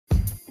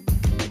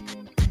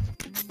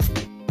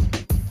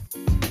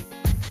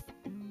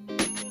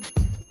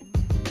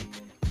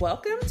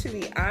Welcome to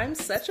the I'm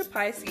Such a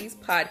Pisces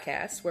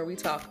podcast, where we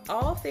talk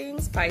all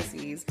things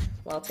Pisces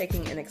while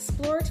taking an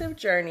explorative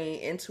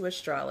journey into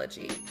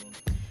astrology.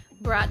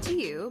 Brought to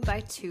you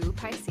by two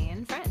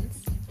Piscean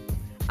friends.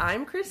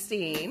 I'm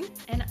Christine.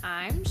 And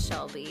I'm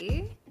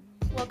Shelby.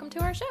 Welcome to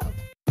our show.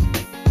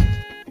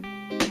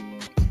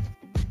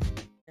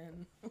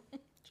 And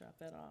drop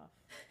that off.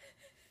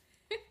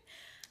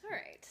 All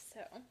right,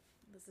 so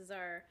this is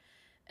our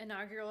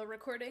inaugural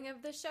recording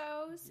of the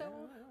show, so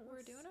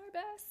we're doing our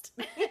best.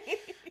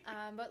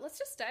 But let's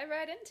just dive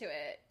right into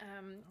it.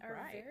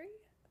 Our very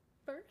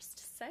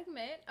first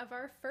segment of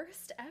our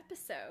first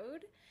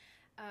episode,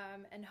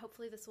 and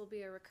hopefully this will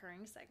be a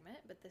recurring segment,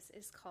 but this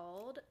is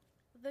called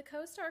The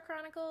Co-Star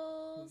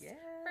Chronicles. Yes.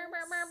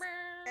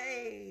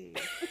 Hey!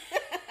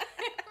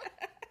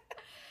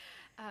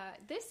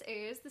 This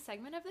is the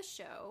segment of the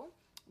show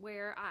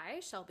where I,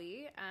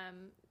 Shelby,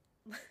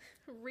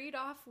 read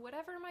off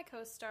whatever my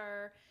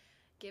co-star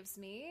gives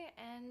me,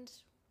 and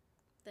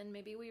then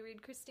maybe we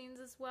read Christine's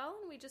as well,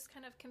 and we just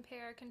kind of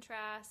compare,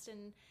 contrast,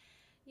 and,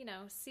 you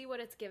know, see what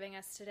it's giving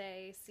us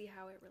today, see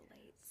how it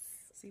relates.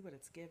 See what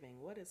it's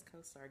giving. What is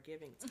co-star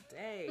giving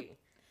today?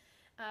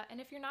 And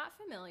if you're not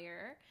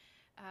familiar,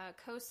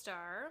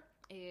 co-star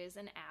is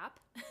an app.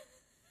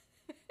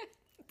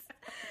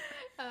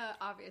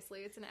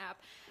 Obviously, it's an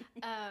app.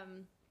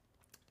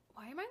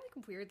 Why am I,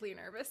 like, weirdly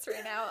nervous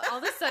right now? All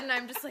of a sudden,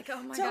 I'm just like,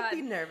 oh, my God. Don't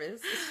be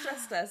nervous. It's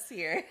just us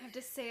here. I have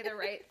to say the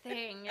right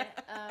thing.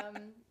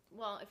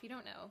 Well, if you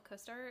don't know,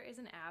 Co-Star is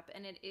an app,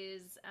 and it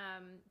is,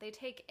 they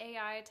take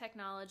AI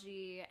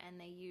technology,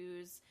 and they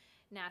use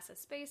NASA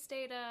space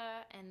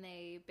data, and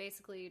they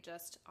basically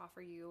just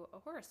offer you a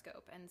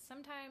horoscope. And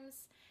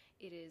sometimes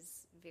it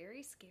is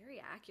very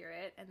scary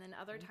accurate, and then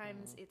other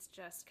times it's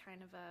just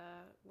kind of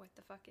a, what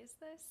the fuck is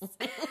this?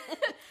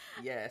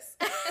 Yes.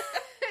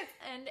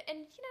 And you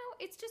know,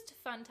 it's just a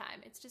fun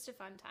time. It's just a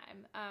fun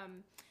time.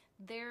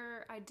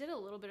 I did a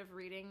little bit of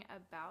reading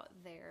about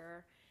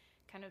their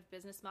kind of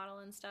business model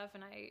and stuff,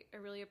 and I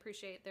really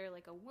appreciate they're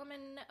like a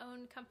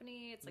woman-owned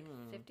company. It's like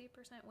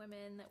 50%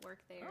 women that work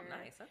there. Oh,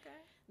 nice. Okay.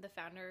 The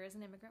founder is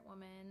an immigrant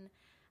woman.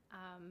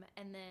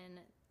 And then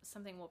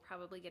something we'll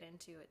probably get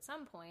into at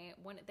some point,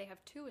 when they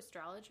have two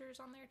astrologers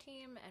on their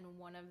team, and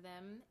one of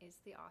them is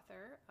the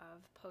author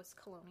of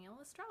Post-Colonial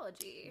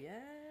Astrology.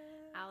 Yes.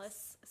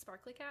 Alice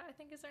Sparkly Cat, I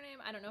think is her name.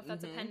 I don't know if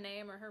that's a pen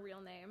name or her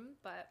real name,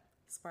 but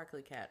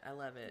Sparkly Cat. I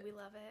love it. we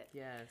love it.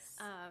 Yes.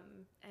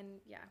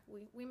 And yeah,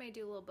 we may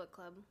do a little book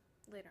club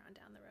later on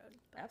down the road.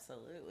 But.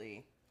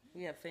 Absolutely.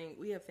 We have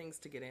things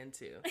to get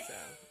into, so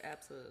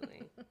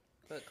absolutely.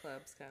 Book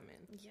clubs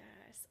coming.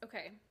 Yes.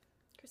 Okay.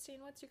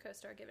 Christine, what's your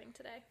co-star giving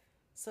today?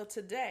 So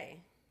today,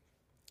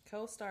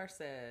 co-star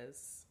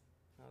says,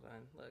 hold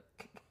on,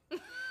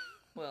 look.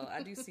 Well,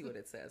 I do see what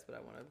it says, but I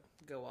want to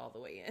go all the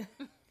way in.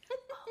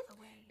 All the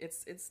way.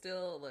 It's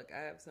still, look, I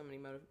have so many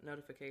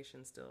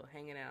notifications still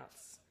hanging out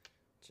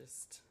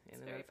just in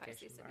the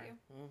notification bar.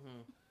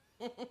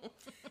 Mm-hmm.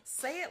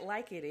 Say it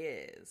like it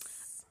is.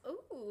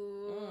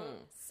 Ooh,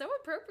 so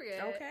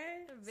appropriate.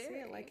 Okay, Very. Say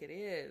it like it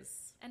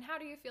is. And how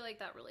do you feel like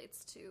that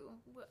relates to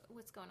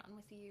what's going on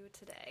with you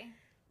today?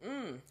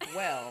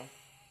 Well,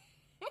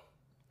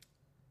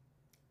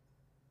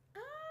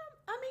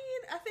 I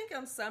mean, I think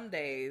on some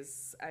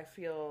days I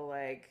feel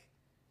like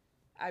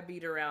I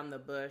beat around the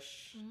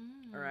bush,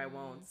 or I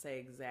won't say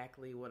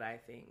exactly what I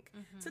think.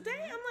 Today,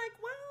 I'm like,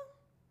 well,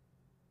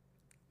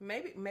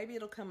 maybe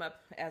it'll come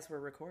up as we're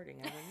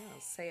recording. I don't know.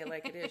 Say it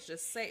like it is.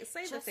 Just say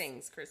the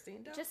things,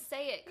 Christine. Don't, just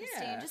say it,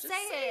 Christine. Yeah, just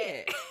say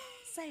it.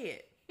 Say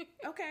it.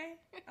 Okay,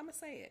 I'm gonna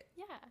say it.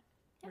 Yeah.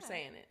 We're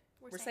saying it.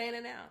 We're saying saying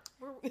it now.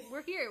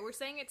 We're here. We're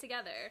saying it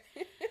together.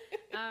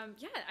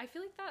 Yeah, I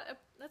feel like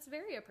that's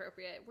very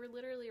appropriate. We're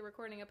literally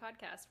recording a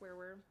podcast where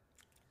we're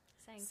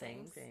saying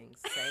things. Saying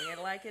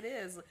it like it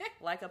is.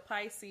 Like a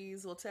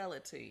Pisces will tell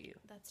it to you.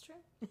 That's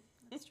true.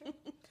 That's true.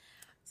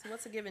 So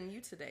what's it giving you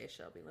today,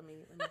 Shelby? Let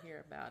me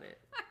hear about it.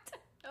 I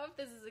don't know if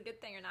this is a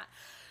good thing or not.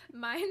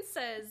 Mine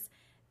says,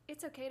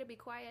 it's okay to be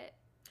quiet.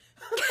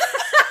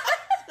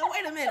 No,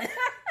 wait a minute.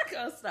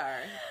 Co-star.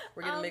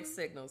 We're getting mixed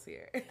signals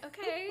here.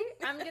 Okay.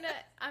 I'm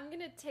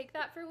gonna take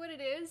that for what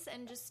it is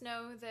and just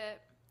know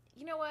that,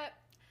 you know what?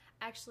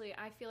 Actually,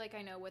 I feel like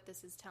I know what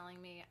this is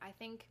telling me. I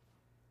think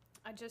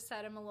I just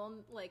said I'm a little,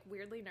 like,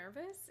 weirdly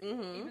nervous,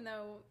 even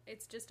though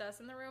it's just us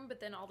in the room, but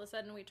then all of a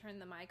sudden we turn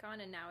the mic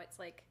on and now it's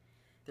like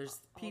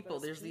there's people.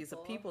 There's these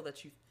people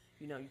that you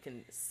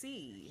can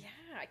see.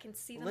 Yeah, I can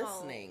see them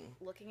listening,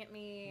 all looking at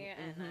me,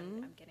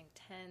 and I'm getting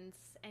tense.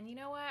 And you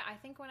know what? I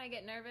think when I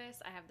get nervous,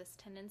 I have this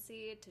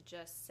tendency to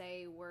just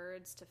say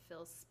words to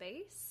fill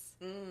space.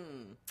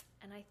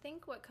 And I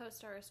think what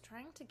co-star is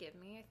trying to give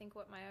me, I think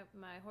what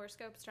my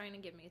horoscope is trying to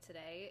give me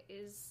today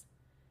is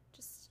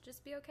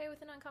just be okay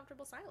with an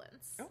uncomfortable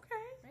silence.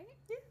 Okay. Right?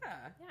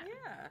 Yeah.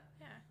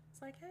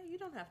 It's like, hey, you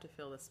don't have to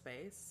fill the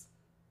space.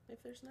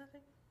 If there's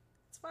nothing,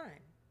 it's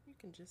fine. You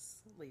can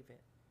just leave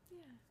it.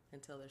 Yeah.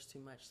 Until there's too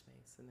much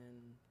space, and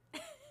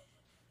then,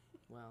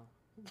 well,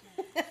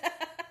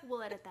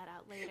 We'll edit that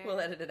out later. We'll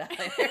edit it out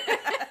later.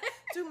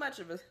 Too much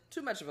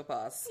of a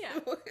pause. Yeah.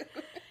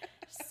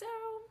 So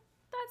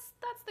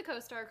that's the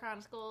Co-Star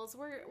Chronicles.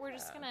 We're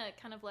just gonna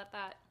kind of let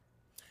that.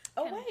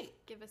 Oh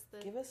wait, give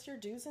us your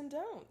do's and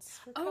don'ts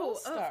for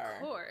Co-Star.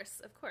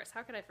 Of course.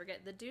 How could I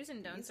forget? The do's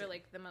and don'ts are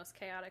like the most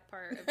chaotic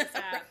part of this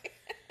app.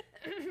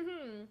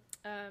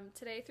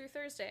 Today through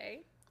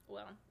Thursday,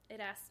 well, it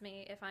asks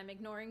me if I'm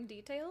ignoring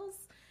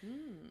details,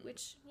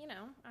 which,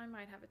 I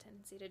might have a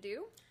tendency to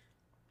do.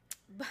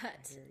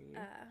 But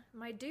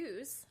my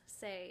do's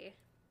say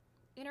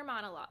inner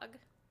monologue,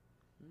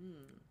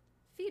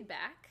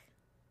 feedback,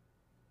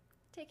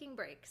 taking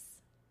breaks.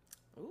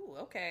 Ooh,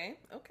 okay.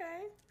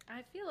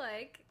 I feel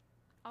like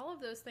all of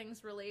those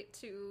things relate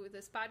to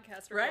this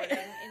podcast recording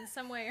in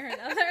some way or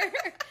another.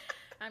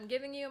 I'm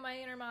giving you my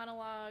inner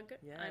monologue.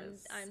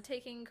 Yes. I'm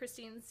taking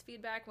Christine's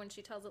feedback when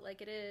she tells it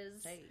like it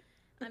is. Hey.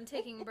 I'm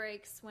taking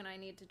breaks when I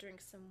need to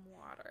drink some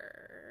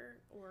water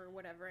or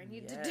whatever I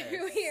need to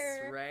do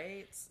here.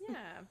 Right?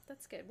 Yeah,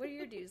 that's good. What are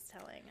your do's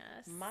telling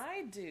us?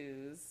 My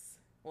do's,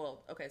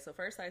 well, okay, so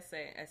first I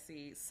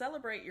see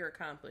celebrate your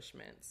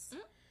accomplishments.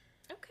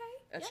 Okay.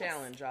 A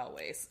challenge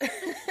always.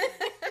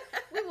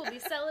 We will be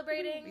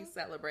celebrating. We'll be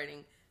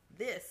celebrating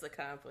this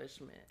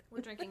accomplishment. We're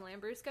drinking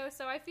Lambrusco,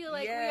 so I feel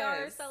like we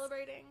are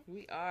celebrating.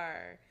 We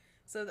are.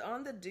 So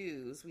on the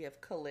do's, we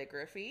have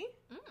calligraphy.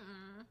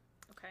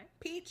 Okay.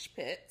 Peach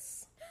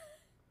pits.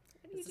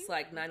 Is this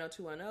like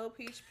 90210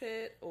 peach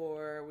pit,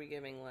 or are we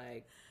giving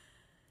like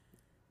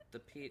the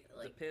pit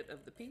of the peach? The pit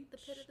of the peach.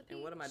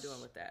 And what am I doing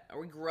with that? Are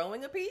we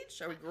growing a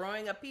peach? Are we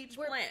growing a peach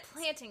plant?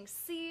 We're planting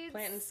seeds.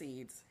 Planting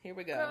seeds. Here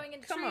we go. Growing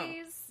in Come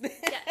trees. On.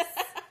 Yes.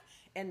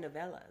 And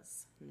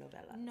novellas.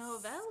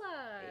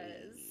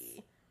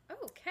 Hey.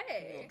 Okay.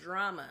 A little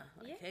drama.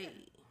 Yeah. Hey.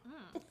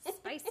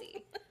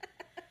 Spicy.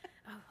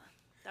 Oh,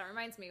 that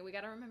reminds me. We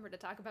got to remember to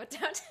talk about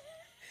downtown.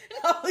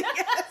 Oh,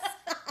 yes.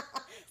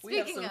 We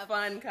have Speaking some of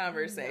fun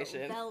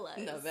conversation.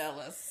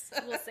 Novellas.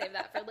 We'll save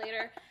that for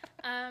later.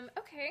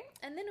 Okay.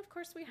 And then, of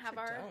course, we have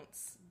our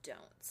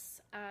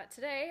don'ts.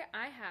 Today,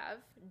 I have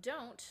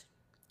don't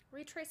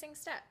retracing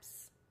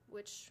steps,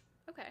 which,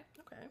 okay.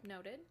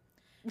 Noted.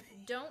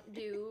 Don't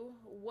do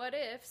what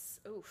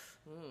ifs. Oof.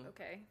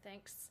 Okay,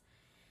 thanks.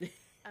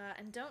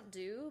 And don't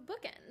do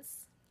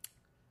bookends.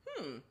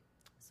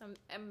 So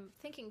I'm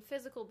thinking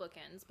physical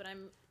bookends, but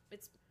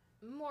it's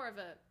more of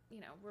a,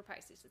 we're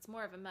Pisces. It's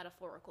more of a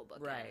metaphorical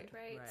bookend,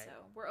 right? So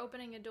we're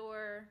opening a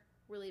door,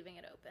 we're leaving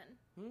it open.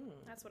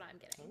 That's what I'm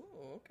getting.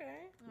 Oh,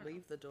 okay.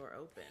 Leave the door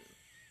open.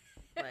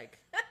 Like,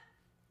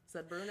 is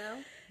that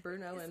Bruno?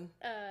 Bruno and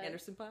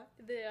Anderson .Paak?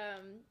 The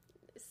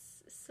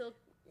Silk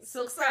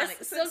Press and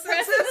the Sonics.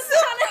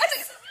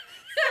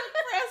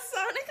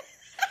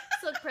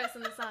 Silk Press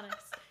and the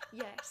Sonics.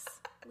 Yes.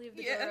 Leave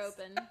the door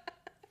open.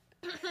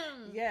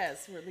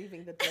 Yes, we're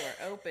leaving the door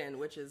open,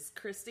 which is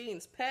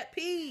Christine's pet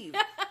peeve.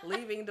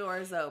 Leaving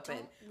doors open.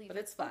 But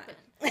it's fine.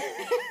 What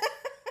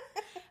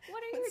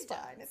are your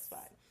don'ts? It's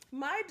fine.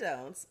 My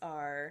don'ts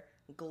are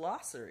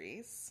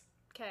glossaries.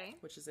 Okay.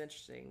 Which is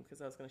interesting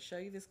because I was going to show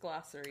you this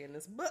glossary in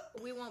this book.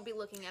 We won't be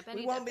looking at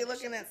any We won't be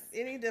looking at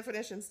any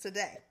definitions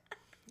today.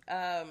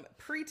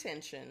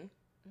 Pretension.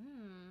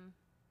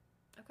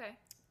 Okay.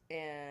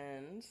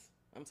 And,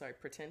 I'm sorry,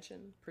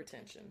 pretension,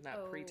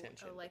 not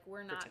pretension. Oh, like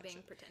we're not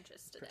being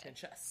pretentious today.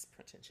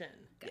 Pretension.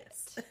 Got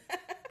Yes. it.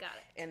 Got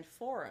it. And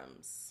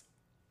forums.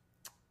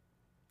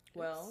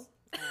 Well,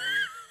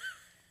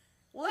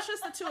 it's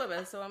just the two of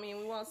us, so I mean,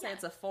 we won't say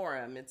it's a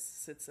forum.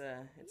 It's a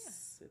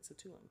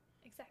two-em.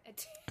 Exactly.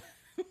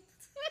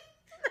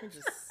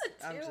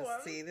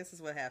 See, this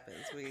is what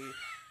happens.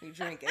 We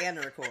drink and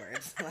record.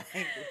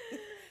 Like,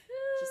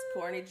 just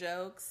corny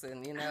jokes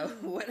and,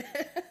 what.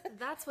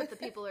 That's what the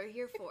people are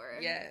here for.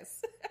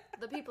 Yes.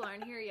 The people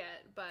aren't here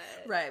yet, but.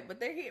 Right, but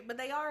they're here. But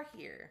they are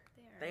here.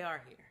 They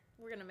are here.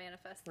 We're going to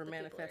manifest We're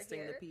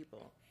manifesting the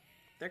people.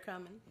 They're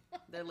coming.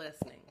 They're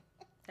listening.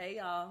 Hey,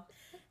 y'all.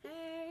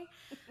 Hey.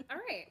 All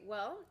right.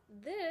 Well,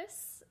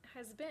 this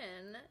has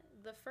been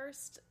the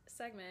first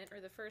segment or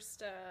the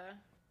first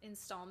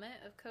installment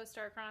of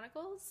Co-Star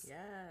Chronicles.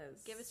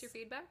 Yes. Give us your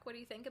feedback. What do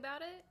you think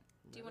about it?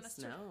 Do you want us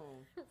to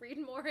know. Read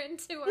more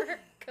into our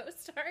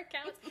Co-Star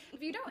accounts?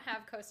 If you don't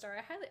have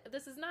Co-Star,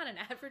 this is not an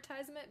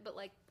advertisement, but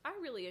I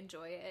really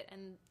enjoy it.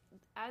 And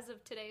as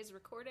of today's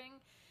recording,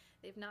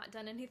 they've not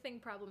done anything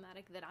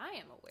problematic that I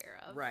am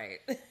aware of. Right.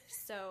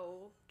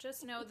 So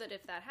just know that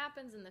if that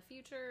happens in the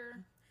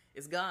future,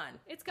 it's gone.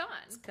 It's gone.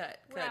 It's cut.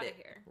 We're out of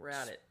here. We're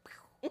out it.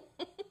 Right.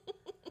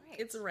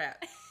 It's a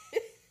wrap.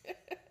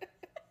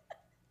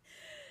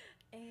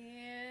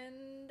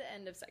 And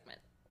end of segment.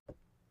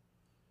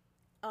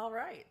 All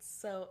right,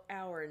 so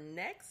our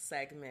next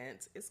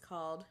segment is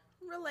called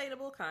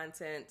Relatable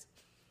Content,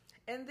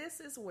 and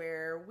this is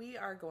where we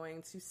are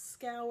going to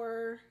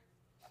scour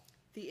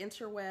the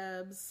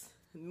interwebs,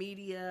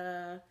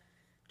 media,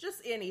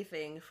 just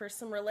anything for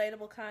some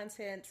relatable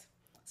content.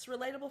 It's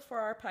relatable for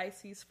our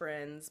Pisces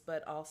friends,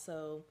 but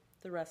also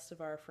the rest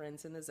of our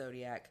friends in the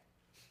Zodiac.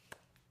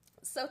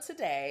 So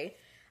today,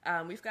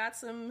 we've got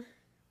some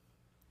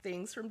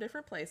things from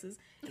different places,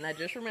 and I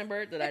just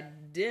remembered that I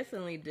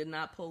definitely did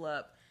not pull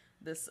up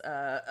this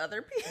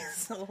other piece.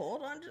 So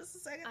hold on just a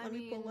second. Let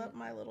me pull up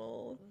my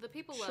little The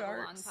people charts. love a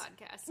long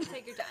podcast, so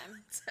take your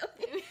time.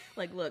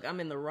 Like, look, I'm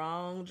in the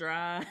wrong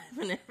drive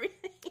and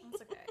everything.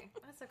 That's okay.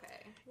 That's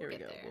okay. Here we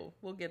go.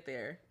 We'll get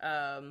there.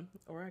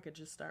 Or I could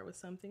just start with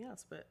something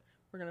else, but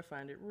we're going to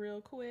find it real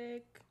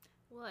quick.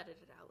 We'll edit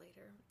it out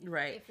later.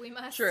 Right. If we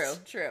must.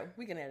 True.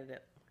 We can edit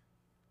it.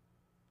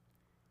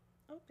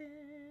 Open.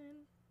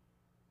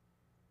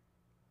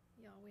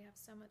 Y'all, we have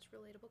so much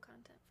relatable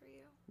content for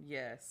you.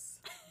 Yes.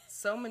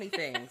 So many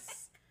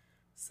things.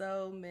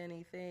 So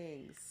many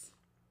things.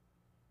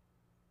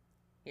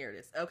 Here it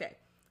is. Okay.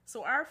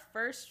 So our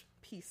first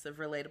piece of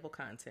relatable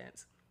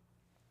content,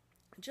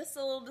 just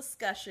a little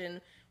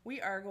discussion.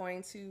 We are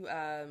going to,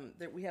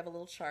 we have a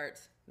little chart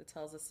that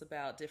tells us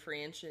about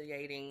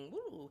differentiating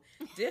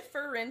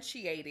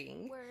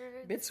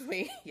Words.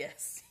 between,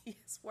 yes,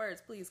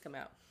 words, please come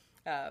out,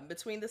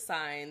 between the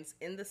signs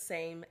in the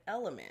same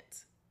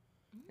element.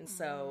 And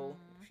so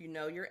if you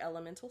know your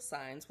elemental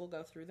signs, we'll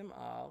go through them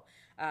all.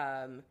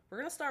 We're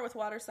going to start with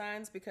water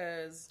signs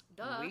because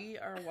we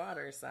are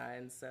water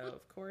signs. So,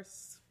 of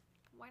course,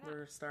 why not?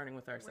 We're starting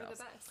with ourselves.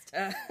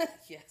 We're the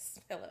best. Yes.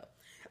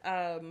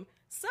 Hello.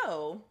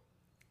 So,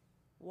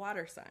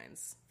 water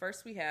signs.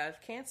 First, we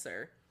have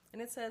Cancer.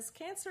 And it says,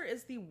 Cancer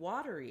is the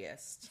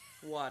wateriest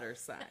water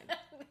sign.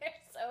 They're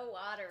so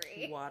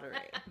watery. Watery.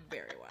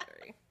 Very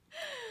watery.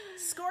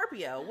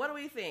 Scorpio. What do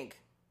we think?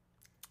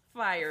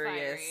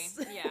 Fieriest.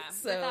 Fiery. Yeah,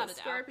 so without a doubt.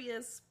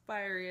 Scorpius,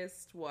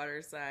 fieriest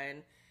water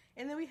sign.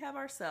 And then we have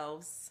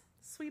ourselves,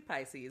 sweet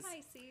Pisces.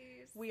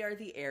 Pisces. We are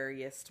the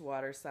airiest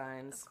water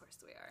signs. Of course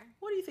we are.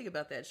 What do you think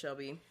about that,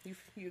 Shelby?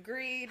 You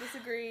agree,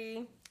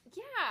 disagree?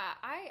 Yeah,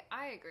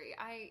 I agree.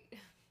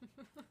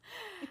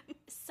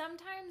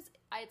 Sometimes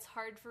it's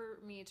hard for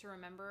me to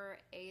remember,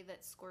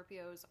 that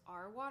Scorpios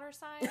are water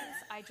signs.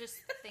 I just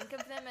think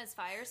of them as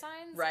fire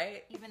signs.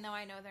 Right. Even though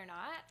I know they're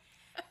not.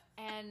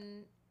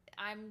 And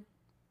I'm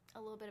a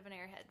little bit of an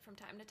airhead from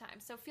time to time.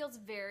 So it feels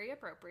very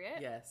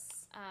appropriate.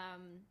 Yes.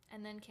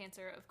 And then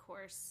Cancer, of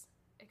course,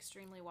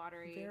 extremely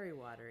watery. Very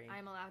watery.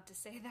 I'm allowed to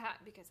say that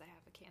because I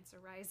have a Cancer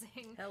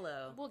rising.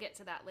 Hello. We'll get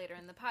to that later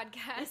in the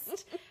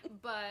podcast.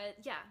 But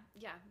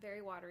yeah,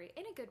 very watery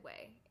in a good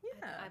way.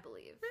 Yeah. I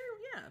believe.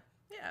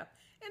 Yeah.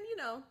 And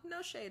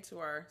no shade to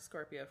our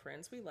Scorpio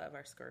friends. We love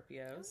our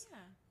Scorpios. Oh, yeah.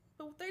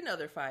 But they know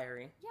they're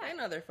fiery. Yeah. They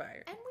know they're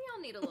fiery. And we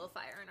all need a little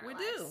fire in our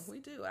lives. We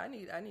do. I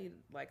need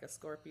like a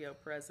Scorpio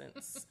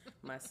presence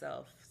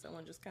myself.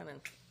 Someone just kind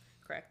of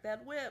crack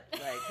that whip.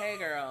 Like, hey,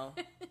 girl.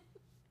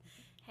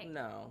 Hey,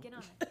 no. get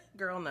on it.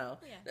 Girl, no.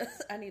 Yeah.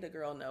 I need a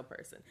girl, no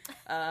person.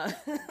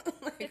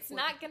 It's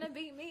not going to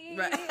be me.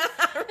 Right.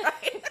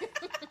 Right.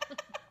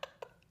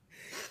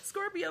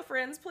 Scorpio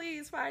friends,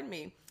 please find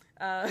me.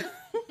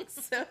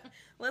 So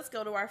let's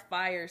go to our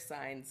fire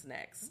signs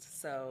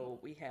next. So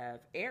we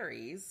have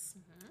Aries,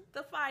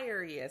 the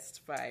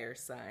fieriest fire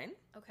sign.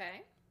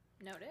 Okay.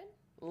 Noted.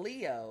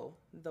 Leo,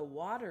 the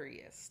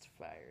wateriest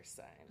fire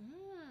sign.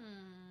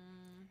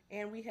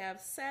 And we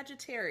have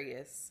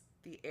Sagittarius,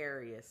 the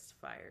airiest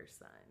fire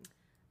sign.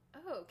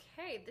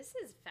 Okay, this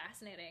is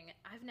fascinating.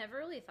 I've never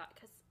really thought,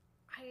 because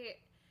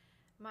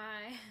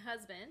my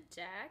husband,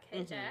 Jack,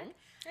 hey Jack.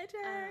 Hey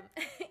Jack.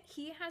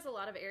 He has a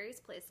lot of Aries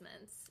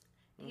placements.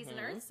 He's an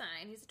earth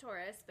sign, he's a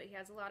Taurus, but he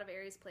has a lot of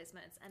Aries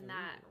placements, and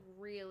that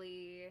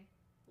really,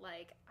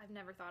 I've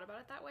never thought about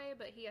it that way,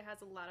 but he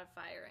has a lot of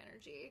fire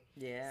energy.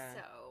 Yeah.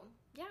 So,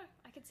 yeah,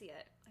 I could see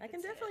it. I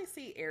can definitely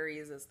see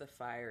Aries as the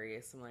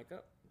fieriest. I'm like,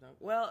 oh, no.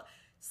 Well,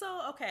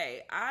 so,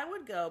 okay, I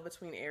would go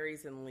between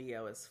Aries and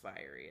Leo as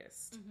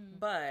fieriest,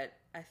 but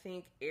I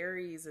think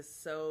Aries is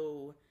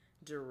so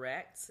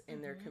direct in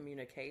their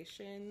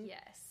communication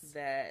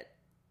that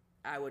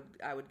I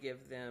would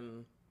give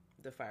them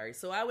the fiery.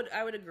 So I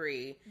would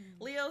agree.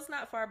 Leo's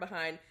not far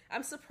behind.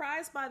 I'm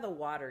surprised by the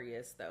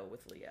wateriest though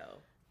with Leo.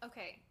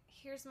 Okay,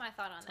 here's my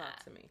thought on that.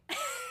 Talk to me.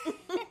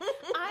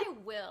 I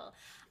will.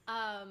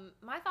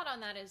 My thought on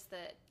that is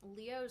that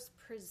Leos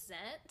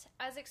present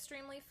as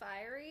extremely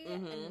fiery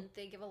and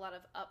they give a lot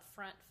of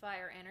upfront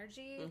fire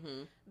energy,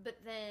 but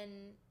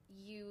then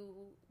you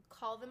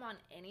call them on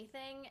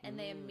anything and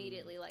they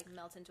immediately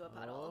melt into a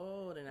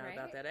puddle. Oh, they're not right?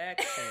 about that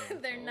action.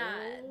 They're not.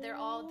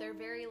 They're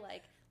very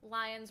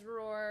lion's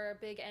roar,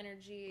 big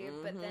energy,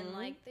 but then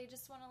they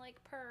just want to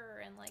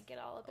purr and get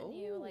all up in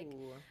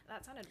you.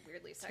 That sounded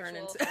weirdly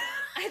sexual.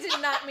 I did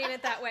not mean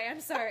it that way.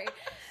 I'm sorry.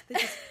 They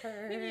just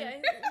purr.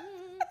 Yeah.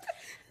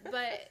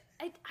 But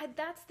I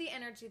that's the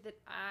energy that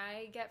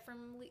I get from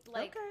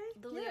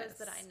the Leos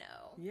that I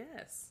know.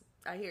 Yes,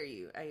 I hear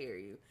you.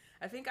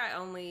 I think I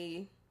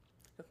only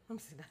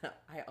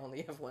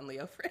have one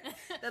Leo friend.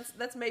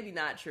 That's maybe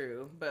not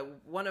true,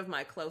 but one of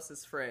my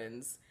closest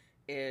friends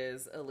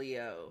is a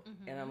Leo,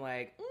 and I'm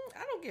like,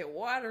 I don't get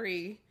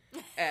watery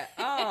at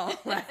all.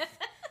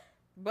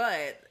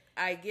 But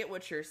I get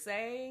what you're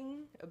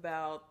saying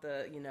about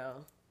the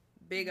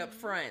big up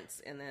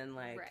fronts, and then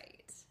right.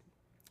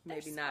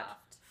 maybe not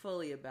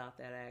fully about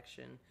that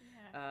action.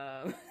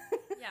 Yeah.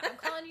 Yeah, I'm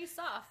calling you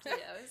soft, Leos.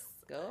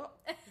 Go.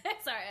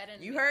 Sorry, I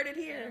didn't. You heard it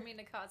here. I didn't mean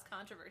to cause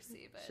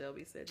controversy, but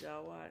Shelby said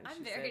y'all what? I'm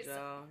She very said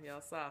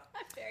y'all soft.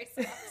 I'm very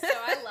soft, so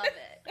I love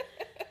it.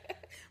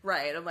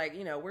 Right. I'm like,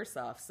 we're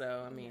soft,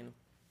 so I mean,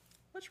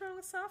 what's wrong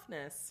with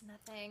softness?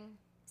 Nothing.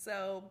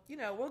 So,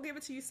 we'll give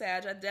it to you,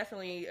 Sag. I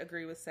definitely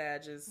agree with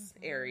Sag's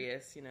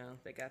Aries.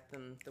 They got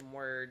them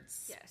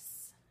words.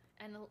 Yes.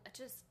 And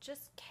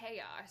just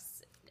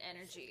chaos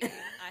energy,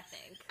 I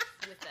think,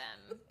 with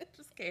them.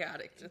 Just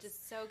chaotic.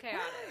 Just so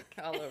chaotic.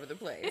 All over the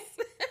place.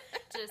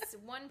 Just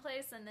one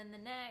place and then the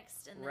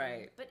next. And then,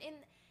 right. But in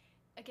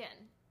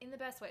the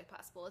best way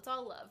possible. It's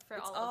all love for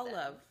it's all of them.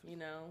 It's all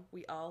love.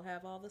 We all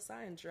have all the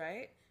signs,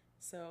 right?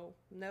 So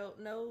no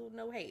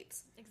hate.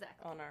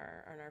 Exactly. On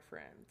our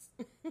friends.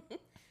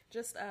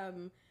 Just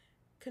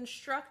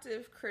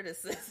constructive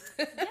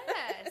criticism.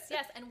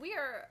 Yes, and we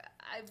are.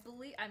 I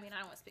mean, I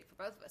don't want to speak for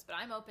both of us, but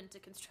I'm open to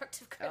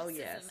constructive criticism. Oh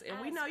yes,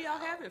 and we know y'all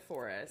have it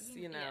for us.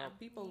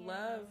 People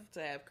love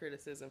to have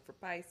criticism for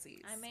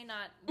Pisces. I may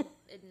not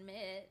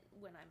admit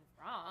when I'm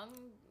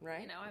wrong,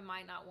 right? I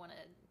might not want to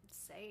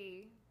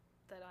say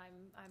that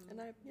I'm. And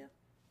I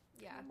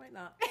might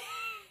not.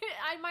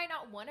 I might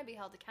not want to be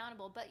held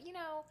accountable, but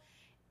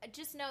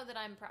just know that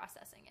I'm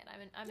processing it.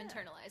 I'm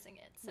internalizing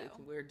it. So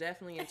we're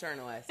definitely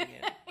internalizing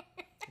it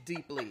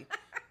deeply.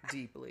 So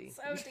deeply.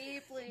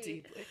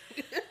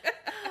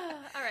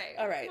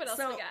 All right. What else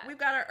so we got? We've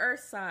got our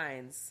Earth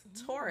signs.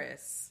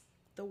 Taurus,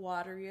 the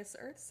wateriest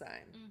Earth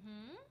sign.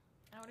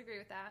 I would agree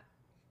with that.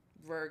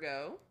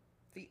 Virgo,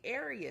 the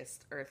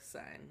airiest Earth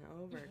sign.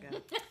 Oh,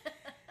 Virgo.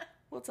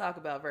 We'll talk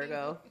about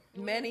Virgo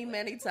many,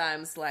 many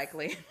times,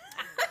 likely.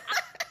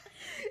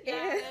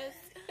 Yes.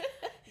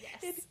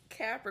 It's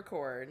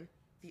Capricorn,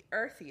 the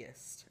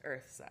earthiest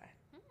Earth sign.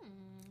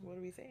 What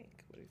do we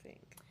think?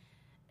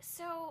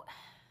 So,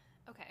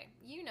 okay,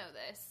 you know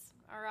this.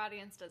 Our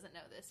audience doesn't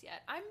know this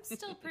yet. I'm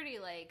still pretty,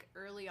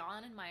 early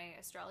on in my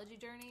astrology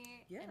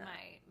journey and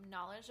my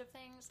knowledge of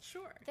things.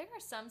 Sure. There are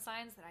some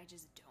signs that I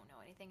just don't know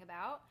anything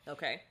about.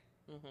 Okay.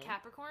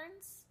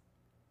 Capricorns,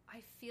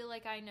 I feel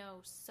like I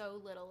know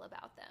so little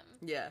about them.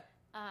 Yeah.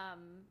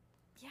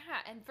 Yeah,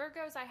 and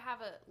Virgos, I have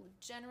a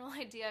general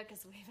idea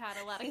because we've had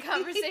a lot of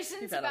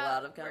conversations We've had about a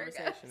lot of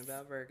conversation Virgos.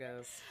 about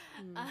Virgos.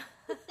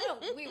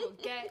 We will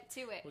get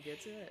to it. We'll get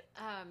to it.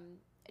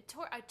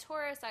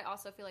 Taurus, I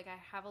also feel like I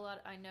have a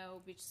lot. I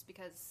know just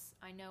because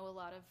I know a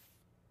lot of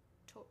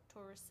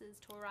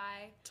Taurians.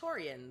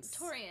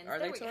 Are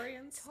they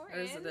Taurians? Or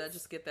is it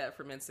just get that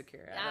from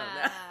Insecure?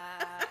 I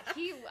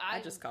don't know. I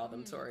just call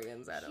them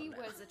Taurians. I don't know. He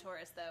was a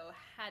Taurus, though.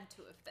 Had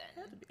to have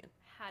been.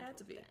 Had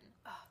to be.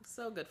 Oh,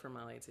 so good for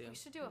Molly, too. We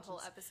should do a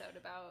whole episode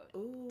about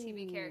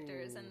TV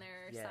characters and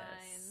their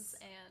signs.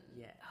 And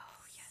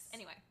oh, yes.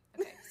 Anyway.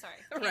 Okay,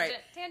 sorry.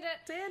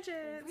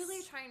 Tangent.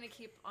 Really trying to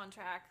keep on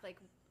track.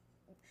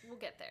 We'll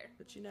get there.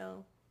 But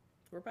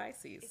we're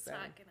Pisces. It's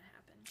not going to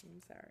happen.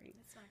 I'm sorry.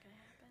 It's not going to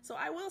happen. So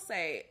I will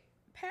say,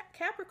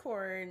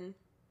 Capricorn,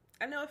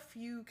 I know a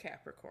few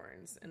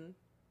Capricorns, and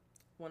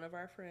one of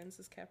our friends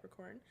is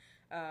Capricorn.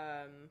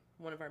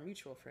 One of our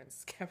mutual friends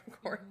is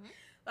Capricorn.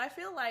 I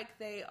feel like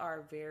they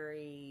are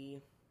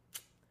very...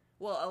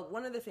 Well,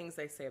 one of the things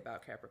they say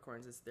about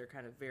Capricorns is they're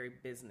kind of very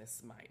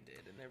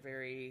business-minded, and they're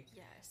very,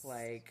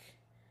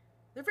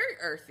 they're very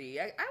earthy.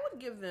 I would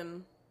give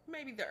them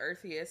maybe the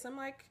earthiest. I'm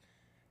like,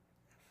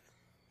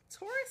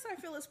 Taurus, I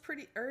feel, is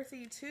pretty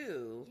earthy,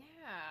 too.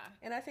 Yeah.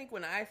 And I think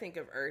when I think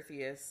of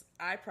earthiest,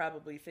 I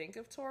probably think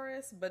of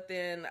Taurus, but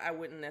then I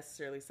wouldn't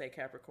necessarily say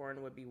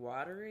Capricorn would be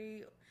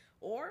watery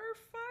or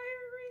fiery.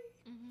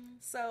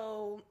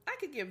 So I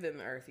could give them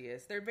the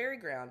earthiest. They're very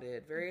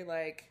grounded, very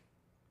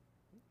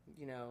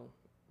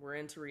we're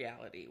into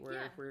reality. We're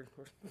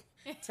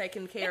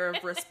taking care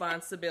of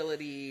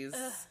responsibilities,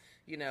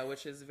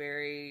 which is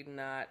very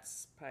not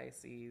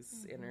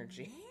Pisces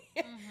energy.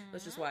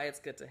 Which is why it's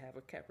good to have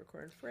a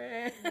Capricorn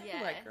friend.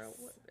 Yes.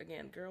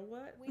 Girl,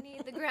 what? We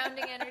need the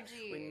grounding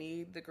energy. We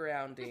need the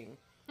grounding.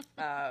 So,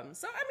 I mean,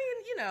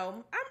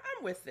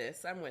 I'm with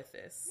this.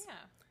 Yeah.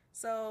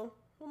 So,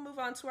 we'll move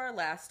on to our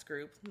last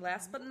group.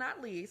 Last but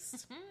not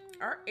least,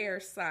 our air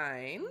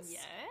signs.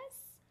 Yes.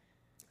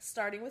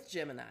 Starting with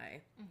Gemini,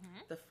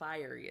 the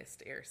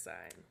fieriest air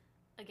sign.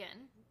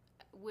 Again,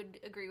 would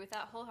agree with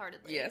that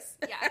wholeheartedly. Yes.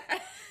 Yeah.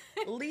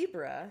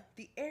 Libra,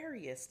 the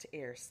airiest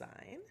air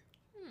sign.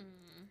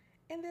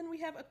 And then we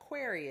have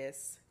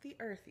Aquarius, the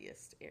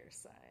earthiest air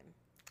sign.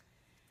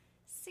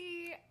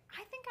 See,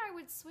 I think I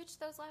would switch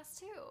those last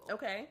two.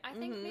 Okay. I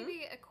think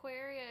maybe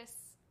Aquarius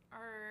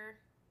are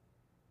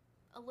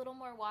a little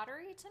more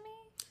watery to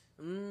me.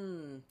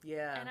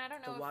 Yeah. And I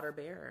don't know the water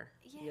bearer.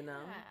 Yeah.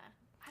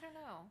 I don't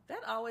know.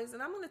 That always,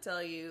 and I'm going to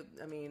tell you,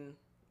 I mean,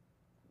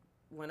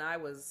 when I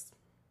was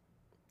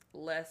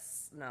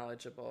less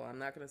knowledgeable, I'm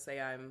not going to say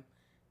I'm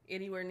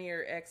anywhere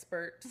near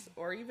expert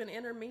or even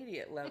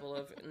intermediate level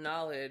of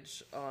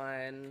knowledge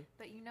on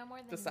but you know more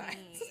than the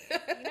science. Me.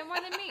 You know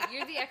more than me.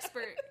 You're the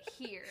expert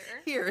here.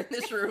 Here in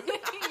this room.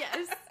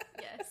 Yes.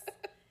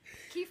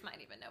 Keith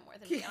might even know more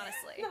than me,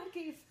 honestly. Not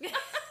Keith.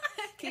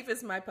 Keith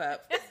is my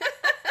pup.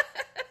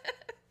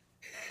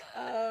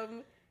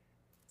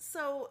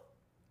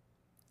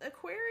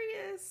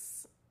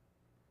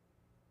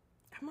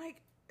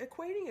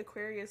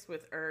 Aquarius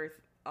with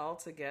Earth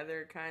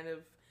altogether kind of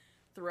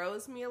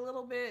throws me a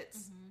little bit.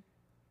 Mm-hmm.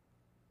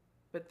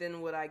 But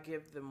then would I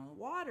give them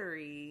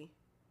watery?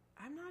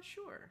 I'm not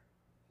sure.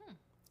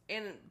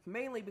 And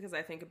mainly because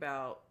I think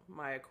about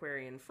my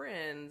Aquarian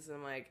friends, and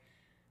I'm like,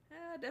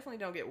 I definitely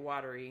don't get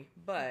watery,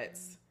 but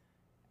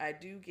I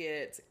do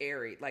get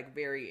airy, like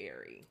very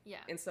airy. Yeah.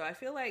 And so I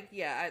feel like,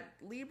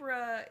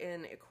 Libra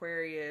and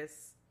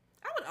Aquarius,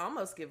 I would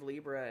almost give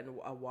Libra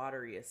a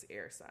wateriest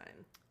air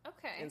sign.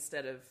 Okay.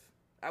 Instead of,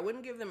 I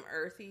wouldn't give them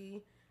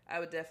earthy, I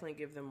would definitely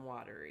give them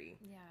watery.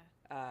 Yeah.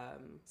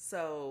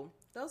 So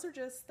those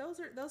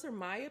are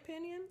my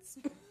opinions.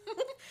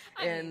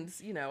 And,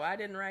 I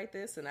didn't write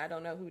this and I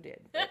don't know who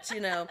did, but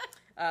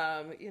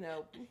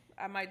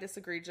I might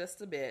disagree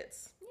just a bit.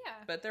 Yeah.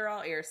 But they're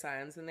all air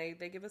signs and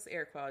they give us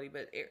air quality,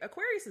 but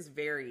Aquarius is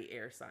very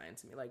air sign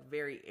to me, like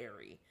very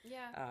airy.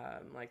 Yeah.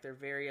 Like they're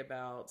very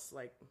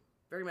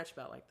much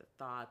about like the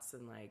thoughts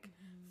and like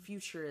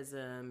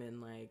futurism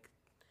and like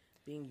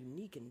being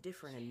unique and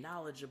different and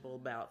knowledgeable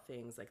about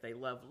things. Like they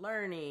love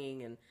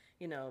learning and,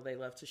 they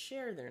love to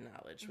share their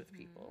knowledge with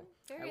people.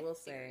 Very I will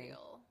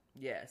ethereal.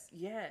 Say,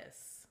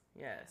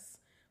 yes.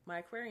 My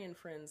Aquarian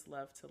friends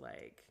love to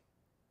like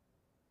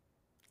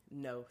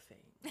know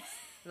things.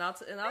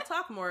 and I'll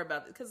talk more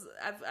about it because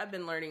I've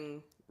been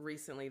learning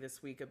recently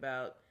this week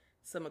about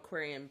some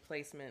Aquarian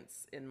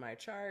placements in my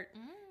chart.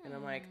 And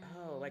I'm like,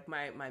 like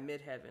my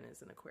midheaven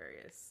is an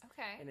Aquarius.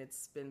 Okay. And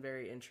it's been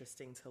very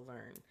interesting to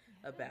learn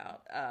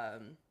about.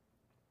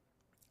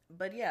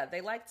 But yeah,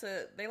 they like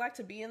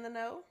to be in the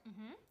know,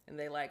 and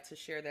they like to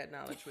share that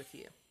knowledge with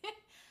you.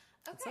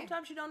 Okay.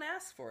 Sometimes you don't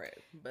ask for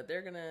it, but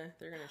they're gonna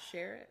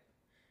share it.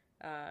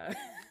 I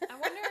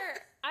wonder.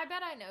 I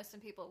bet I know some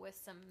people with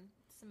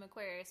some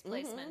Aquarius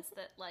placements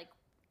that like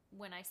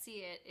when I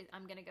see it,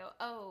 I'm gonna go,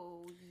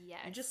 oh yes.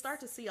 You just start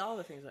to see all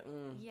the things like,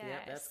 yes, yeah,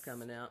 that's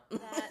coming out.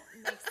 That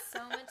makes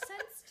so much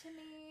sense to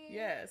me.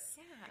 Yes.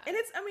 Yeah.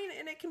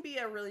 And it can be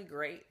a really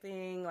great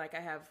thing. Like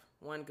I have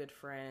one good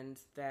friend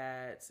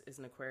that is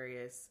an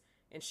Aquarius,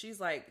 and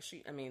she's like,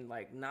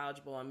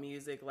 knowledgeable on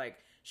music. Like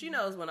she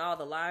knows when all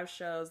the live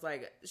shows,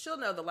 like she'll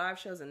know the live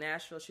shows in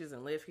Nashville. She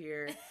doesn't live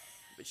here.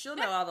 But she'll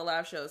know all the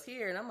live shows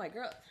here. And I'm like,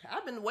 girl,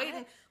 I've been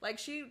waiting. Like,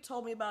 she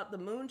told me about the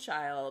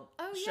Moonchild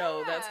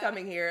show that's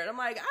coming here. And I'm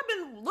like, I've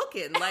been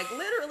looking, like,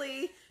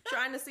 literally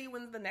trying to see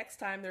when's the next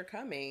time they're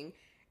coming.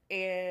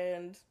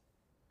 And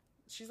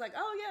she's like,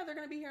 oh, yeah, they're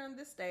going to be here on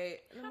this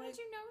date. And How did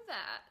you know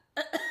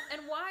that?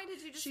 And why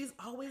did you just She's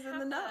always in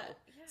the know.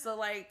 Yeah. So,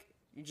 like,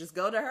 you just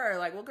go to her.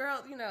 Like, well,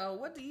 girl,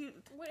 what do you...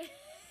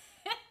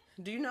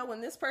 do you know when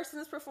this person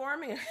is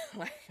performing?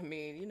 Like, I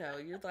mean,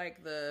 you're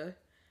like the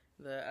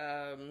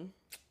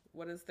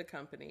what is the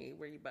company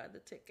where you buy the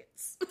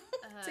tickets?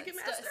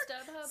 Ticketmaster?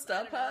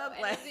 StubHub,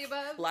 like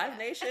Live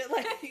Nation,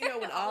 like,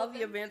 when all the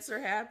events are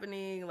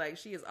happening, like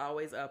she is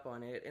always up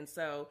on it. And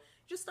so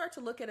you just start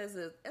to look at it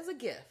as a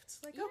gift.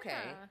 Like,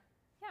 okay,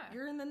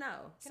 you're in the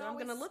know. So I'm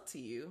going to look to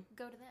you.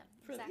 Go to them.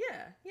 Exactly.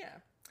 Yeah.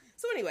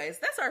 So anyways,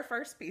 that's our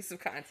first piece of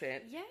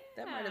content. Yeah.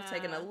 That might have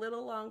taken a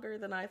little longer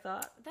than I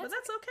thought, but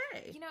that's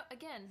okay.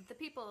 Again, the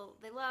people,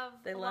 they love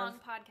long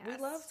podcasts.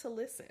 We love to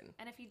listen.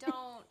 And if you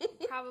don't,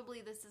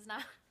 probably this is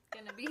not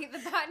going to be the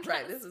podcast.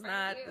 Right, this is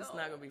not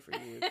going to be for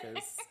you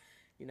because,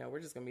 we're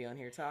just going to be on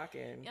here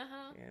talking.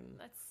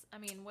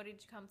 And what did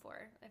you come for?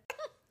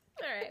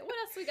 All right, what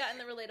else we got in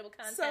the relatable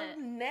content? So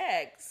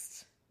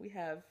next, we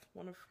have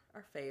one of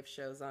our fave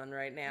shows on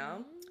right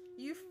now,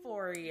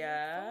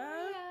 Euphoria.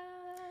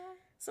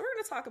 So we're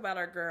going to talk about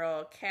our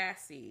girl,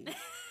 Cassie.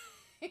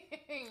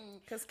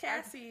 Because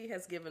Cassie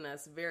has given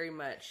us very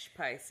much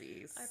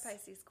Pisces. Our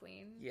Pisces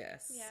queen.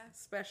 Yes. Yeah.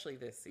 Especially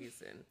this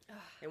season.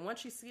 And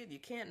once you see it, you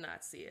can't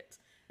not see it.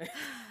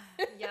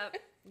 Yep.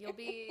 You'll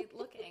be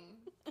looking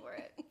for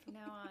it from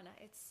now on.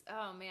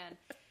 Oh man.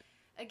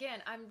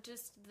 Again, I'm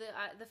just,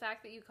 the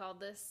fact that you called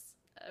this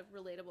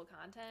relatable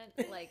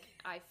content, like,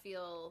 I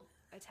feel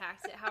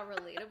attacked at how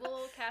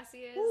relatable Cassie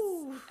is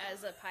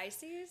as a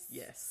Pisces.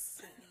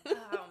 Yes.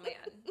 Oh man,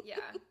 yeah,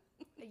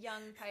 a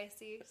young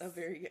Pisces.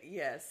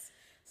 Yes.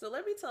 So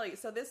let me tell you.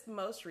 So this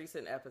most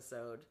recent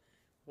episode,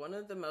 one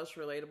of the most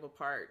relatable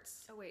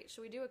parts. Oh wait,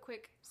 should we do a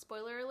quick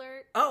spoiler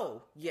alert?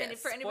 Oh yes,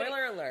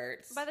 spoiler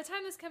alert. By the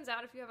time this comes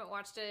out, if you haven't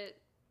watched it,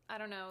 I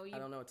don't know. I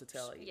don't know what to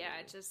tell you.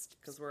 Yeah, just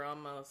because we're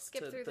almost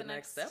skip through the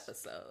next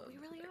episode. We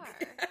really are.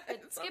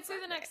 But skip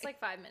through the next 5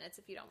 minutes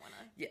if you don't want to.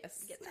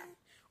 Yes, get that.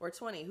 Or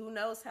 20. Who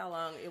knows how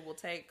long it will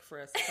take for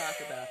us to talk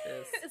about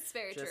this? It's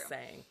very true. Just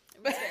saying.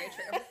 It's very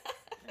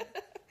true.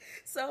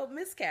 So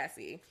Miss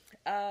Cassie.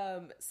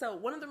 So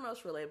one of the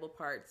most relatable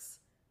parts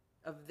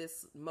of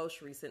this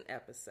most recent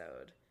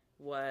episode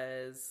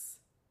was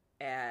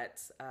at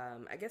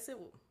I guess it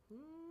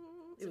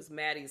was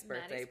Maddie's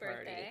birthday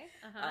party.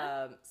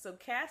 So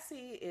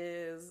Cassie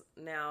is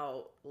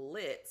now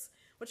lit,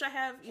 which I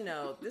have,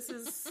 this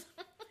is,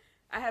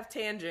 I have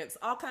tangents,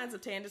 all kinds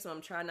of tangents, so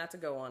I'm trying not to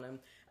go on them.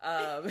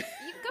 You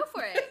go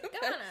for it.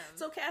 Go on them.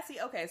 So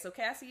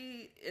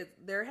Cassie,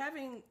 they're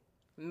having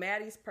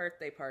Maddie's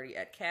birthday party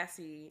at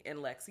Cassie and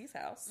Lexi's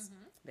house.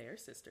 Mm-hmm. They're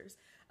sisters.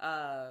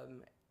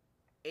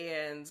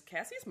 And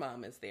Cassie's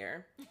mom is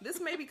there.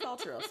 This may be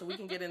cultural, so we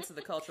can get into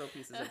the cultural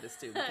pieces of this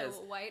too, because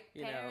white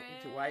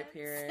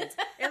parents,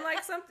 and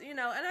like some, and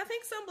I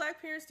think some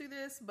Black parents do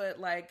this, but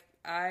like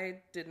I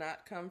did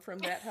not come from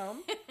that home.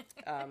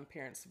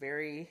 Parents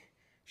very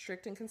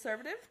strict and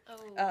conservative.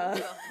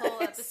 A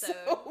whole episode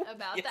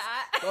about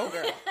that. Oh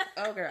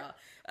girl.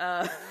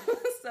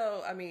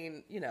 So I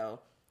mean,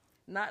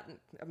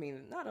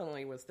 not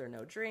only was there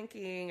no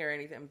drinking or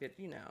anything, but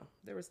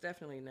there was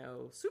definitely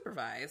no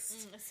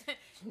supervised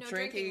no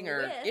drinking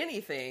or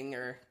anything,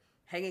 or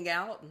hanging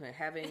out and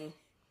having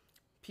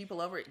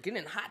people over, getting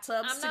in hot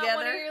tubs together. I'm not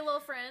one of your little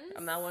friends.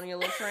 I'm not one of your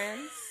little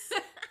friends.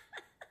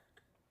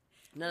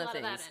 None of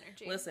things. That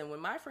energy. Listen, when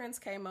my friends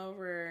came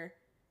over,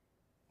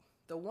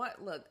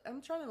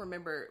 I'm trying to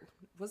remember,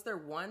 was there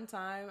one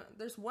time?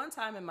 There's one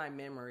time in my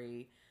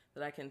memory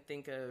that I can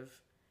think of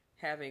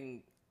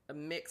having a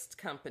mixed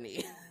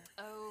company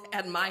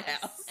at my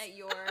house. At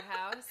your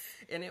house.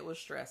 And it was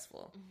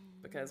stressful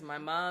because my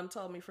mom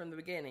told me from the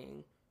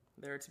beginning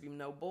there are to be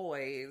no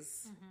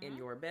boys in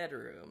your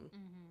bedroom.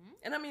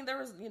 And I mean, there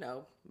was,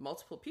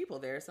 multiple people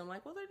there. So I'm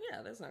like, well,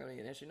 there's not going to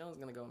be an issue. No one's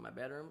going to go in my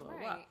bedroom, blah,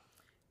 blah,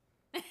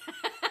 blah.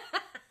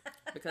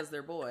 Because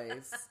they're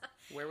boys.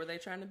 Where were they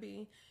trying to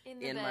be?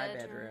 In my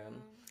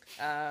bedroom.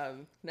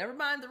 Never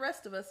mind, the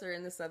rest of us are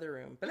in this other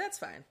room. But that's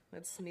fine.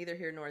 That's neither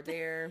here nor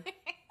there.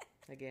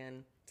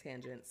 Again,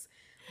 tangents.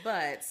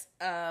 But,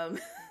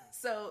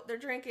 so they're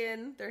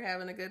drinking. They're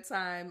having a good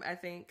time. I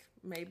think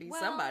maybe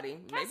somebody's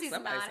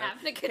not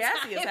having a good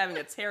Cassie time. is having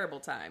a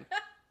terrible time.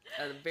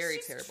 A very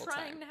terrible time. She's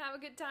trying to have a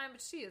good time,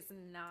 but she is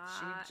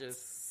not. She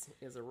just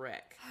is a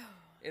wreck.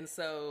 And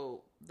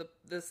so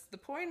the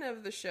point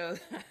of the show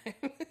that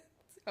I'm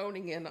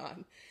honing in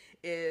on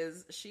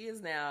is she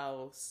is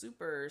now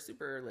super,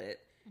 super lit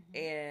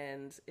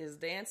and is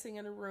dancing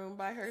in a room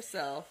by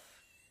herself.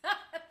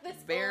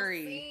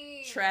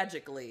 Very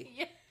tragically.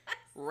 Yes.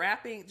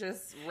 Rapping in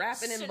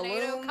Sinead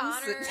balloons.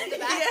 O'Connor in the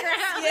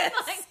background. Yes.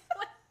 Like,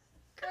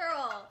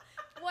 girl,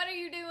 what are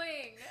you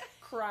doing?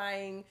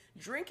 Crying,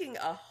 drinking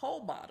a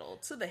whole bottle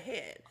to the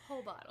head.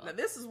 Whole bottle. Now,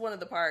 this is one of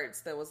the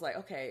parts that was like,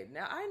 okay,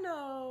 now I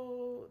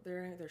know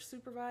they're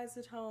supervised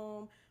at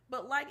home,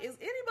 but like, is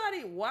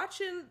anybody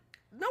watching?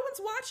 No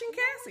one's watching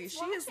Cassie.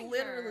 She is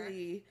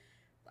literally...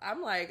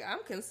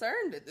 I'm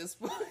concerned at this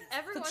point.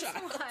 Every once in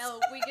a while,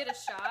 we get a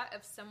shot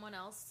of someone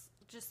else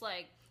just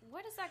like,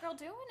 what is that girl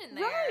doing in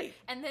there? Right.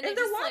 And then they're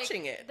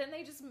watching it. Then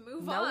they just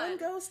move on. No one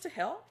goes to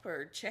help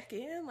or check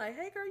in. Like,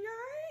 hey, girl, you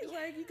all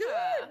right? Like, you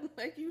good?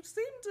 Like, you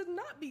seem to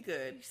not be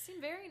good. You seem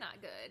very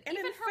not good. And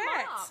even in her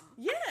fact, mom.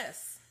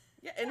 yes.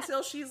 Yeah,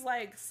 until she's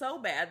like so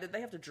bad that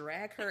they have to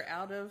drag her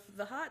out of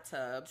the hot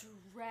tub.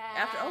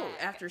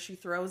 After she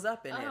throws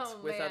up in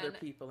it with other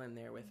people in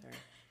there with her.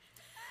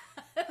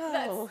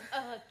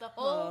 That's the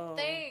whole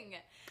thing.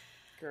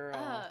 Girl.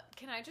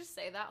 Can I just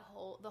say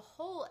the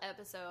whole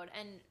episode,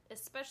 and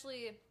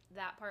especially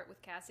that part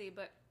with Cassie,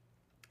 but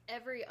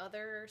every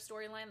other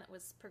storyline that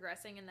was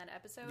progressing in that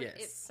episode,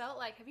 it felt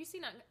like, have you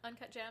seen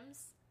Uncut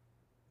Gems?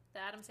 The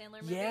Adam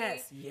Sandler movie?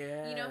 Yes.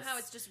 You know how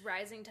it's just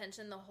rising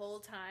tension the whole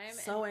time?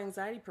 So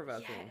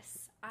anxiety-provoking.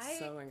 Yes. I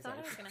thought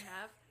I was going to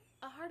have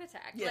a heart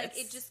attack. Yes. Like,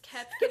 it just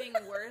kept getting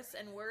worse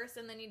and worse,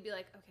 and then you'd be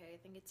like, okay, I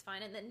think it's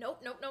fine, and then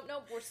nope,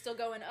 we're still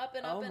going up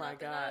and up and up. Oh my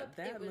God,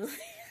 that movie. was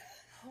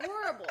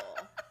horrible.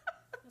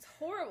 It was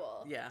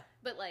horrible. Yeah.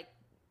 But, like,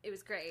 it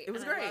was great. It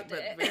was great,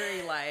 but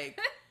very, like,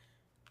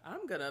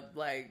 I'm gonna,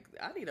 like,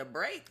 I need a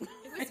break.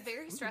 It was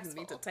very stressful. I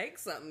need to take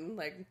something,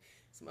 like,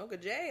 smoke a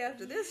J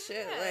after this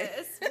shit.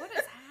 Yes, what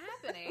is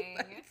happening?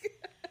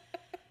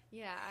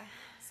 Yeah.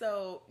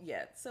 So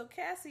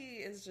Cassie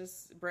is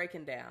just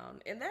breaking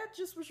down, and that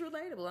just was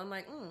relatable. I'm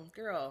like,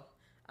 girl,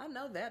 I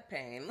know that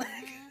pain. Like,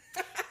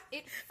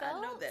 it felt,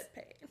 I know that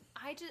pain.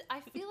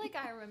 I feel like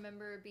I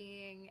remember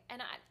being,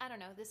 and I don't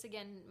know, this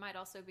again might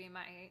also be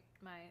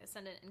my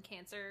ascendant in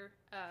Cancer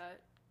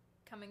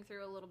coming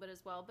through a little bit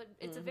as well, but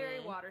it's a very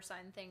water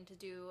sign thing to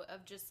do,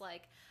 of just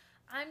like,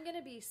 I'm going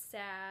to be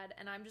sad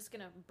and I'm just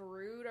going to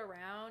brood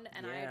around,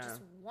 and I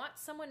just want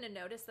someone to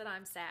notice that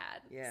I'm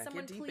sad. Yeah,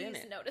 someone get deep please in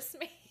it. Notice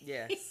me.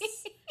 Yes.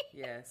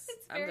 Yes.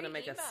 It's I'm going to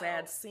make emo. a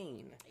sad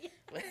scene.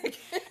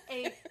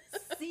 A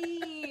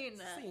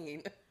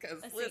scene.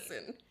 Because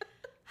listen,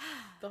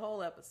 the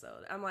whole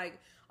episode. I'm like,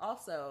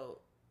 also,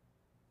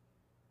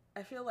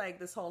 I feel like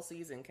this whole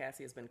season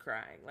Cassie has been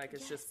crying. Like,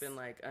 it's just been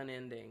like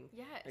unending.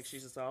 Yes. Like,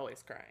 she's just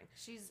always crying.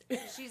 She's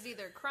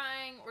either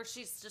crying or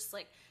she's just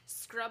like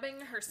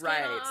scrubbing her skin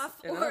off.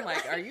 And I'm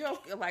like, are you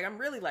okay? Like, I'm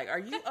really like, are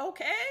you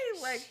okay?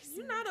 Like,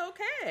 you're not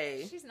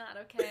okay. She's not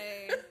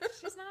okay.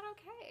 She's not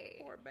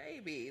okay. Poor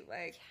baby.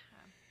 Like,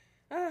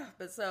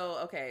 but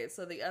so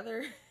the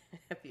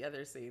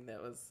other scene that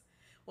was,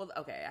 well,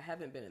 okay, I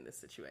haven't been in this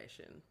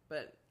situation,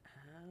 but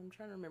I'm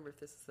trying to remember if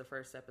this is the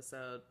first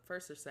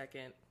or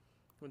second,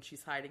 when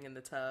she's hiding in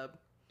the tub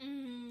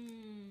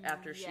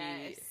after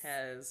she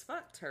has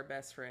fucked her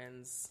best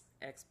friend's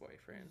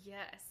ex-boyfriend.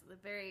 Yes, the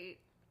very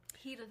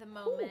heat of the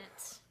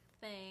moment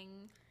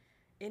thing.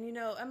 And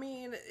I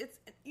mean,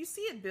 you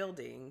see it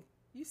building.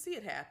 You see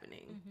it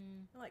happening.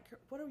 Mm-hmm. Like,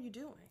 what are you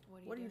doing?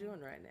 What are you doing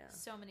right now?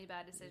 So many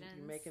bad decisions.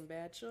 You're making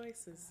bad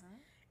choices.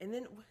 And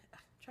then I'm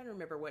trying to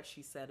remember what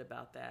she said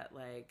about that.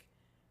 Like,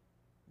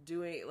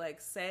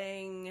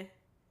 saying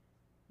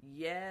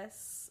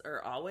yes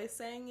or always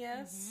saying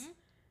yes. Mm-hmm.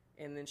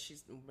 And then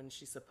when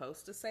she's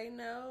supposed to say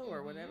no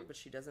or whatever, but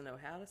she doesn't know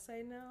how to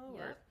say no.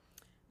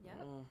 Yep.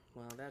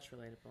 Well, that's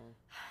relatable.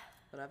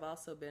 But I've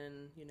also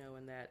been,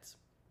 in that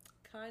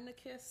kind of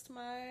kissed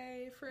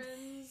my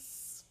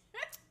friend's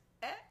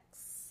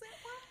ex at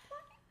one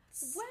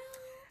point.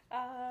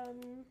 Well,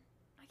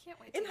 I can't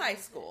wait. In high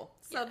school.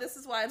 So this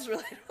is why it's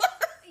relatable.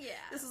 Yeah.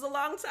 This is a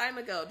long time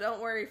ago. Don't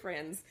worry,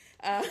 friends.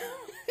 Not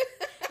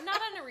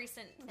in a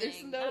recent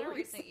thing. Not in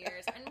recent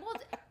years. And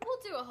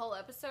we'll do a whole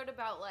episode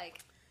about,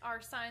 like,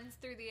 our signs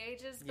through the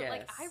ages. But,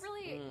 like, I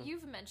really...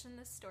 You've mentioned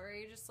this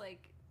story,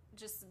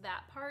 just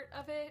that part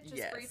of it,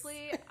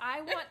 briefly.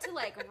 I want to,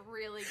 like,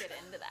 really get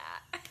into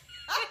that.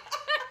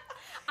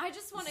 I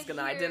just want to hear...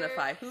 going to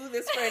identify who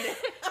this friend is.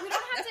 we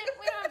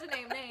don't have to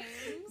name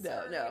names.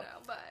 No.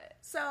 But...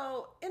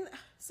 So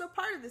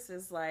part of this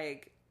is,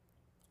 like,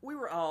 we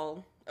were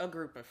all a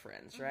group of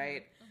friends,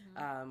 right?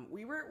 Mm-hmm.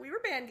 We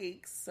were band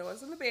geeks, so I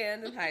was in the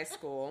band in high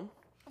school.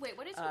 Wait,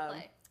 what did you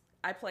play?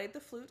 I played the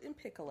flute and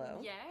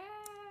piccolo. Yes.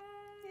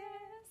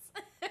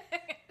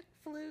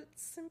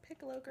 Flutes and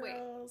piccolo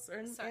girls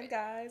and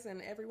guys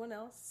and everyone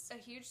else. A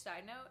huge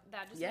side note,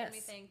 that just made me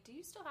think, do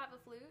you still have a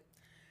flute?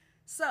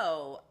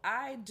 So,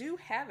 I do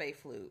have a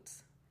flute,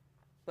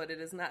 but it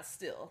is not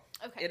still.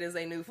 Okay. It is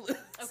a new flute.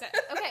 Okay,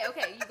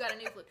 you got a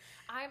new flute.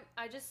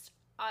 I just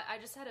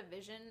had a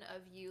vision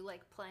of you,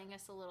 like, playing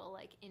us a little,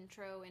 like,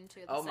 intro into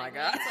the segment. My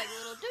God. It's like a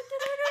little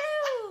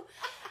do-do-do-do-do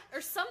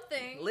or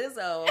something.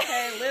 Lizzo,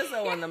 okay?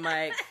 Lizzo on the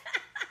mic.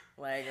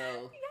 Like,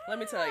 let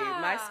me tell you,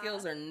 my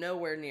skills are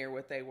nowhere near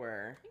what they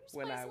were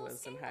when I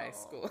was in high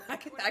school. I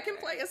can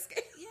play a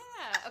scale.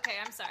 Yeah. Okay,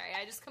 I'm sorry.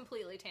 I just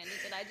completely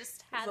tangented. I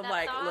just had so that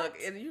like, thought. Look,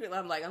 and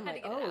I'm like,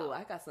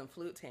 I got some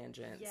flute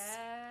tangents.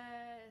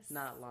 Yes.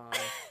 Not long.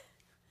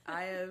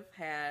 I have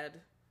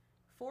had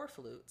 4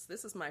 flutes.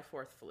 This is my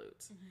 4th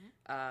flute.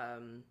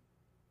 Mm-hmm.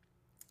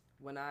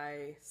 When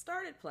I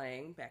started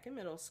playing back in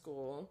middle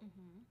school,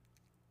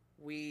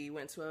 we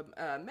went to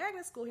a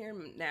magnet school here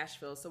in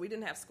Nashville, so we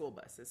didn't have school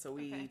buses. So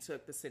we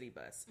took the city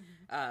bus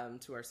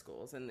to our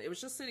schools. And it was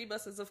just city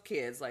buses of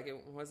kids. Like,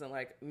 it wasn't,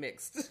 like,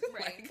 mixed.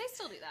 Right. Like, they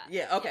still do that.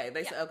 Yeah, okay.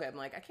 Okay, I'm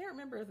like, I can't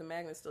remember if the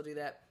magnets still do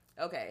that.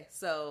 Okay,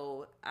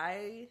 so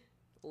I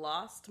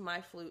lost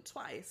my flute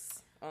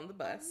twice on the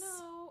bus.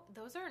 Oh,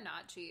 no. Those are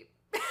not cheap.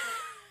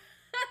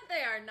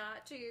 They are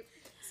not cheap.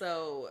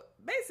 So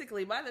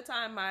basically, by the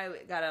time I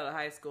got out of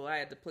high school, I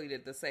had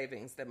depleted the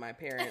savings that my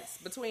parents,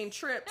 between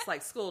trips,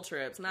 like school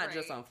trips, not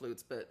just on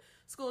flutes, but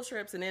school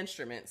trips and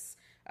instruments.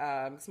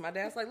 So my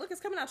dad's like, look, it's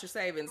coming out your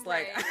savings.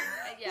 Right. Like,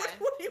 yeah.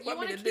 what do you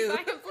want me to do? You want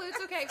to keep buying flutes?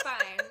 Okay,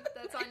 fine.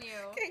 That's on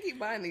you. Can't keep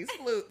buying these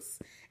flutes.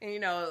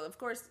 And, of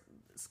course,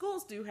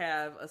 schools do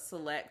have a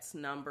select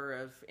number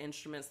of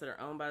instruments that are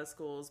owned by the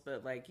schools,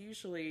 but, like,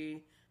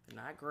 usually...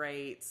 not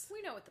great.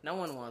 We know what the no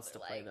one wants to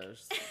play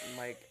those.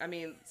 Like, I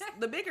mean,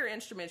 the bigger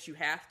instruments you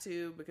have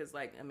to, because,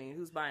 like, I mean,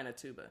 who's buying a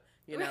tuba?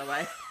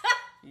 Like,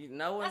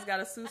 no one's got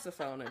a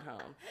sousaphone at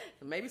home.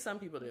 Maybe some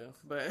people do,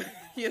 but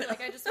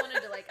Like, I just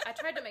wanted to, like, I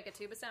tried to make a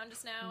tuba sound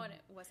just now, and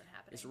it wasn't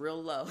happening. It's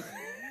real low.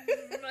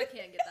 I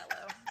can't get that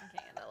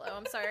low.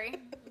 I'm sorry.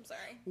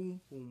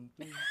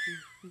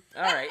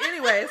 All right.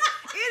 Anyway.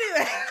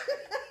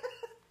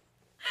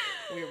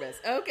 We're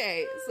best.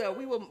 Okay, so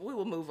we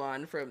will move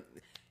on from.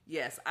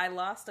 Yes, I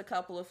lost a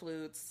couple of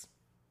flutes.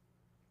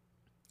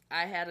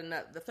 I had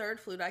the 3rd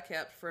flute I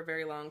kept for a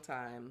very long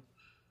time,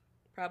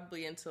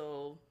 probably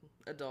until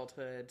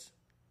adulthood,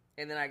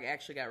 and then I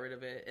actually got rid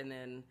of it, and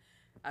then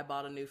I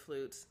bought a new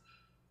flute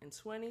in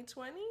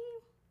 2020.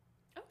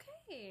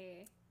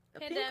 Okay. A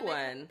pink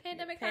one.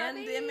 Pandemic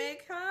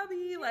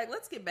hobby. Like,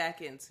 let's get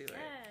back into it.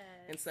 Yes.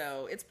 And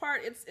so it's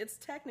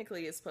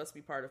technically supposed to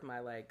be part of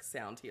my, like,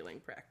 sound healing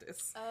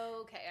practice.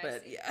 Okay, but, I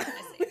see. Yeah.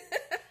 I see.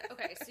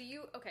 Okay, so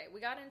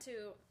we got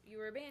into, you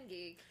were a band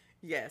geek.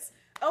 Yes.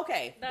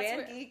 Okay,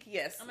 geek,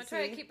 yes. I'm going to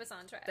try to keep us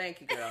on track. Thank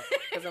you, girl.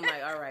 Because I'm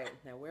like, all right,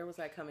 now where was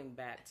I coming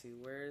back to?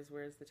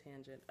 Where's the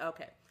tangent?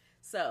 Okay,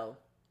 so,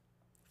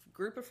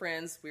 group of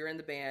friends, we were in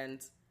the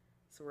band,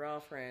 so we're all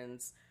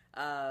friends.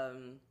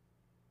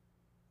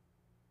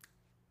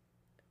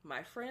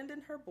 My friend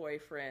and her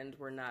boyfriend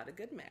were not a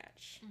good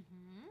match.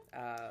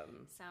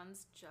 Mm-hmm.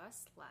 Sounds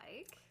just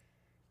like...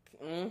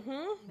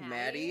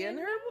 Maddie and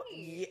her...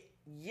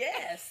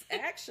 Yes,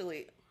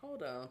 actually.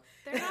 Hold on.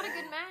 They're not a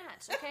good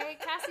match, okay?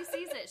 Cassie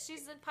sees it.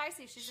 She's a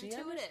Pisces. She's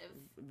intuitive.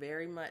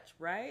 Very much,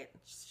 right?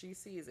 She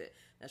sees it.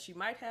 Now, she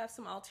might have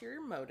some ulterior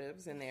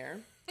motives in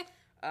there.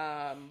 But...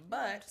 I'm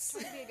just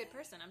trying to be a good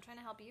person. I'm trying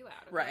to help you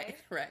out, okay?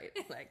 Right.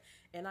 Like,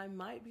 and I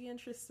might be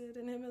interested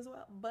in him as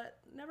well, but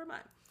never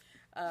mind.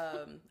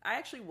 I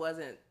actually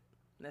wasn't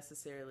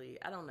necessarily...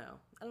 I don't know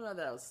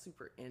that I was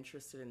super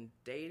interested in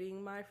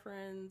dating my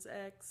friend's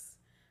ex.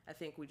 I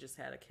think we just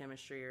had a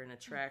chemistry or an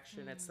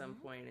attraction at some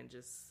point and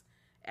just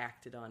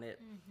acted on it.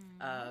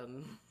 I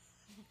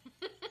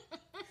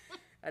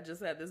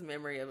just had this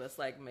memory of us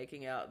like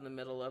making out in the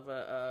middle of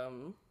a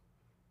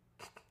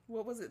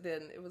what was it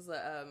then? It was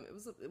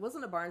it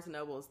wasn't a Barnes and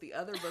Noble. It's the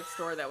other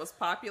bookstore that was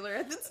popular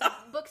at the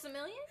time. Books A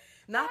Million?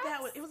 Not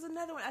that one. It was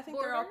another one. I think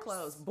they're all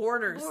closed.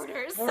 Borders.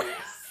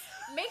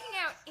 Making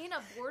out in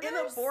a Borders? In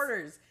a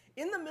Borders.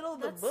 In the middle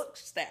of the book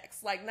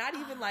stacks. Like, not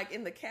even like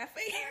in the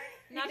cafe.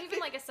 Not even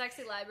like a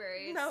sexy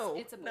library.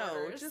 It's a Borders.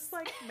 No, just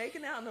like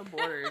making out in the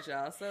Borders,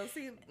 y'all. So,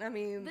 see, I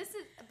mean...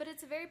 But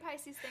it's a very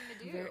Pisces thing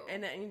to do.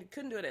 And you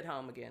couldn't do it at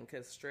home again,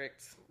 because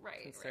strict,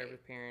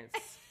 conservative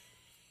parents.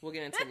 We'll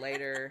get into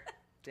later...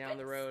 down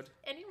the road,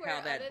 anywhere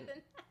how that other than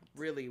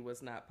really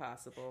was not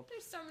possible.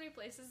 There's so many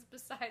places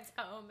besides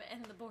home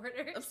and the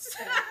Borders.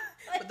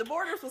 But the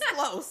Borders was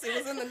close. It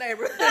was in the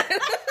neighborhood.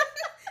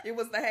 It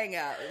was the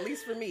hangout, at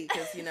least for me,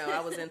 because, you know, I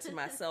was into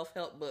my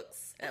self-help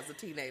books as a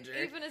teenager.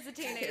 Even as a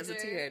teenager. As a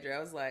teenager, I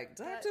was like,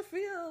 Dr.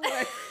 Phil.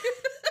 Like...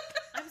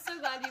 I'm so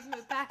glad you've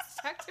moved past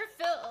Dr.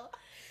 Phil.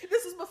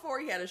 This was before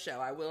he had a show,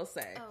 I will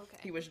say. Oh, okay.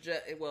 He was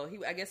just,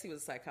 I guess he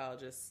was a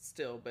psychologist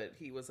still, but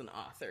he was an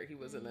author. He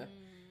was in a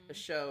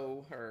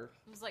show or...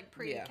 It was like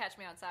pre-Catch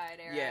Me Outside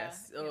era.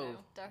 Yes.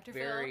 Dr.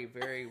 Very,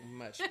 Phil. very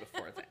much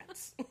before that.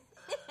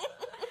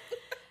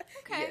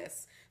 Okay.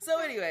 Yes. So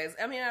anyways,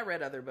 I mean, I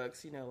read other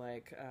books, you know,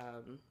 like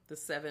The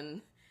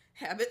 7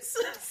 Habits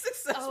of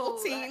Successful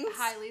Teens.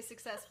 Highly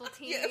successful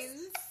teens.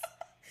 Yes.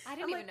 I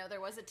didn't even know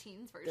there was a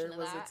teens version of that.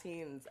 There was a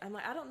teens. I'm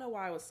like, I don't know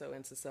why I was so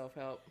into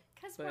self-help.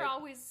 Because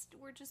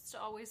we're just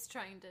always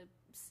trying to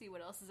see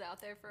what else is out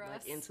there for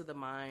us. Like into the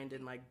mind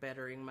and like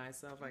bettering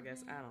myself, I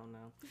guess. I don't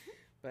know.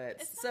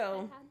 But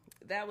so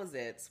that was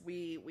it.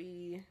 We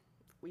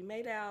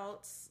made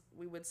out.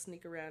 We would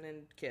sneak around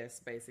and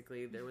kiss,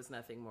 basically. There was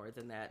nothing more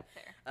than that.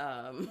 Fair.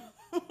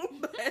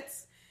 But,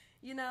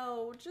 you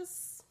know,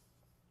 just,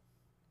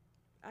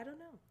 I don't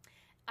know.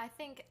 I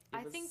think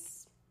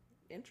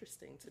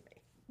interesting to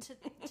me.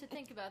 To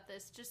think about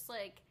this, just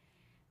like,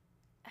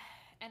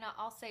 and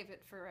I'll save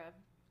it for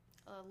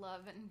a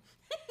love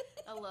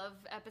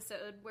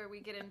episode where we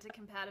get into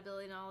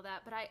compatibility and all of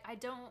that. But I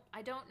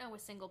don't know a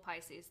single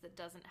Pisces that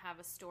doesn't have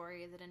a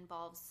story that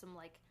involves some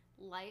like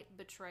light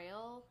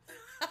betrayal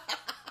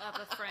of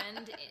a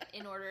friend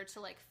in order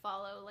to like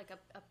follow like an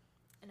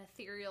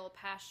ethereal,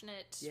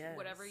 passionate,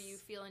 whatever you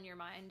feel in your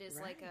mind is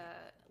like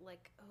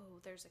oh,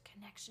 there's a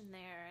connection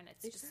there, and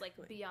it's just like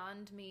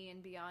beyond me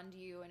and beyond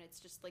you, and it's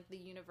just like the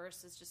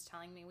universe is just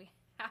telling me we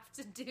have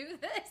to do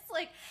this.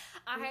 Like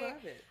I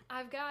love it.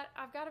 I've got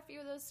a few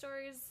of those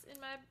stories in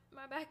my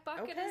back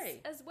pocket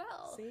as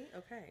well. See,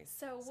 okay,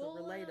 so we'll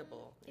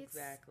relatable,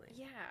 exactly.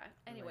 Yeah.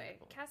 Anyway,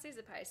 relatable. Cassie's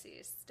a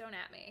Pisces. Don't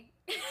at me.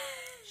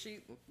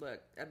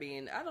 Look. I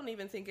mean, I don't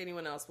even think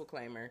anyone else will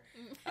claim her.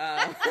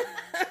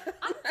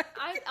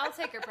 I'll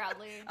take her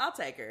proudly. I'll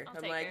take her.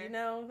 I'm like, her. You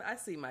know, I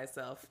see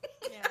myself.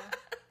 Yeah.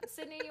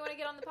 Sydney, you want to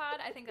get on the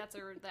pod? I think that's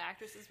the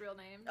actress's real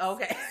name.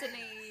 Okay.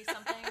 Sydney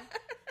something.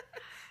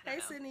 Hey,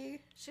 Sydney.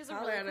 She has a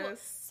really cool...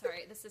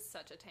 Sorry, this is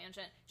such a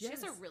tangent. She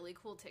has a really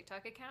cool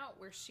TikTok account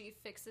where she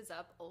fixes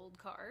up old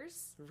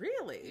cars.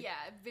 Really?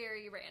 Yeah,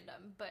 very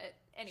random. But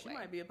anyway. She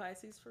might be a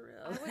Pisces for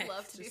real. I would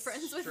love to be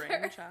friends with her.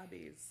 Strange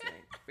hobbies. Like,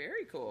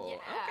 very cool. Yeah.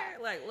 Okay.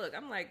 Like, look,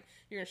 I'm like,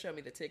 you're going to show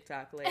me the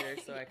TikTok later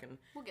so I can...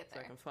 We'll get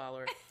there. So I can follow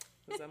her.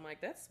 Because I'm like,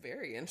 that's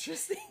very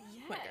interesting.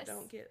 Yes. Like, I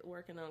don't get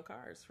working on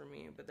cars for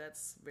me, but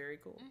that's very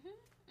cool.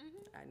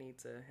 I need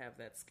to have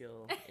that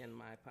skill in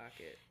my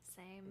pocket.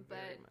 Same,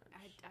 but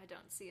I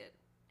don't see it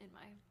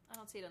I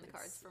don't see it on the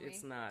cards for me.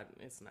 It's not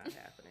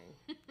happening.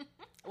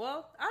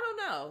 Well, I don't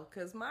know,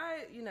 because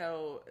you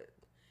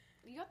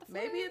got the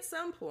maybe at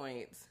some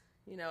point,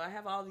 I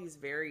have all these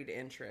varied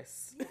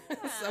interests. Yeah.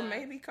 So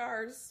maybe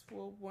cars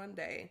will one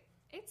day.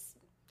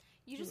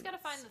 You just got to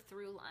find the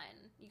through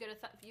line. You got to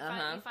you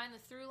find the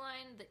through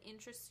line that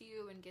interests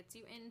you and gets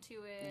you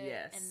into it.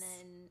 Yes.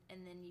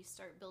 And then you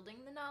start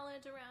building the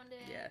knowledge around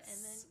it. Yes.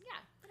 And then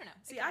I don't know.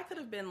 See, I could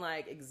have been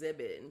like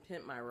Exhibit and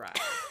Pimp My Ride.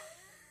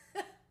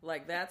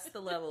 Like that's the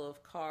level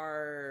of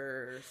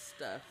car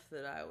stuff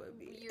that I would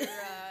be.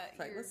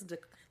 Like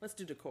let's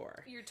do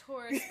decor. Your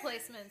tourist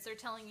placements are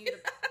telling you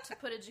to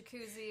put a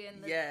jacuzzi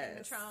in the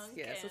trunk.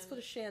 Yes, let's put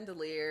a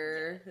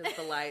chandelier as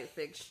the light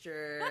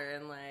fixture,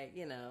 and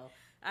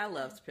I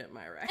loved Pimp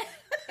My Ride.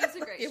 It was a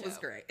great show. It was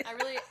great. I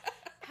really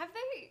have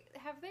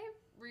they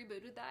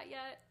rebooted that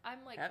yet?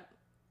 I'm like,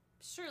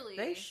 surely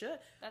they should.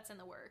 That's in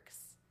the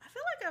works. I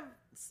feel like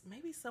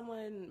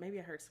maybe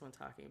I heard someone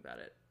talking about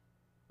it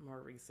more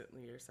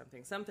recently or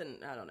something. I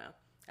don't know.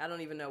 I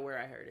don't even know where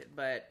I heard it,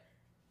 but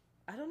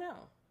I don't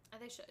know.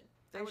 They should.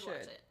 I would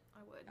watch it.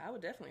 I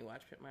would definitely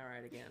watch Pimp My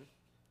Ride again.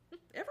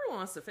 Everyone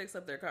wants to fix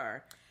up their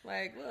car.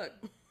 Like, look.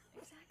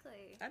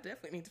 Exactly. I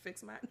definitely need to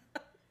fix mine.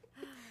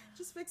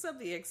 Just fix up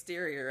the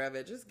exterior of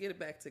it. Just get it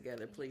back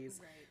together,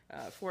 please.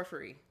 Right. For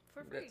free.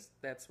 For free.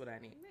 That's what I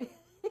need. Right.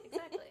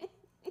 Exactly.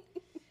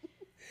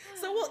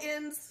 So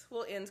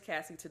we'll end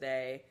Cassie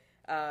today.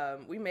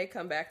 We may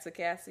come back to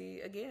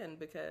Cassie again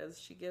because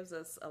she gives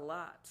us a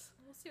lot.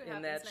 We'll see what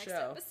in happens that next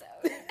show. episode.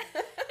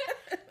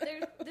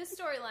 This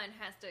storyline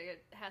has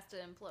to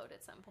implode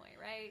at some point,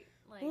 right?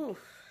 Like, Oof.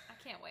 I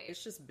can't wait.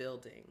 It's just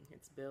building.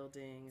 It's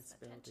building. It's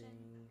It's attention.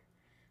 building.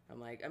 I'm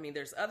like, I mean,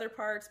 there's other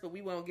parts, but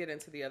we won't get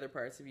into the other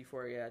parts of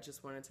Euphoria. I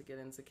just wanted to get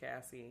into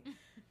Cassie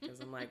because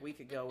I'm like, we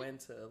could go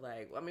into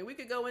we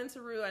could go into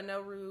Rue. I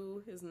know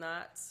Rue is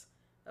not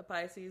a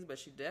Pisces, but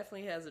she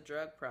definitely has a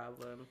drug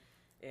problem,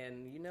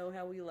 and you know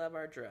how we love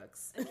our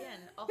drugs.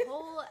 Again, a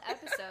whole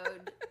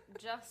episode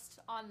just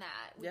on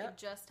that. We could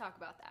just talk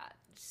about that.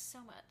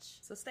 So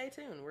much. So stay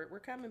tuned. We're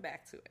coming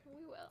back to it.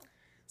 We will.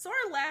 So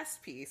our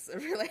last piece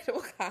of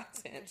relatable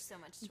content, There's so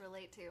much to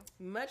relate to.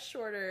 much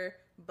shorter,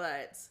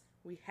 but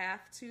we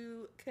have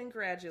to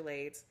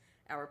congratulate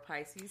our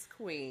Pisces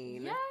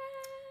queen. Yay!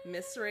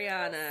 Miss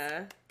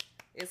Rihanna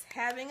is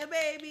having a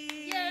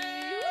baby.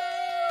 Yay!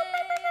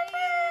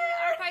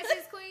 Our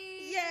Pisces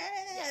queen.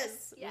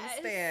 Yes. Yes.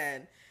 We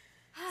stand.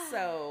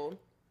 So,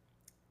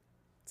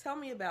 tell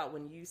me about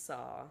when you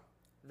saw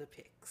the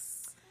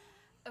pics.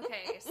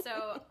 Okay,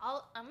 so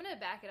I'm gonna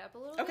back it up a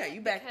little bit. Okay,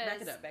 you back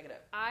because it up. Back it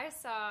up. I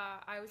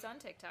was on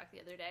TikTok the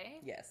other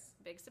day. Yes.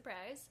 Big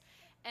surprise.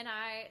 And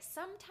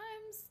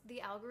sometimes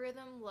the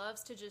algorithm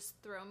loves to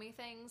just throw me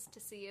things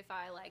to see if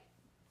I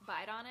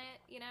bite on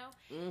it, you know?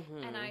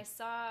 Mm-hmm. And I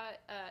saw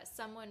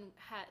someone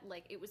had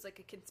it was like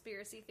a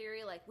conspiracy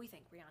theory, we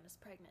think Rihanna's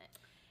pregnant.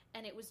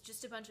 And it was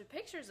just a bunch of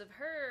pictures of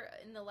her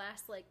in the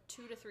last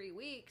 2 to 3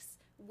 weeks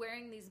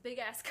wearing these big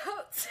ass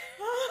coats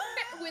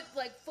with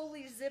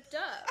fully zipped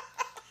up.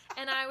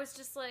 And I was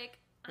just like,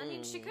 I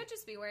mean, she could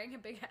just be wearing a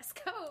big ass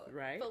coat,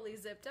 right? Fully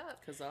zipped up.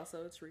 Because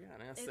also it's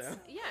Rihanna, so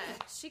yeah,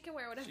 she can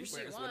wear whatever she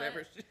wants.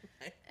 Whatever she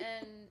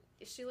and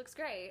she looks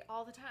great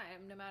all the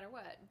time, no matter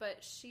what.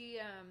 But she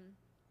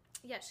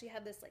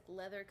had this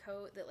leather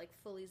coat that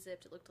fully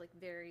zipped. It looked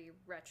very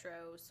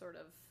retro, sort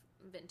of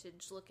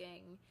vintage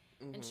looking.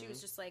 Mm-hmm. And she was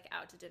just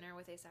out to dinner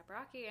with A$AP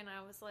Rocky, and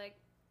I was like,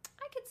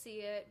 I could see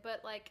it,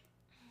 but I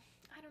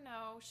don't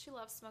know. She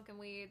loves smoking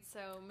weed,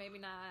 so maybe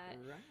not.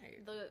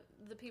 Right. The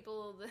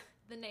people,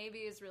 the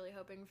Navy is really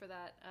hoping for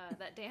that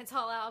dance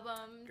hall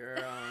album.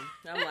 Girl,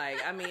 I'm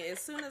like, I mean,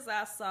 as soon as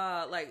I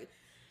saw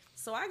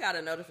so I got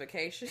a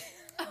notification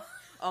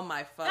on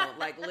my phone,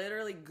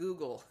 literally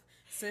Google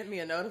sent me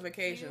a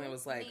notification. It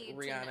was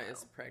Rihanna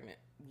is pregnant.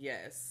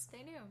 Yes.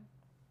 They knew.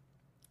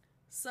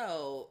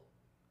 So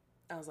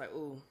I was like,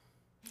 ooh.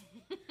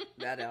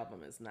 That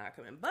album is not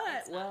coming.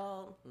 But,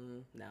 no,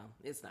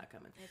 it's not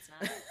coming. It's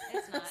not.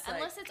 It's not.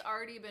 Unless it's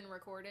already been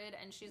recorded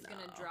and she's going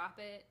to drop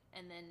it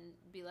and then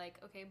be like,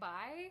 okay,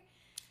 bye.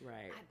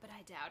 Right. But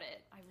I doubt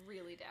it. I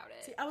really doubt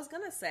it. See, I was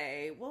going to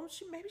say, well,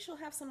 maybe she'll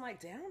have some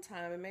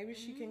downtime and maybe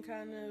she can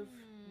kind of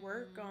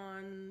work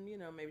on,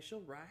 maybe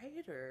she'll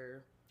write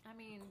or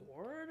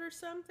record or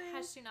something.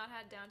 Has she not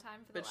had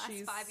downtime for the last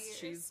 5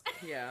 years?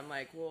 I'm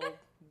like, well,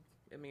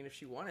 I mean, if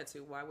she wanted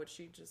to, why would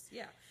she just,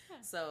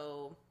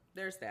 So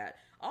there's that.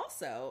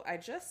 Also, I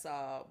just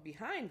saw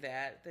behind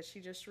that she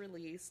just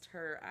released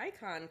her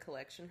Icon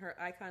collection, her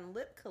Icon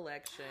lip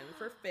collection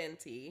for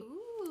Fenty.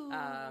 Ooh.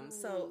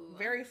 So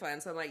very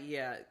fun. So I'm like,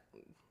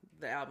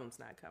 the album's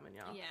not coming,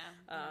 y'all. Yeah.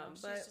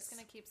 But she's just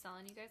going to keep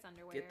selling you guys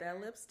underwear. Get that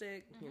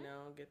lipstick,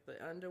 get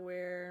the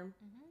underwear.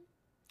 Mm-hmm.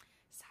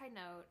 Side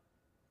note,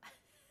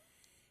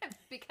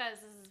 because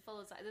this is full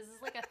of side. This is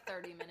a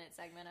 30-minute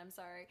segment. I'm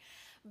sorry.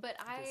 But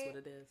That's what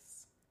it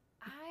is.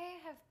 I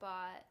have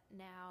bought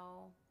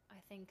now,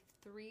 I think,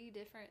 3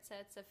 different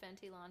sets of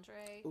Fenty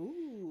lingerie.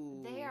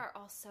 Ooh. They are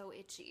all so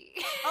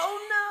itchy. Oh,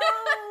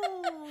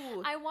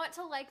 no! I want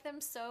to like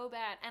them so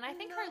bad. And I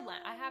think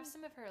I have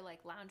some of her,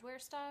 loungewear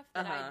stuff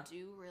that I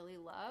do really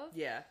love.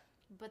 Yeah.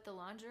 But the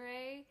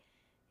lingerie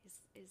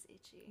is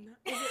itchy. No.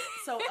 Is it,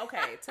 so,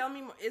 okay, tell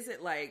me more. Is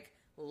it,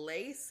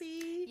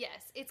 lacy?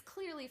 Yes, it's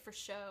clearly for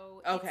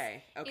show.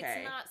 Okay.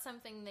 It's not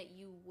something that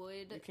you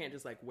would... You can't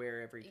just,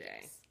 wear every day.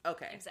 Yes,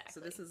 okay. exactly.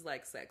 So this is,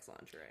 sex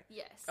lingerie.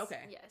 Yes.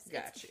 Okay. Yes.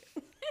 Gotcha.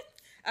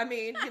 I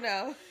mean,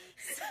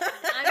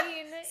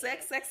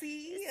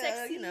 sexy,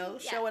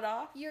 show it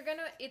off. You're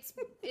gonna, it's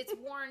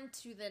worn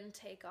to then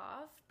take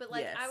off. But,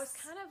 yes. I was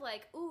kind of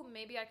like, ooh,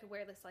 maybe I could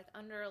wear this,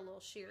 under a little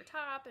sheer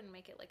top and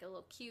make it, a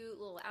little cute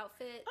little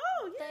outfit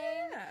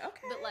thing.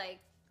 Okay. But,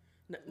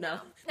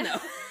 No.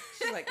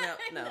 She's like,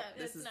 no.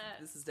 This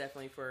is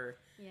definitely for,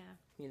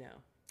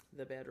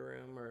 the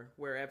bedroom or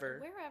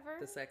wherever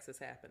the sex is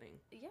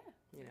happening. Yeah.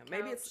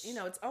 Maybe it's,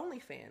 it's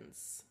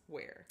OnlyFans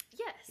wear.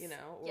 Yes.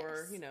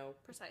 Or,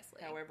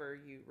 precisely. However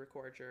you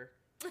record your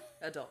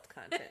adult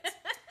content.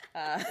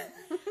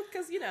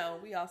 Because,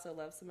 we also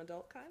love some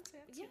adult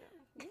content. Yeah.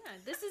 Yeah.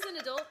 This is an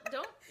adult.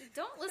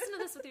 Don't listen to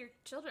this with your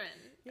children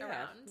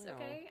around, no,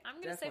 okay? I'm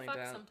going to say fuck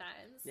don't.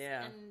 sometimes.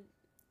 Yeah. And,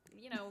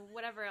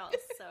 whatever else.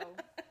 So,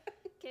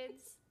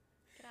 kids,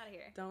 get out of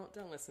here.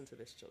 Don't listen to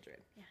this, children.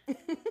 Yeah.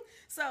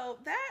 So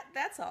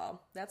that's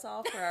all. That's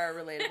all for our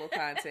relatable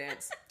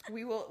content.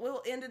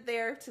 We'll end it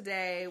there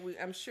today.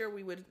 I'm sure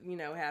we would,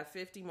 have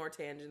 50 more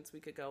tangents we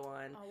could go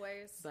on.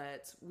 Always.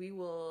 But we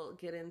will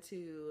get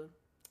into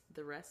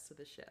the rest of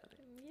the show.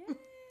 Yay.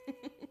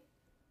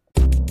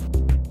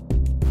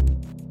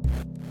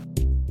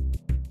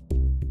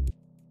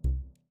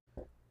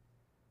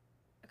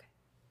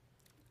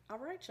 All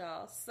right,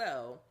 y'all.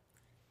 So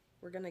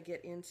we're going to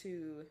get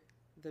into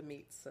the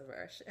meats of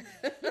our show.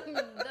 The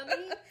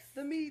meats.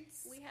 The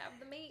meats. We have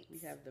the meats. We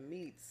have the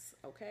meats,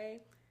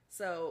 okay?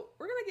 So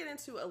we're going to get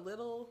into a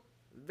little,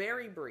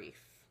 very brief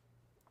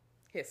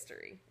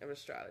history of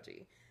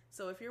astrology.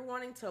 So if you're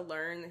wanting to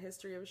learn the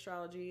history of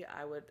astrology,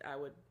 I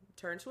would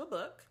turn to a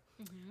book.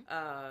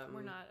 Mm-hmm.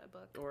 We're not a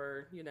book.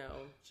 Or,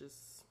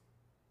 just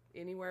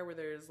anywhere where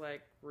there's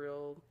like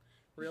real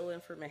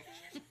information.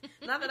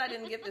 Not that I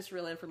didn't get this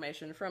real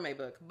information from a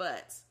book,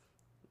 but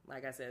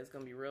like I said, it's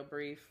going to be real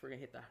brief. We're going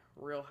to hit the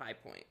real high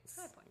points.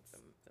 High points.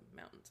 The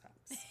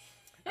mountaintops.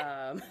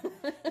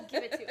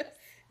 Give it to us.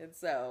 And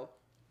so,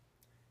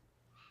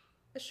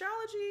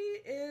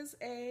 astrology is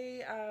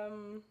a,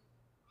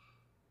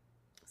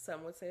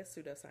 some would say a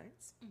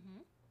pseudoscience. Mm-hmm.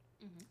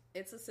 Mm-hmm.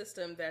 It's a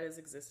system that has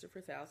existed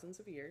for thousands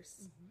of years.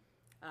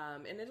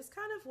 Mm-hmm. And it has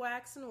kind of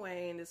waxed and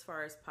waned as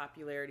far as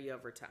popularity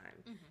over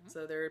time. Mm-hmm.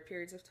 So there are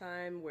periods of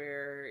time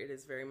where it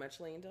is very much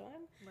leaned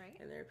on. Right.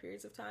 And there are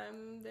periods of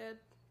time that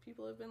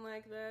people have been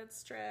like,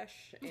 that's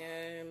trash.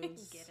 And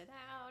get it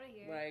out of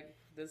here. Like,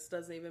 this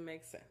doesn't even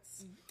make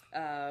sense.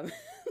 Mm-hmm.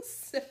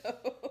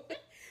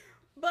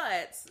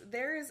 But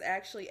there is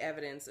actually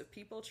evidence of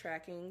people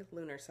tracking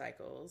lunar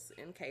cycles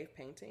in cave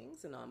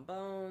paintings and on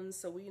bones.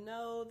 So we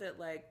know that,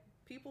 like,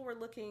 people were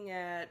looking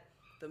at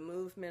the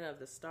movement of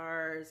the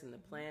stars and the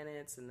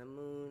planets and the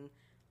moon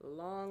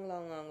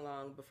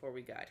long before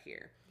we got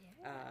here.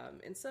 Yeah.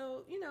 And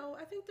so,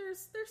 I think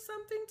there's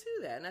something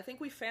to that. And I think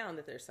we found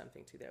that there's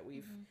something to that.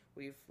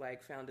 We've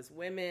like found as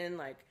women,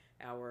 like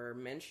our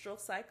menstrual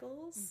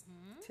cycles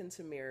tend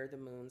to mirror the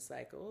moon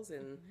cycles.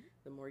 And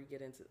the more you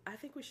get into, I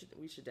think we should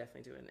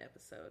definitely do an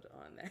episode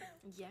on that.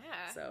 Yeah.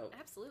 So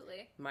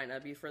absolutely. Might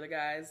not be for the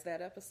guys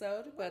that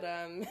episode, but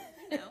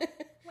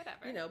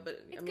whatever.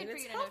 But it's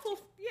it's helpful.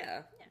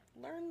 Yeah.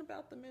 Learn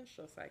about the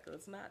menstrual cycle.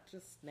 It's not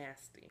just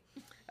nasty.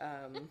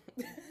 No.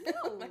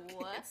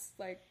 It's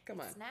like, come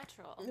on. It's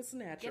natural. It's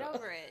natural. Get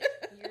over it.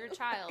 You're a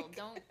child.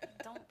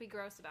 Don't be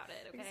gross about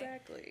it, okay?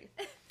 Exactly.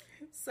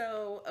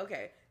 So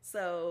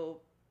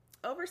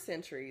over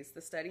centuries,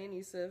 the study and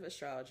use of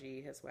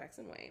astrology has waxed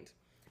and waned.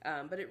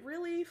 But it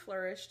really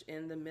flourished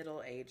in the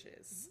Middle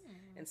Ages.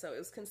 And so it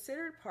was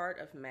considered part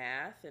of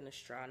math and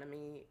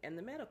astronomy and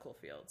the medical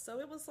field. So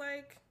it was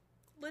like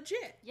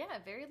legit. Yeah,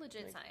 very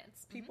legit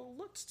science. People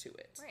looked to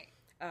it. Right.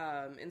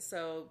 And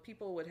so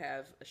people would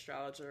have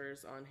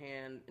astrologers on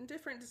hand in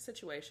different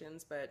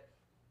situations, but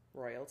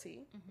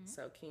royalty,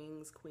 so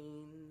kings,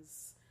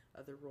 queens,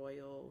 other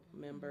royal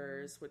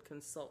members would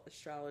consult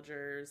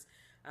astrologers,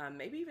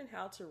 maybe even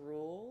how to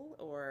rule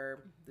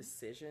or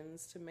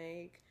decisions to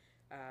make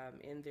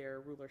in their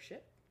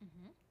rulership.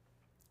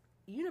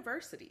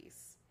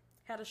 Universities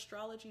had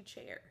astrology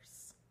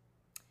chairs.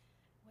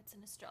 What's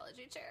an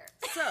astrology chair?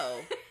 So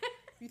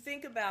you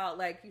think about,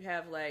 like, you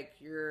have, like,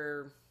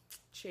 your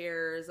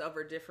chairs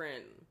over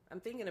different, I'm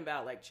thinking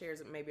about, like,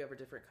 chairs maybe over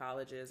different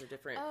colleges or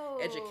different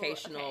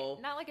educational.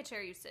 Okay. Not like a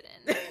chair you sit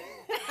in.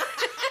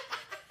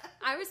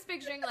 I was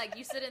picturing, like,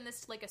 you sit in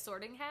this, like, a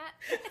sorting hat.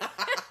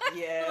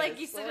 Yeah. Like,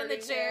 you sit in the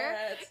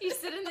chair. You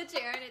sit in the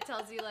chair and it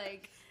tells you,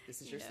 like,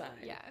 this is your sign.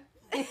 Yeah.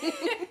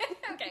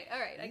 Okay, all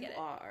right, I get it.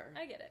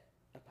 I get it.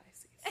 A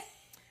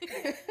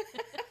Pisces.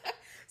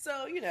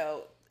 So,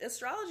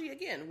 astrology,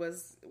 again,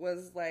 was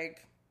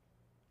like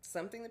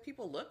something that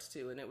people looked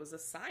to, and it was a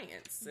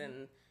science,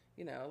 and,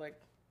 like,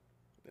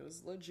 it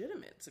was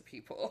legitimate to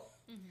people.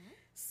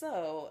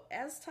 So,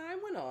 as time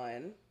went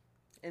on,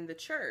 in the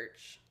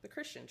church, the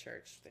Christian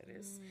church, that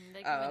is.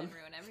 They come in and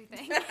ruin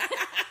everything.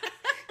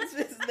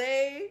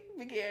 They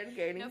began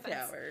gaining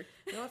power.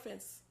 No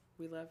offense.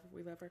 We love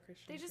our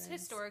Christian They just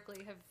friends.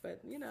 Historically have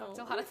fucked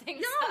a lot of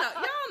things.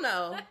 Y'all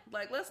know.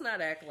 Like, let's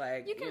not act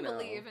like you can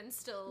believe and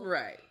still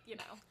right.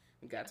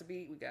 We got to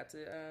be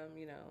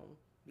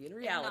in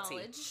reality.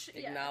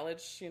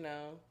 Acknowledge,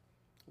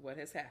 what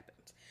has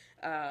happened.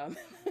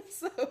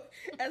 So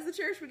as the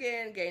church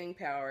began gaining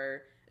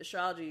power,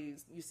 you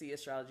see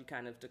astrology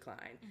kind of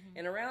decline.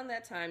 And around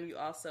that time, you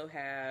also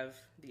have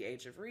the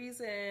Age of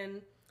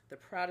Reason, the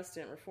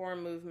Protestant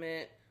Reform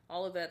movement.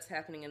 All of that's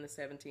happening in the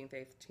 17th,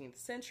 18th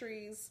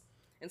centuries.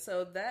 And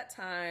so that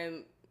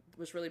time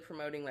was really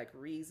promoting, like,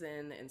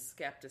 reason and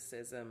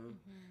skepticism.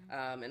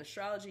 And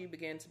astrology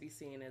began to be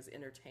seen as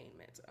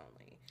entertainment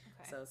only.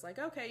 Okay. So it's like,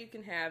 okay, you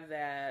can have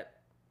that,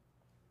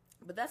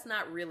 but that's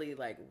not really,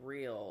 like,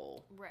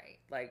 real. Right.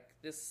 Like,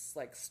 this,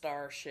 like,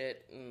 star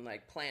shit and,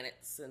 like,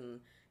 planets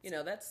and,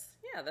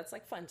 that's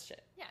like fun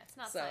shit. Yeah, it's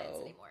not science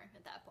anymore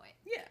at that point.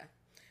 Yeah.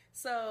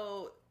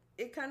 So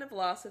it kind of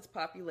lost its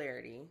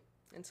popularity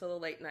until the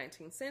late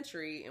 19th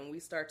century, and we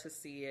start to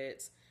see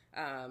it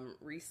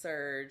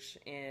resurge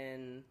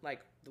in,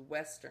 like, the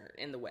West.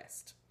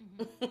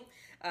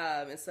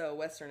 And so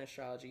Western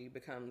astrology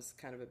becomes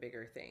kind of a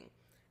bigger thing.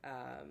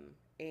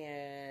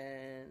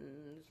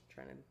 And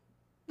trying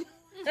to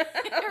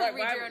Like,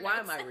 why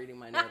am I reading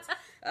my notes?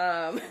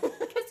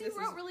 Because you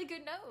wrote really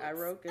good notes. I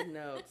wrote good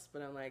notes,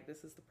 but I'm like,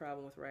 this is the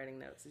problem with writing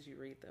notes, is you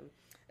read them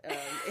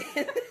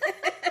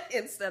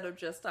instead of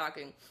just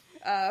talking.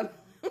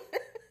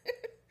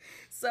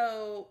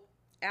 So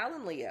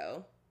Alan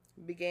Leo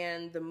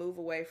began the move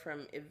away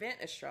from event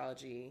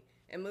astrology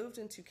and moved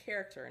into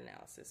character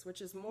analysis,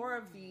 which is more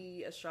of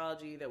the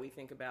astrology that we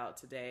think about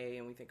today,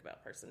 and we think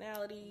about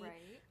personality,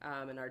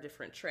 right, and our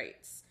different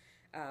traits.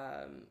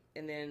 And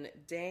then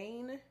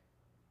Dane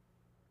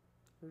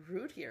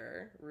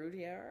Rudhyar,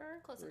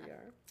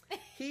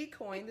 he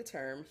coined the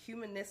term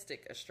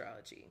humanistic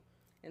astrology.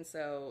 And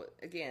so,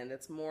 again,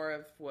 that's more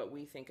of what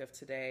we think of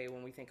today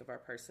when we think of our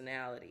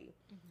personality.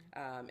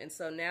 Mm-hmm. And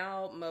so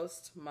now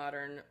most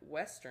modern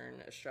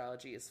Western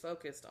astrology is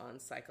focused on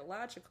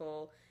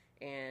psychological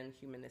and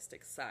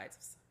humanistic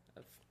sides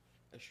of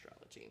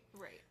astrology.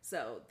 Right.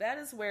 So that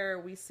is where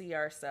we see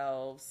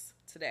ourselves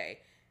today.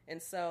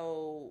 And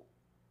so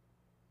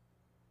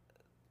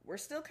we're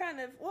still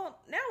kind of, well,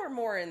 now we're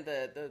more in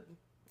the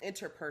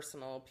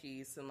interpersonal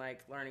piece and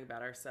like learning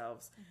about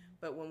ourselves. Mm-hmm.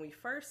 But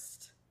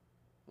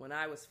when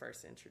I was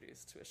first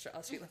introduced to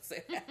astrology, let's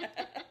say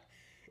that,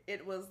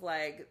 it was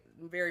like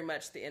very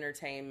much the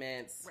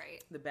entertainment,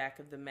 right, the back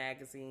of the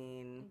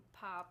magazine,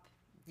 pop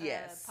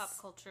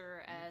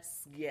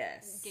culture-esque,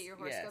 yes, get your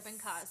horoscope in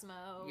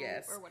Cosmo,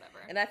 yes, or whatever.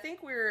 And I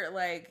think we're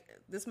like,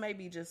 this may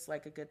be just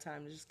like a good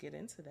time to just get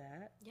into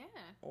that. Yeah.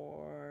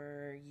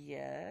 Or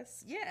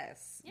yes. Yeah.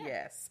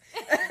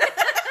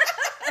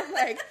 I'm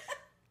like,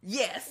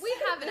 yes. We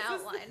have an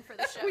outline for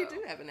the show. We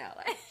do have an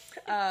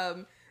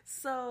outline.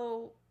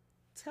 So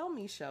tell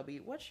me, Shelby,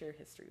 what's your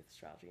history with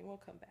astrology? And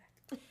we'll come back.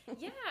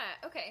 Yeah,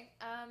 okay.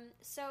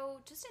 So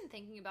just in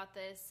thinking about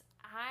this,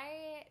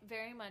 I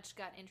very much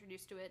got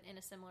introduced to it in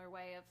a similar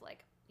way of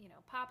like, you know,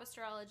 pop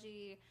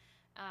astrology.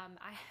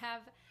 I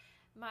have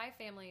my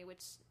family,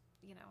 which,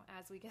 you know,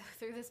 as we go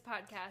through this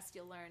podcast,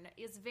 you'll learn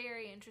is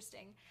very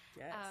interesting.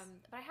 Yes.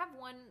 But I have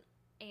one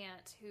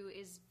aunt who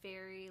is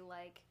very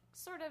like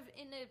sort of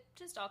into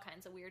just all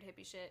kinds of weird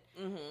hippie shit,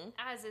 mm-hmm,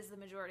 as is the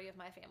majority of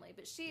my family.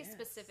 But she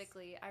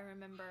specifically, I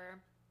remember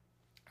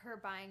her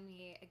buying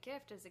me a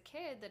gift as a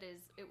kid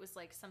it was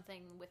like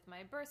something with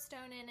my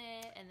birthstone in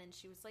it, and then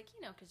she was like, you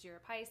know, because you're a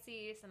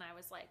Pisces, and I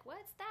was like,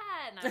 what's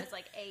that? And I was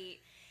like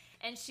 8,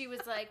 and she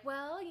was like,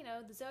 well, you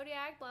know, the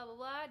zodiac, blah blah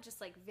blah,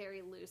 just like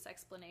very loose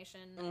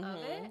explanation, mm-hmm, of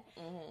it,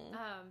 mm-hmm.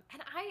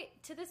 And I,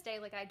 to this day,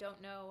 like, I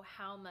don't know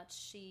how much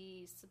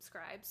she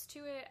subscribes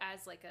to it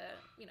as like a,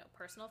 you know,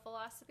 personal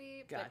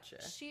philosophy. Gotcha.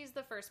 But she's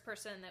the first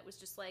person that was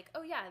just like,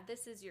 oh yeah,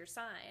 this is your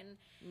sign,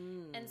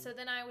 and so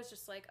then I was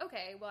just like,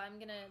 okay, well, I'm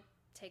gonna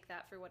take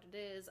that for what it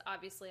is.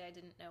 Obviously, I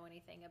didn't know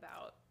anything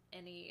about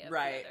any of the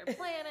other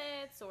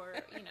planets or,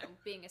 you know,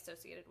 being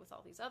associated with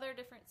all these other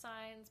different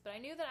signs, but I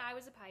knew that I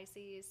was a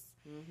Pisces.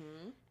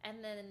 Mm-hmm.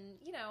 And then,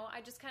 you know,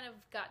 I just kind of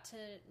got to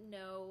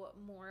know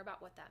more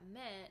about what that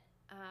meant.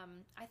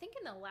 I think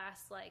in the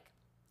last,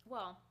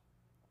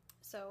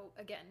 so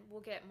again,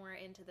 we'll get more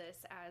into this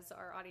as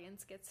our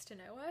audience gets to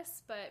know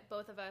us, but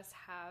both of us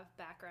have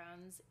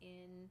backgrounds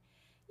in,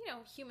 you know,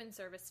 human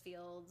service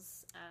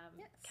fields,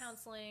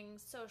 counseling,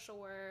 social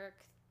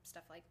work,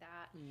 stuff like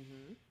that.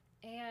 Mm-hmm.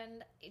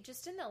 And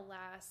just in the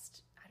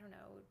last, I don't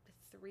know,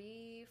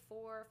 3,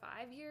 4,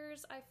 5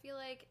 years, I feel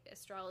like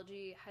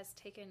astrology has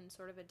taken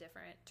sort of a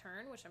different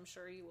turn, which I'm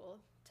sure you will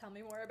tell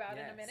me more about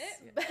in a minute.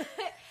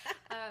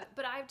 Yeah.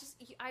 But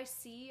I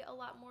see a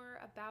lot more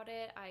about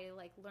it. I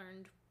like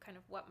learned kind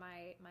of what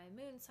my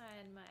moon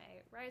sign, my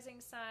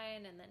rising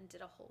sign, and then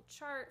did a whole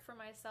chart for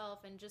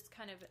myself and just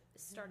kind of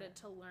started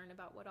to learn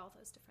about what all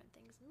those different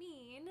things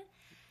mean.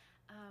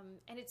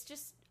 And it's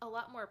just a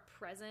lot more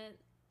present,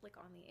 like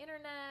on the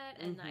internet,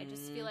 and I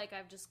just feel like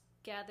I've just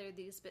gathered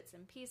these bits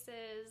and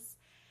pieces.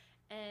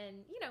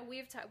 And, you know,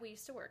 we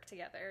used to work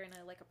together in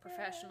a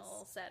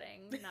professional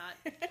setting, not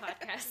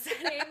podcast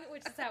setting,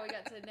 which is how we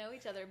got to know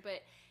each other.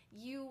 But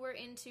you were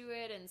into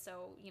it, and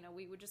so, you know,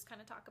 we would just kind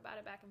of talk about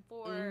it back and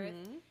forth.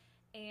 Mm-hmm.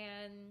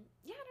 And,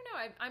 yeah, I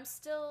don't know. I'm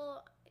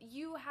still,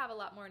 you have a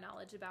lot more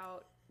knowledge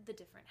about the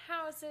different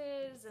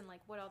houses and,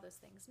 like, what all those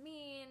things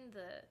mean,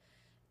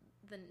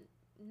 the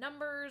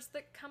numbers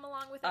that come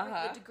along with it,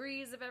 the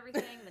degrees of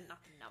everything, not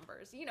the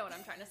numbers. You know what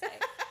I'm trying to say.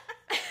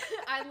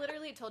 I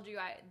literally told you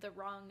the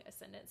wrong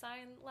ascendant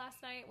sign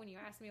last night when you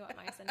asked me what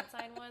my ascendant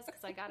sign was,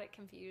 because I got it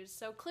confused.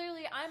 So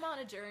clearly, I'm on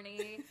a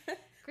journey.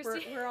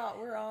 We're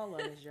all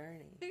on a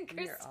journey.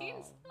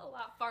 Christine's a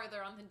lot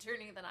farther on the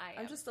journey than I am.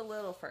 I'm just a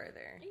little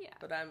further. Yeah.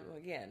 But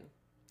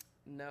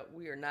no,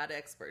 we are not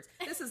experts.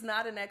 This is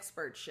not an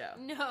expert show.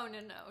 No.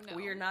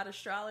 We are not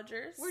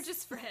astrologers. We're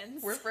just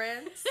friends. We're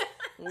friends.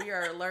 We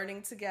are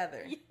learning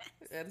together. Yes.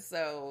 And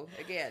so,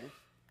 again,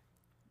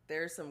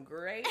 there's some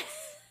great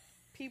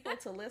people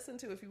to listen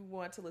to if you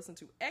want to listen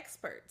to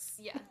experts.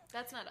 Yeah,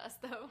 that's not us,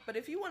 though. But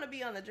if you want to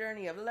be on the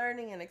journey of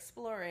learning and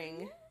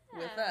exploring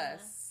with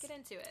us, get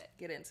into it.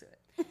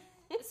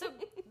 So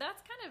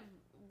that's kind of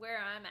where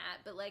I'm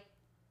at, but, like,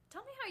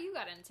 tell me how you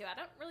got into it. I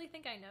don't really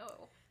think I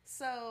know.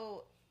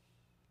 So,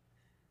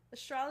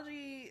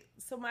 astrology.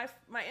 So my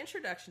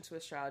introduction to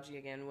astrology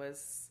again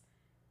was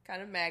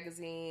kind of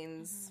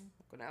magazines.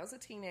 When I was a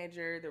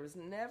teenager, there was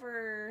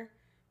never,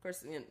 of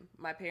course,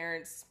 my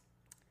parents,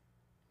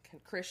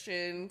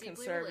 Christian, deeply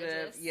conservative,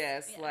 religious.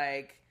 yes,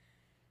 like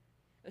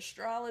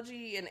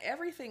astrology and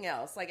everything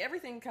else. Like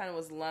everything kind of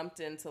was lumped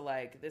into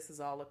like, this is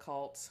all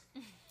occult.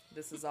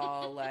 This is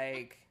all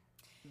like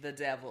the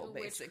devil,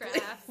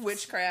 basically.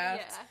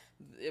 Witchcraft.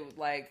 Yeah. It was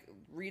like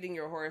reading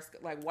your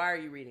horoscope. Like, why are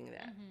you reading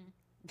that?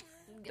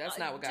 That's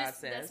not what God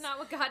says. That's not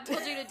what God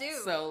told you to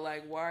do. So,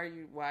 like, why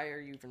are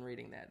you even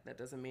reading that? That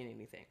doesn't mean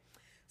anything.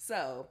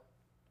 So,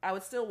 I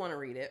would still want to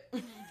read it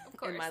of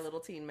course. in my little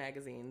teen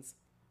magazines.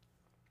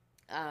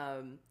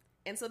 And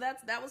so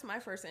that was my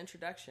first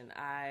introduction.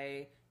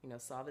 I,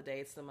 saw the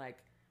dates. And I'm like,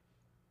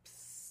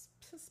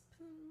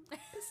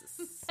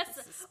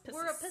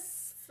 we're a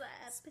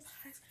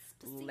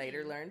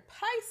later learned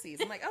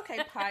Pisces. I'm like, okay,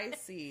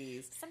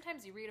 Pisces.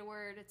 Sometimes you read a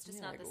word, it's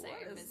just not the same.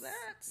 What is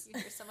that? You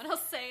hear someone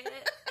else say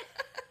it.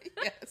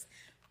 Yes.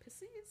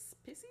 Pisces?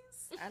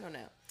 I don't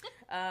know.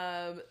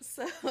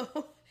 So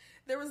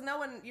there was no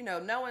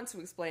one to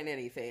explain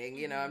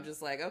anything. I'm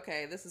just like,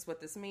 okay, this is what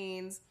this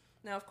means.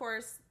 Now, of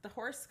course, the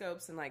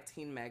horoscopes in like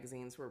teen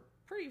magazines were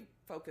pretty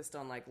focused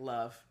on like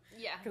love.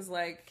 Yeah. Because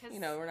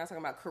we're not talking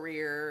about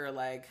career or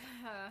like,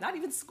 not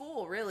even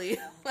school, really.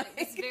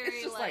 It's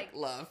very just like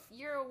love.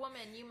 You're a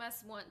woman, you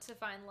must want to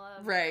find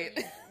love. Right.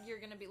 You're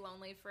going to be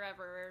lonely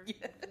forever.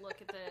 Yes.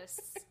 Look at this.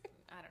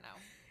 I don't know.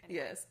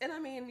 Anyway. Yes. And I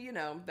mean,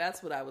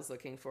 that's what I was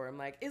looking for. I'm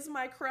like, is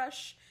my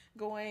crush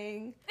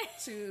going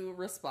to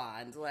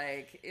respond?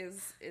 Like,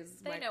 is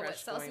my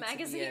crush going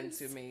magazines.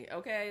 To be into me?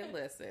 Okay,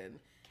 listen.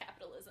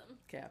 Capitalism.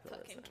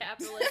 Fucking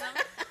capitalism.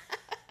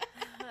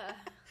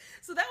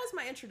 So that was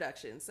my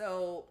introduction.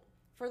 So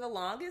for the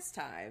longest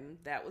time,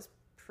 that was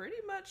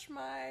pretty much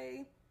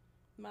my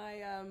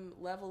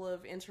level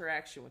of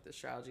interaction with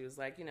astrology. It was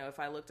like, if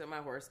I looked at my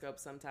horoscope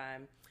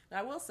sometime. Now,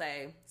 I will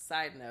say,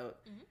 side note,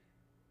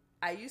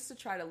 I used to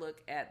try to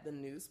look at the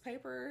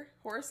newspaper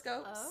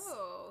horoscopes.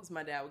 Oh. Because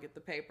my dad would get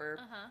the paper.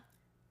 Uh-huh.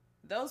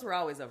 Those were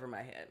always over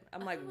my head.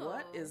 I'm like,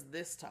 what is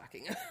this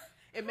talking about?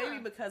 It may be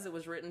because it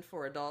was written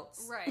for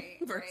adults. Right.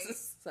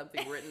 Versus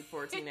something written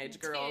for teenage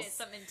girls.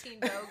 Something Teen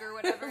Vogue or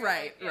whatever.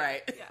 Right.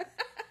 Yeah.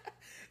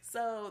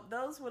 So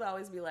those would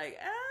always be like,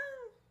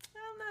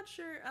 I'm not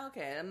sure.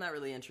 Okay, I'm not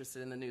really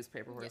interested in the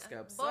newspaper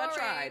horoscopes. So I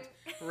tried.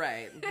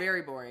 Right.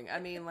 Very boring. I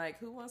mean, like,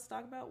 who wants to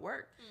talk about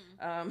work?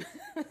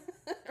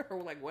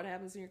 Or like, what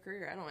happens in your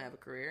career? I don't have a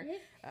career.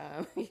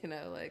 I'm a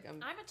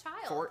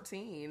child.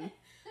 14.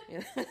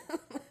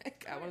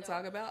 Like, I want to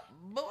talk about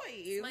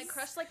boys. Is my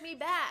crush like me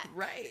back?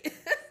 Right.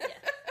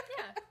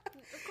 Yeah,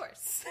 of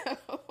course.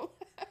 So,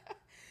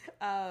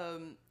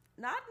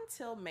 not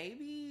until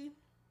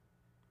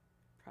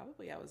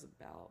probably I was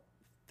about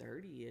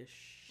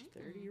 30-ish,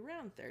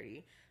 around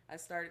 30, I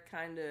started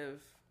kind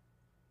of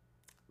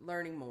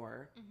learning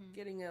more,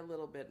 getting a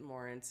little bit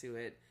more into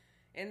it.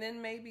 And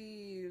then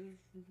maybe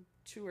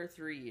 2 or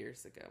 3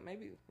 years ago,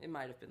 maybe it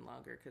might have been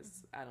longer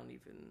because I don't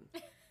even...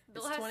 The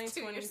last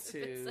 2022. 2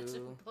 years have been such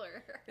a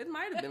blur. It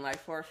might have been like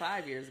 4 or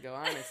 5 years ago,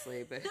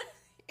 honestly. But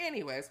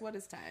anyways, what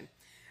is time?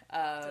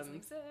 Doesn't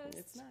exist.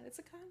 It's not. It's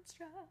a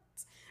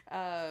construct.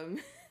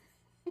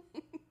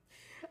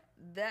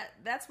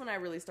 That's when I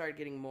really started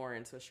getting more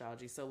into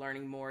astrology. So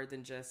learning more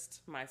than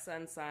just my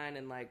sun sign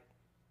and like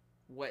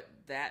what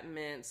that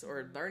meant,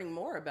 or learning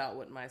more about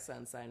what my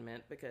sun sign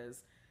meant,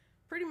 because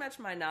pretty much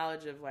my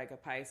knowledge of like a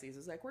Pisces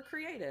was like, we're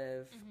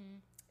creative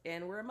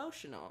and we're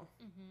emotional.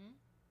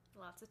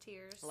 Lots of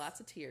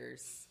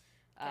tears.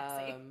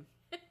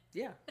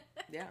 Yeah.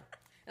 And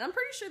I'm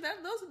pretty sure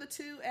that those are the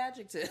 2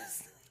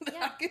 adjectives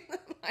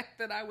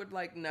that I would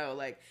like know.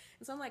 Like,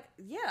 and so I'm like,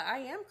 yeah, I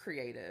am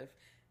creative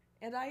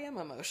and I am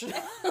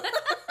emotional.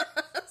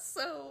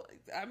 So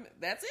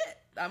that's it.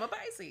 I'm a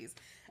Pisces.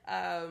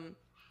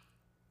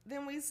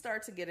 Then we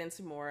start to get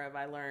into more of,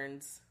 I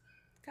learned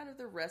kind of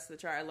the rest of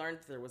the chart. I learned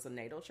there was a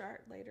natal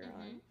chart later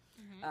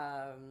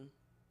on.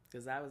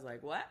 Because I was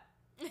like, what?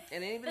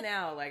 And even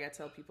now, like, I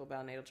tell people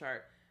about natal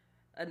chart.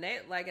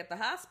 Like at the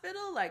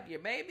hospital, like your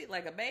baby,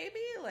 like a baby,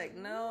 like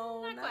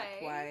no, not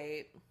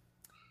quite.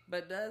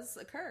 But does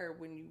occur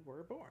when you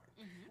were born.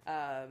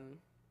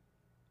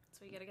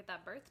 So you got to get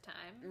that birth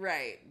time,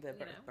 right? The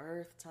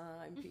birth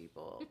time,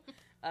 people.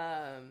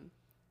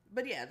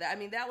 But yeah,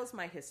 that was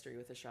my history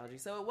with astrology.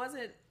 So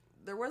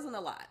there wasn't a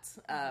lot.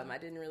 I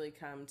didn't really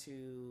come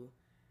to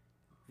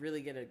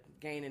really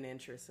gain an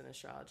interest in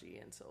astrology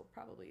until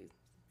probably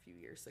a few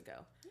years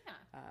ago. Yeah.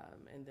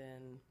 And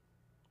then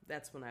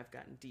that's when I've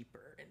gotten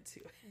deeper into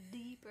it.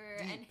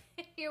 And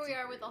here we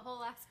are with a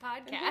whole ass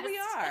podcast. And here we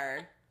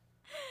are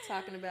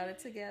talking about it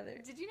together.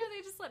 Did you know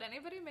they just let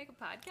anybody make a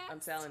podcast? I'm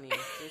telling you,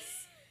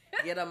 just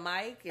get a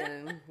mic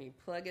and you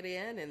plug it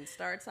in and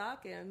start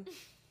talking.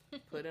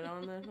 Put it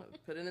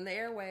in the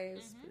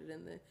airwaves. Put it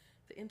in the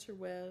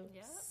interwebs.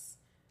 Yep.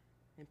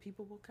 And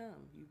people will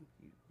come.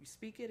 You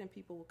speak it and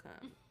people will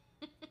come.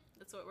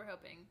 That's what we're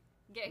hoping.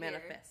 Get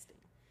manifesting.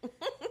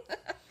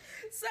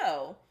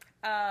 So,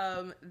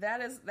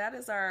 That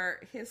is our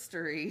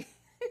history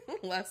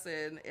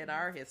lesson in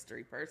our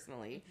history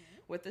personally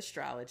with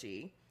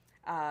astrology.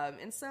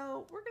 And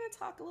so we're going to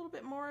talk a little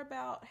bit more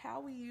about how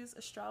we use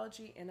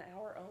astrology in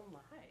our own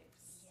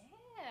lives.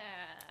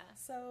 Yeah.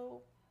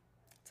 So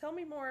tell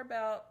me more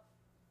about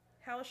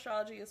how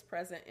astrology is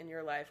present in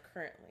your life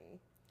currently,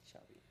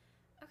 Shelby.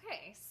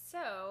 Okay,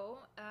 so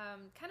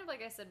kind of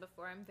like I said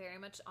before, I'm very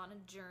much on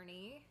a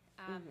journey.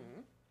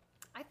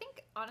 I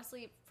think,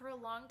 honestly, for a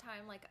long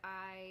time, like,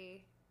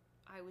 I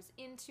was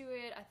into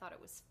it. I thought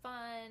it was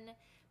fun,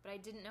 but I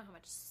didn't know how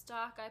much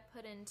stock I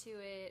put into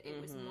it.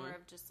 It was more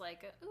of just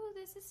like, ooh,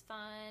 this is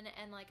fun.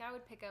 And, like, I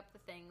would pick up the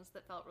things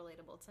that felt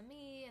relatable to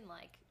me and,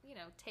 like, you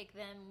know, take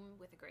them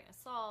with a grain of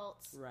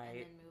salt and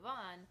then move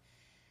on.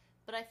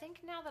 But I think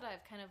now that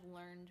I've kind of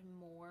learned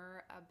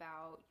more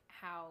about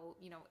how,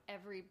 you know,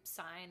 every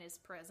sign is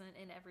present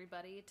in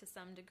everybody to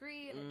some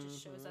degree, and it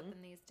just shows up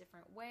in these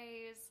different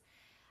ways,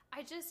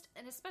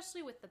 and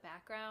especially with the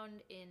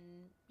background in,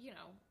 you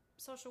know,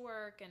 social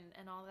work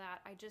and all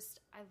that, I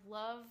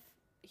love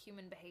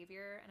human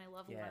behavior, and I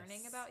love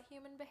learning about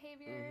human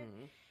behavior.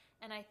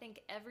 And I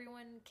think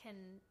everyone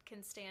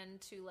can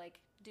stand to, like,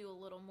 do a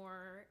little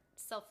more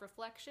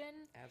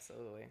self-reflection.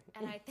 Absolutely.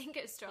 And I think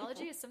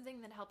astrology is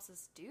something that helps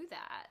us do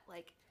that.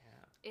 Like,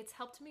 it's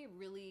helped me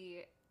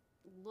really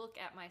look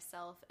at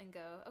myself and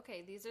go,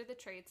 okay, these are the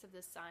traits of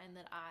this sign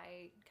that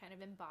I kind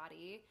of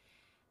embody.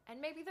 And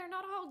maybe they're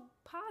not all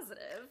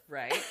positive.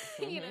 Right.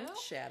 You know?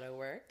 Shadow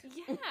work.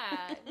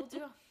 Yeah. We'll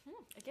do, a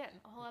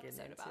whole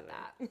episode about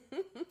that.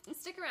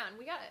 Stick around.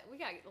 We got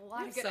a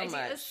lot of good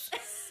ideas.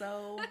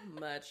 So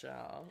much,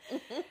 y'all.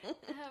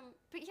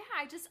 But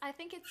yeah, I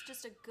think it's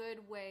just a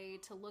good way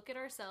to look at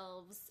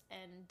ourselves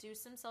and do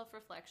some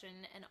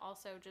self-reflection, and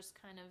also just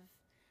kind of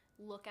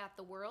look at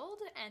the world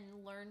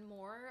and learn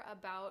more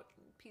about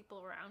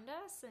people around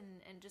us,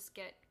 and just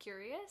get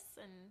curious.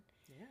 And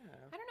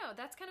I don't know,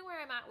 that's kind of where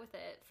I'm at with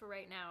it for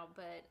right now,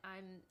 but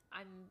I'm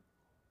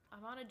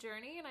on a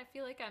journey, and I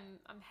feel like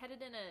I'm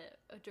headed in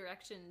a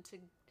direction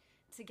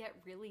to get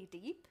really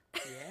deep.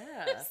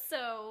 Yeah.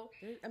 So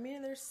I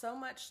mean, there's so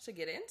much to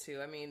get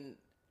into. I mean,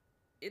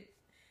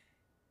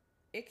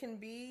 it can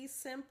be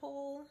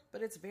simple,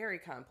 but it's very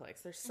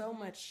complex. There's so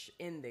much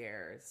in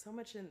there. So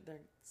much in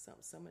there. So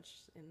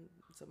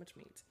much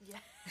meat. Yeah.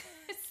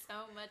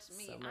 So much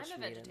meat. So much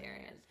I'm a meat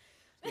vegetarian.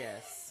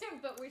 Yes.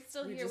 But we're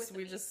still here with the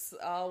meats. We're just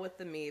all with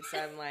the meats.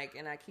 I'm like,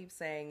 and I keep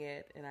saying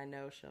it, and I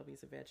know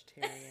Shelby's a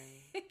vegetarian.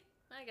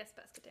 I guess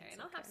pescatarian.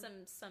 I'll have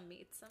some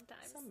meats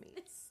sometimes. Some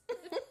meats.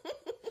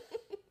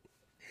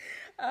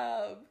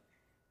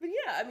 But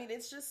yeah, I mean,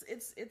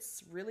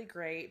 it's really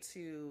great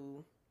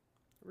to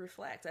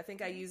reflect. I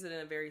think I use it in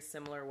a very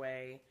similar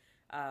way.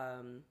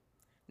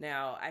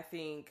 Now, I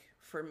think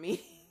for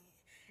me,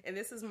 and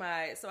this is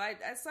I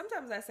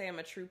sometimes I say I'm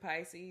a true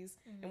Pisces,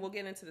 and we'll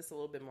get into this a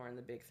little bit more in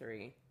the big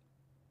three.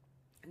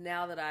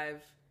 Now that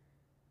I've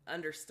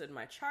understood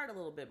my chart a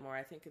little bit more,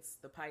 I think it's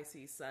the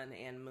Pisces sun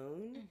and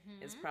moon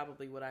is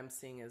probably what I'm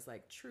seeing as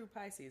like true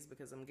Pisces,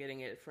 because I'm getting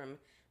it from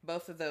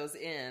both of those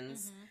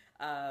ends.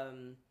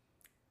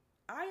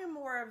 I am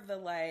more of the,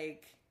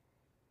 like,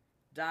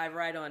 dive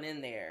right on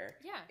in there.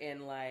 Yeah.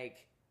 And,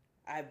 like,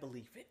 I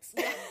believe it.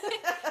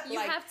 You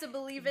like, have to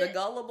believe it. The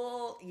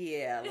gullible,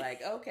 yeah,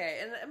 like, okay.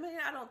 And I mean,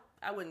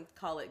 I wouldn't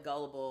call it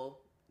gullible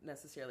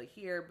necessarily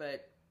here,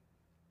 but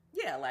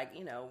yeah, like,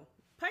 you know,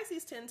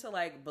 Pisces tend to,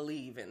 like,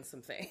 believe in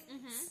some things.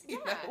 Yeah,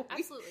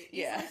 absolutely.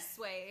 Easily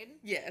swayed.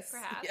 Yes.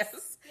 Perhaps.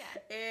 Yes.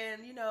 Yeah.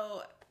 And, you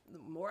know, the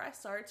more I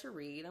start to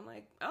read, I'm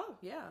like, oh,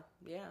 yeah,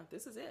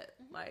 this is it.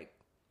 Like,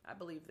 I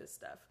believe this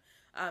stuff.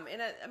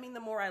 And I mean, the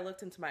more I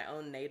looked into my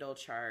own natal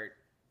chart,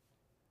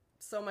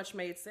 so much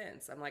made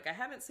sense. I'm like, I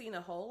haven't seen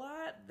a whole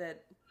lot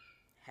that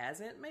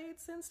hasn't made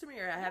sense to me,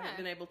 or I haven't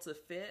been able to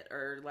fit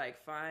or,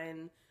 like,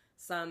 find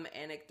some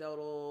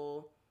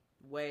anecdotal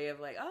way of,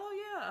 like, oh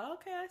yeah,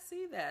 okay, I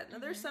see that. Now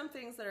there's some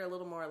things that are a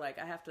little more like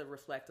I have to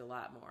reflect a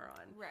lot more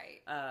on.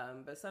 Right.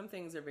 But some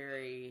things are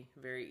very,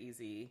 very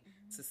easy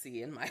to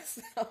see in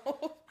myself.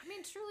 I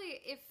mean,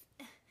 truly, if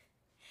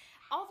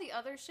all the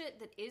other shit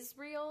that is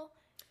real,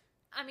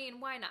 I mean,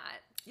 why not?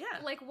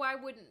 Yeah. Like, why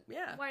wouldn't?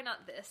 Yeah. Why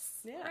not this?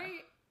 Yeah.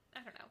 Right? I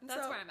don't know.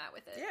 That's where I'm at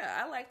with it.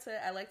 Yeah, I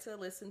like to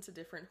listen to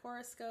different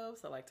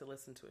horoscopes. I like to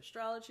listen to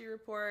astrology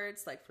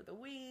reports, like, for the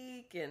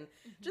week, and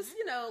just,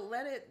 you know,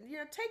 let it, you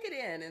know, take it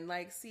in and,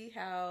 like, see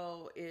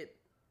how it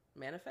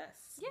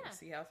manifests. Yeah.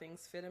 See how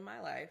things fit in my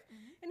life.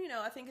 And, you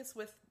know, I think it's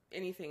with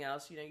anything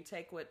else, you know, you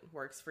take what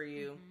works for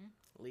you,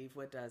 leave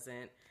what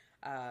doesn't.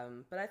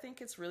 But I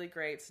think it's really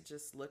great to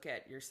just look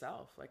at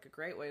yourself, like a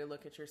great way to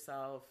look at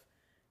yourself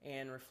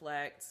and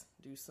reflect,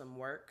 do some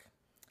work.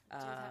 Do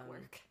that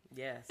work.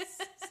 Yes,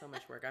 so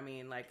much work. I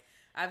mean, like,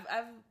 I've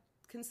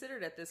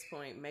considered at this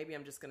point, maybe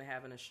I'm just going to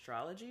have an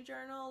astrology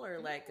journal, or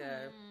like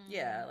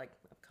like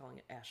I'm calling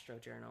it Astro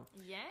Journal.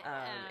 Yeah.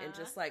 And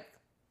just, like,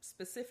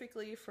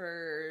 specifically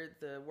for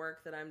the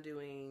work that I'm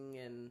doing,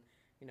 and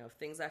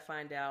things I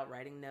find out,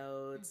 writing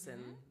notes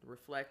and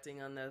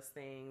reflecting on those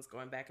things,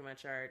 going back in my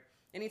chart.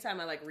 Anytime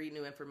I like read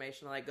new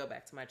information, I like go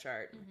back to my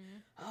chart. And,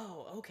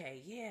 oh,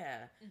 okay,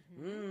 yeah.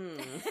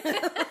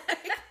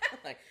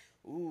 Like,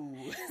 ooh.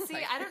 See,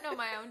 I don't know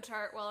my own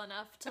chart well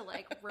enough to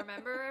like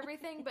remember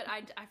everything, but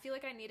I feel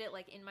like I need it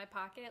like in my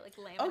pocket, like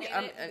laminate it.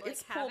 And, like,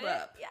 it's pulled have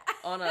it. up Yeah.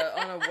 on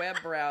a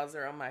web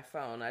browser on my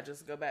phone. I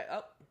just go back.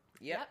 Oh,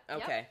 yep.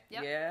 Okay.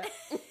 Yep. Yeah.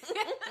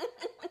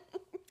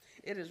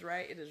 It is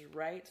right. It is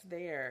right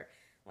there.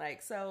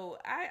 Like, so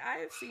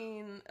I've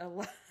seen a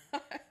lot.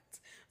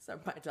 So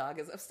my dog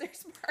is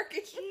upstairs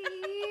barking.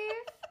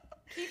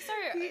 Keith's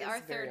our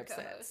third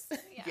co-host.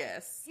 Yeah.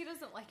 Yes. He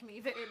doesn't like me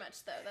very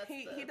much, though.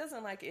 He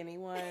doesn't like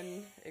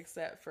anyone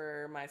except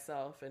for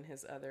myself and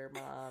his other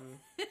mom.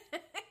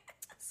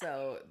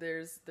 So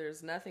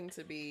there's nothing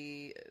to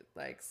be,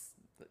 like,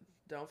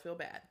 don't feel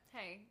bad.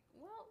 Hey,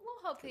 we'll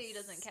hope he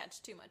doesn't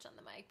catch too much on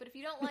the mic. But if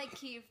you don't like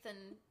Keith, then,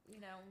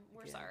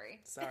 we're sorry.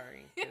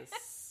 Sorry,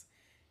 because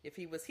if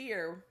he was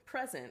here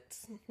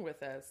present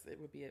with us, it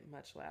would be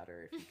much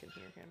louder if you can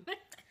hear him.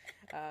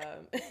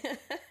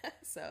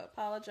 So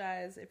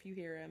apologize if you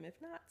hear him.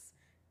 If not,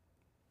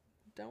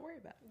 don't worry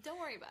about it. Don't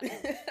worry about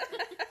it.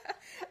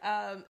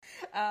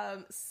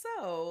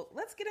 So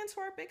let's get into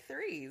our big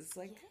threes.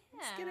 Let's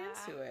get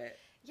into it.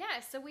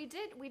 Yeah, so we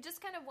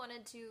just kind of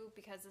wanted to,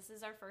 because this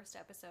is our first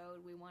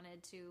episode, we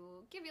wanted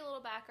to give you a little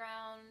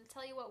background,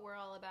 tell you what we're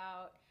all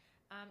about,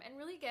 and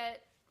really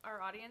get our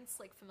audience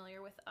like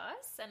familiar with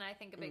us. And I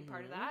think a big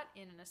part of that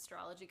in an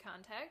astrology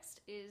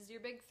context is your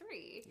big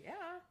three.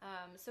 Yeah.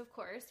 So of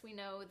course we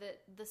know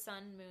that the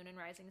sun, moon, and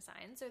rising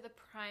signs are the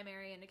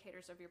primary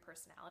indicators of your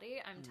personality.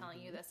 I'm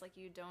telling you this like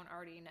you don't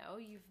already know.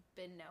 You've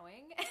been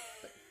knowing.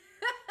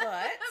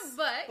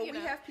 But we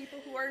have people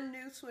who are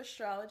new to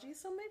astrology,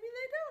 so maybe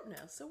they don't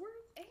know. So we're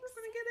going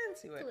to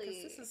get into it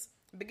because this is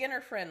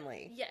beginner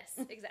friendly. Yes,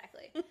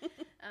 exactly.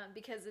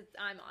 Because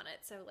I'm on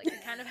it, so like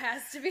it kind of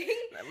has to be.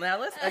 Now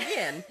let's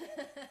again.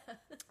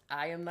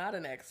 I am not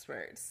an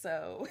expert,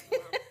 so.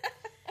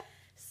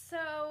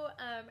 So,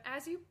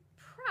 as you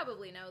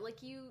probably know,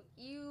 like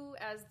you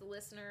as the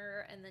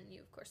listener, and then you,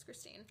 of course,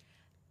 Christine,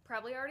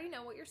 probably already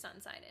know what your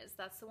sun sign is.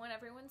 That's the one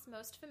everyone's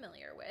most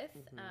familiar with.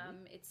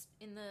 It's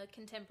in the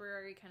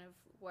contemporary kind of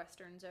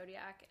Western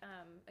zodiac.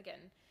 Again,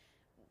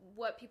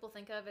 what people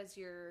think of as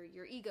your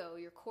ego,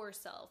 your core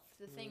self,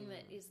 the thing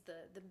that is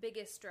the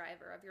biggest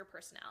driver of your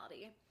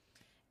personality.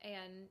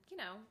 And,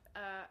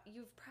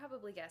 you've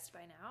probably guessed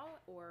by now,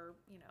 or,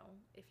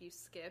 if you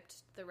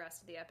skipped the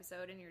rest of the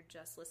episode and you're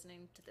just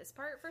listening to this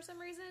part for some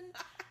reason,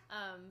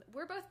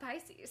 we're both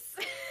Pisces.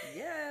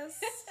 Yes.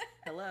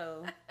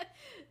 Hello.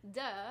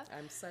 Duh.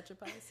 I'm such a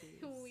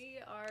Pisces. We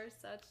are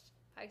such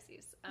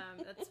Pisces.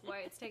 That's why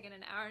it's taken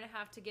an hour and a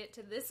half to get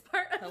to this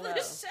part of the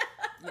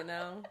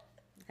show.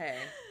 Hey,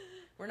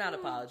 we're not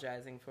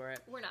apologizing for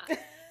it. We're not.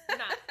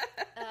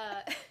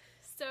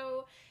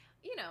 So,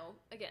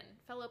 again,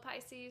 fellow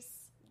Pisces,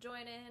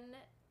 join in,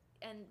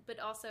 but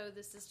also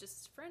this is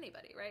just for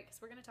anybody, right?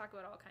 Because we're going to talk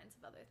about all kinds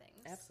of other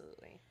things.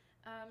 Absolutely.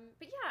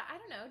 But yeah, I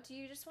don't know. Do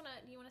you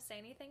want to say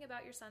anything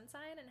about your sun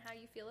sign and how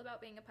you feel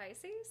about being a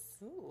Pisces?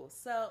 Ooh,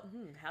 so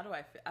how do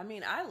I feel? I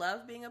mean, I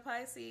love being a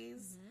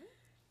Pisces,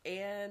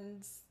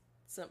 and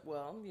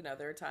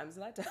there are times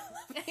that I don't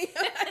love being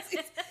a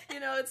Pisces.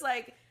 It's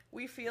like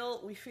we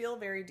feel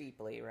very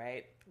deeply,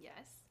 right? Yes.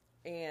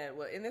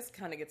 And this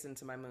kind of gets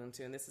into my moon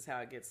too, and this is how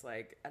it gets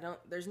like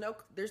there's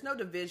no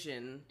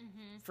division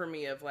for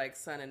me of like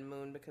sun and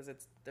moon because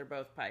they're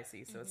both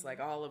Pisces, so it's like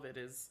all of it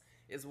is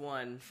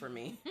one for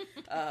me.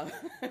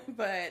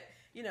 But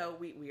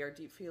we are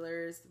deep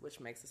feelers, which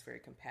makes us very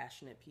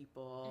compassionate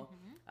people.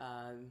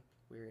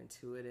 We're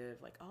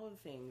intuitive, like all of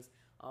the things.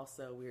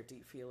 Also, we're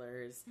deep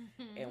feelers,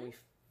 and we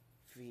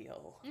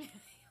feel we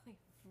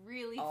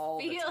really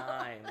all feel the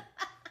time.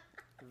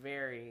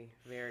 Very,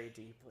 very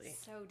deeply.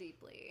 So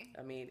deeply.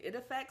 I mean, it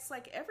affects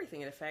like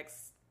everything. It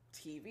affects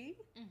TV,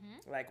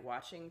 like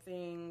watching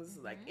things,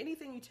 like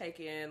anything you take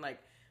in. Like,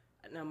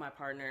 I know my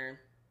partner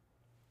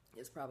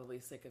is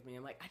probably sick of me.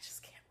 I'm like, I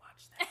just can't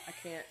watch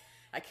that.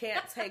 I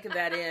can't take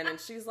that in.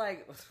 And she's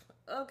like,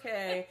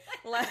 okay.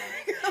 Like,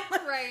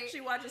 right.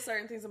 She watches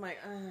certain things. I'm like,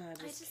 I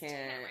just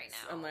can't right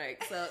now. I'm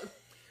like, so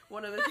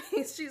one of the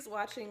things she's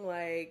watching,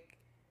 like,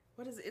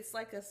 what is it? It's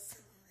like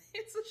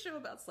it's a show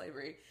about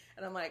slavery.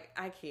 And I'm like,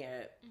 I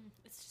can't.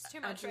 It's just too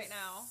much right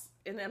now.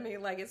 And I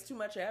mean, like, it's too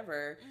much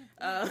ever.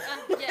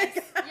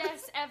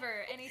 Yes,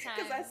 ever, anytime.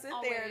 Because I sit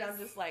always. there and I'm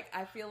just like,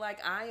 I feel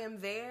like I am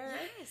there.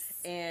 Yes.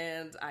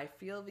 And I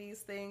feel these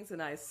things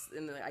and I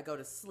go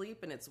to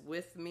sleep and it's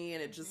with me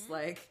and it just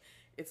like,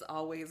 it's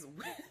always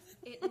with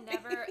me. It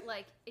never,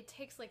 like, it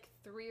takes like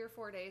 3 or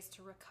 4 days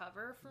to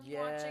recover from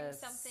watching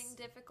something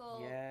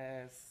difficult.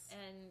 Yes.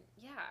 And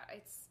yeah,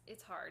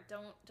 it's hard.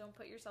 Don't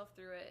put yourself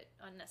through it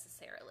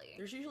unnecessarily.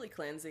 There's usually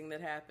cleansing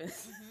that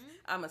happens.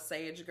 I'm a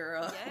sage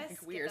girl. Yes,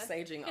 Like, we are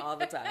saging all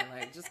the time.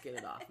 Like, just get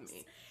it off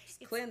me.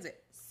 Just cleanse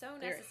it. So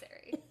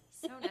necessary.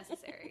 So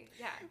necessary.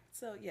 Yeah.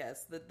 So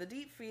yes, the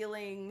deep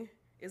feeling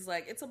is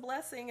like, it's a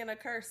blessing and a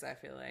curse, I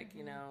feel like,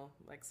 you know,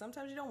 like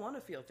sometimes you don't want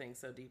to feel things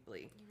so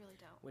deeply. You really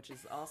don't. Which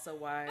is also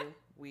why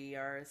we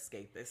are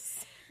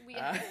escapists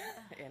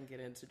and get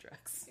into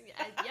drugs.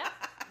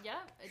 Yeah.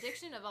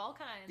 Addiction of all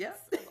kinds. Yep.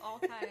 Of all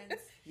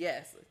kinds.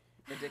 Yes.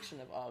 Addiction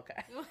of all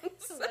kinds.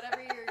 So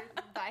whatever your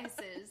vice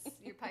is,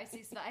 your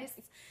Pisces vice.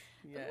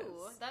 Yes.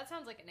 Ooh, that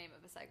sounds like a name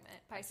of a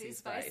segment.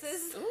 Pisces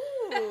vices.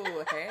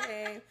 Ooh,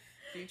 hey.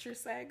 Future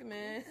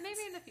segment.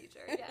 Maybe in the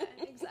future. Yeah,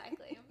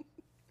 exactly.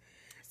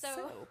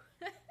 So,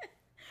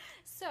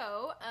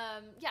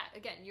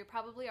 again, you're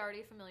probably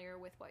already familiar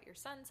with what your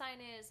sun sign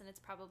is, and it's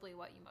probably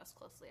what you most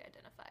closely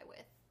identify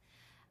with.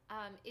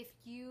 If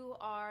you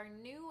are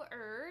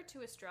newer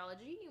to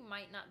astrology, you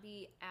might not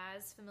be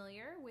as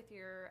familiar with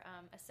your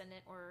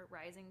ascendant or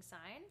rising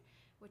sign,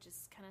 which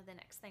is kind of the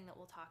next thing that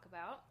we'll talk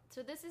about.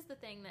 So this is the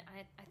thing that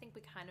I think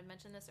we kind of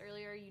mentioned this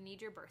earlier. You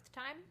need your birth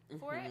time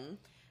for it.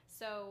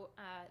 So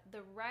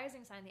the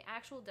rising sign, the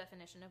actual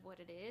definition of what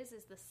it is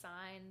the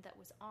sign that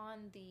was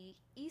on the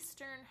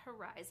eastern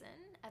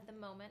horizon at the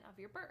moment of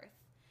your birth.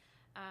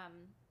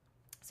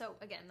 So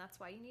again, that's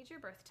why you need your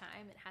birth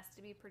time. It has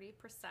to be pretty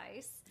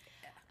precise.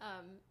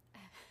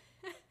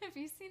 Have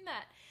you seen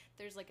that?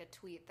 There's like a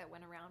tweet that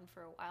went around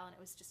for a while, and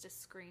it was just a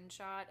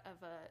screenshot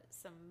of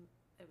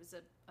it was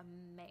a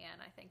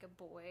man, I think, a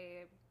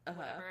boy,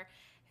 whatever,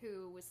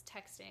 who was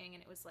texting,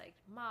 and it was like,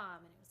 Mom,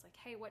 and it was like,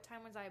 hey, what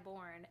time was I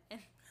born? And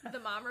the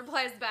mom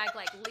replies back,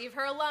 like, leave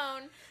her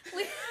alone.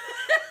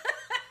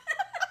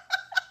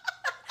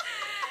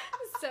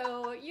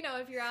 So, you know,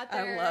 if you're out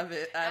there. I love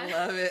it.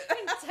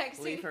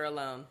 Texting, leave her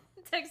alone.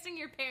 Texting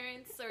your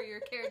parents or your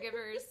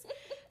caregivers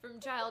from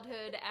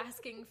childhood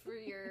asking for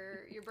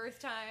your birth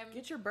time.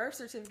 Get your birth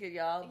certificate,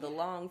 y'all. The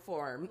long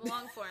form. The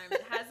long form.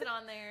 It has it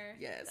on there.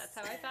 Yes. That's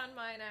how I found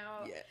mine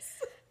out.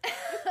 Yes.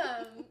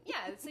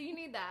 So you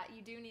need that.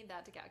 You do need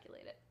that to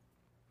calculate it.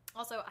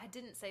 Also, I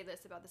didn't say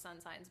this about the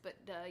sun signs, but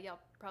y'all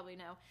probably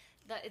know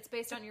that it's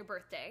based on your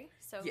birthday.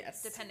 So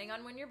depending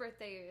on when your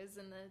birthday is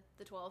in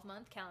the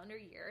 12-month calendar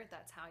year,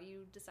 that's how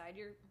you decide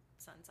your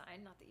sun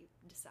sign. Not that you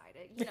decide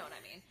it. You know what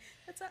I mean.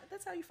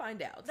 That's how you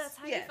find out. That's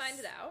how you find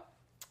it out.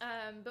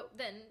 But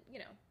then, you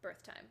know,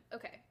 birth time.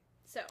 Okay.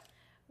 So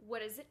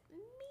what does it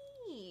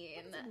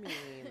mean? What does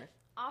it mean?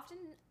 Often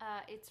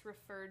it's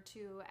referred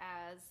to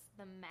as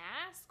the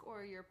mask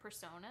or your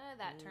persona.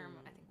 That term,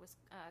 I think, was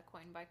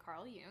coined by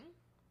Carl Jung.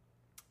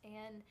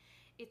 And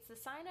it's the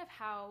sign of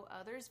how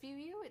others view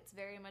you. It's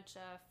very much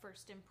a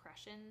first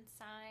impression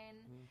sign.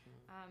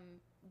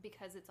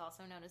 Because it's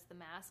also known as the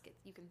mask.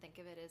 You can think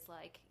of it as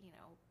like, you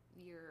know,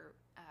 your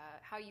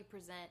how you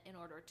present in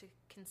order to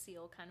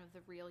conceal kind of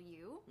the real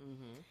you.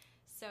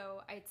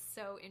 So it's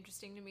so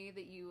interesting to me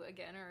that you,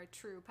 again, are a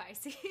true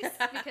Pisces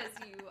because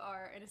you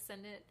are an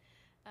ascendant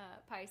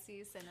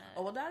Pisces and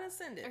not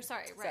ascendant. Or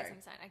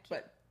rising sign.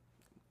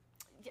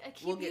 I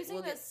keep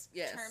using those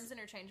terms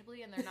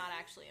interchangeably, and they're not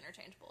actually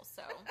interchangeable.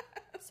 So,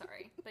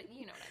 sorry, but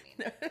you know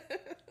what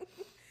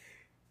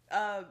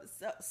I mean.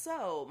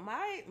 So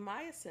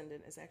my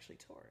ascendant is actually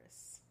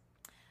Taurus.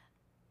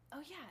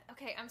 Oh yeah.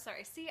 Okay. I'm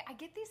sorry. See, I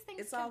get these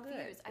things confused. All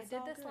good. I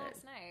did this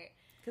last night.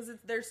 Because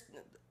there's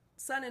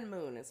sun and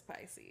moon is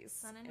Pisces.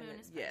 Sun and moon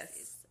is Pisces.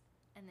 Yes.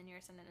 And then your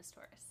ascendant is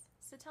Taurus.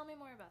 So tell me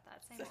more about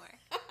that. Say more.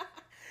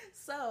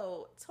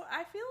 So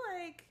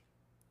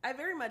I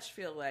very much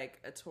feel like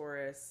a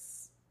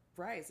Taurus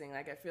rising.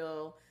 Like I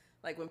feel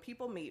like when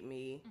people meet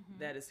me,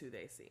 that is who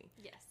they see.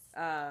 Yes.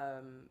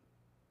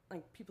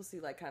 Like people see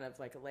like kind of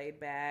like a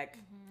laid back,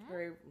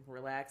 very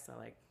relaxed. I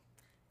like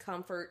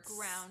comfort,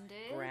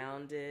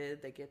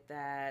 grounded. They get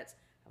that.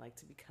 I like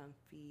to be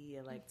comfy.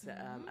 I like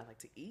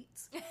to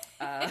eat.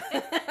 I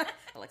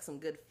like some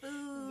good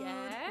food.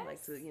 Yes. I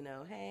like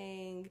to,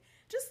 hang.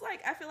 Just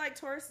like, I feel like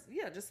Taurus,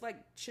 just like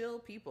chill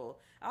people.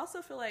 I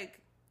also feel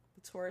like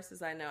the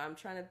Tauruses I know, I'm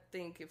trying to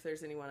think if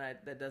there's anyone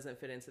that doesn't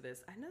fit into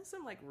this. I know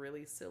some like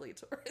really silly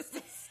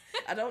Tauruses.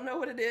 I don't know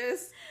what it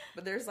is,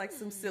 but there's like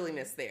some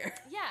silliness there.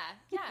 Yeah,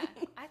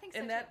 I think so.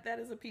 And that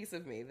is a piece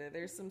of me, that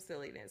there's some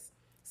silliness.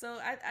 So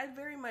I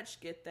very much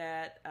get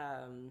that.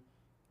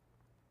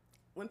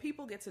 When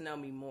people get to know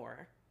me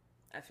more,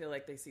 I feel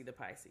like they see the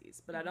Pisces.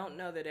 But I don't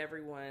know that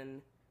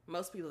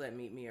most people that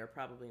meet me are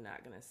probably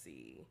not going to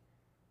see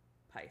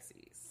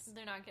Pisces.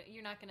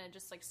 You're not going to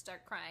just like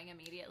start crying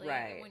immediately.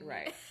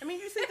 Right. I mean,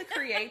 you see the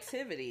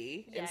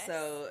creativity. Yes. And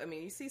so, I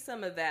mean, you see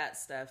some of that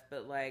stuff.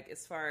 But like,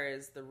 as far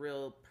as the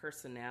real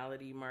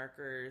personality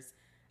markers,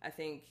 I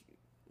think,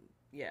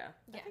 I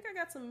think I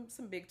got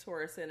some big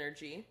Taurus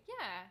energy.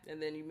 Yeah. And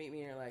then you meet me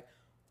and you're like,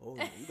 oh,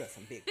 you got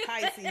some big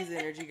Pisces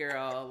energy,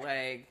 girl.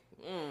 Like,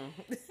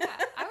 Yeah,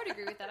 I would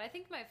agree with that. I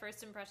think my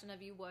first impression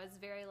of you was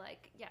very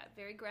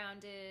very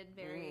grounded,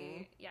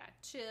 very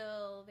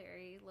chill,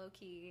 very low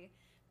key.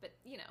 But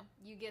you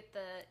get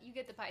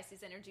the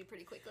Pisces energy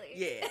pretty quickly.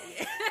 Yeah.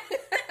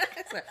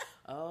 It's like,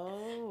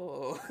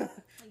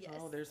 yes.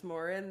 There's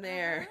more in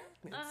there.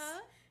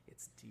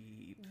 It's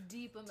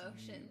deep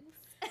emotions.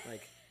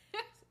 Like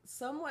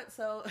somewhat.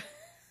 So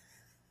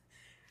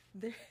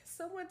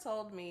someone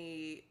told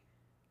me.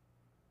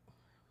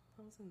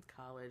 I was in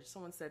college.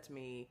 Someone said to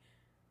me,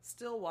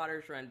 "Still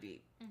waters run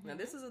deep." Mm-hmm. Now,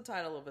 this is the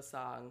title of a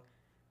song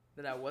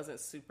that I wasn't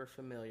super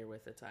familiar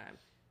with at the time.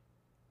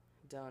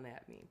 Don't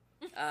at me.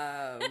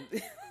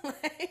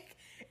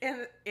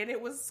 And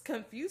it was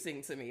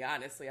confusing to me,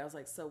 honestly. I was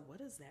like, so what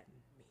does that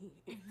mean?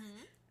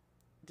 Mm-hmm.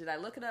 Did I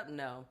look it up?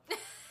 No.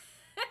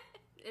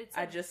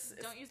 I just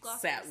don't use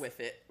glossary. Sat with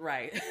it.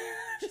 Right.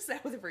 Just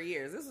sat with it for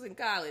years. This was in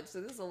college,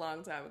 so this is a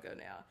long time ago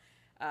now.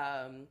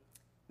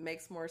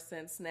 Makes more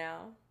sense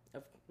now.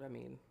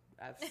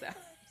 I've sat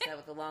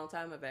with a long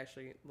time. I've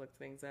actually looked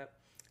things up,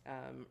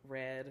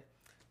 read.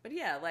 But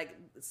yeah, like,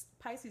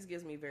 Pisces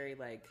gives me very,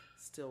 like,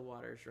 still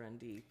waters run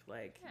deep.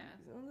 Like,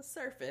 on the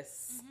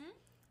surface. Mm-hmm.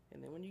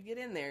 And then when you get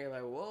in there, you're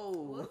like,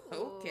 whoa,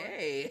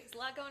 okay. There's a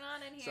lot going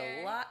on in here.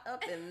 There's a lot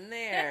up in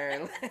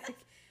there. Like,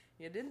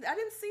 I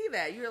didn't see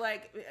that. You were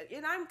like,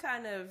 and I'm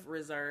kind of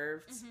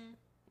reserved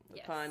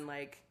upon,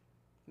 like,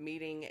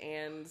 meeting,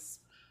 and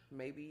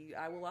maybe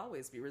I will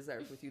always be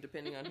reserved with you,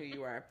 depending on who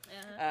you are.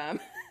 Uh-huh.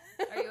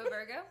 Are you a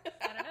Virgo?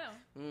 I don't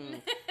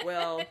know.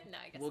 Well, no,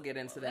 we'll get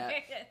into that.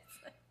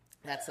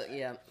 That's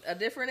a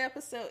different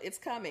episode. It's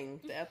coming.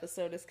 The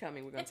episode is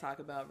coming. We're going to talk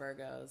about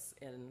Virgos,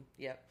 and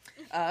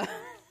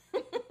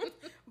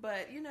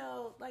but you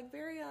know, like,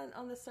 very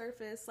on the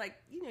surface, like,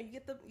 you know, you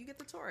get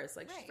the Taurus,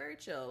 like, she's very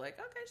chill, like,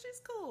 okay,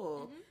 she's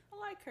cool, I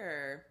like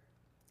her,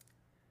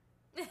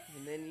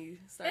 and then you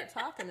start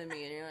talking to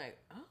me, and you're like,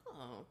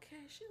 oh,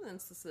 okay, she's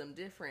into some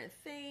different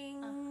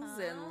things,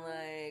 and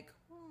like,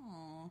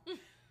 oh,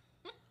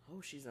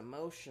 she's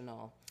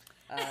emotional.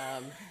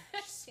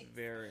 She's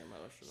very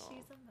emotional.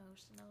 She's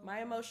emotional.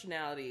 My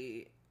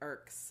emotionality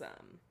irks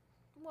some.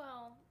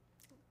 Well,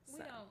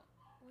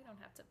 we don't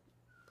have to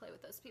play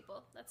with those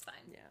people. That's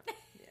fine. Yeah.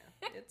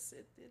 It's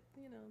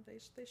you know,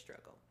 they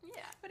struggle.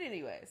 Yeah. But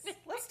anyways,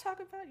 let's talk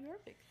about your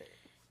big thing.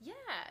 Yeah.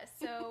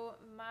 So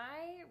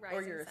my rising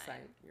or your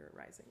sign. Your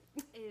rising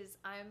is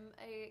I'm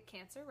a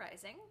Cancer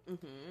rising.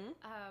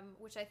 Mm-hmm.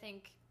 Which I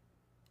think.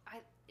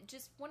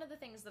 Just one of the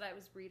things that I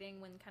was reading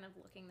when kind of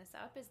looking this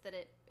up is that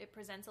it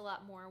presents a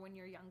lot more when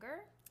you're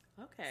younger.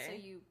 Okay. So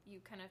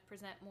you kind of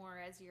present more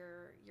as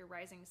your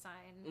rising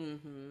sign,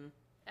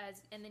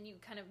 and then you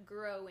kind of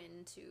grow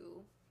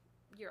into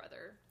your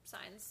other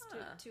signs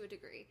to a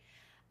degree.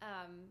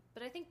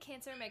 But I think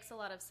Cancer makes a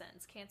lot of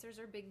sense. Cancers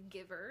are big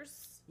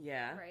givers.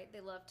 Yeah. Right?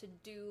 They love to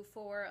do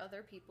for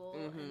other people.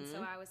 Mm-hmm. And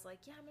so I was like,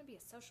 yeah, I'm going to be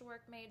a social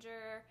work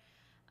major.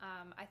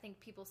 I think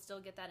people still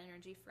get that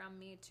energy from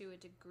me to a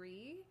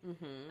degree.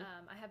 Mm-hmm.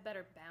 I have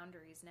better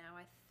boundaries now,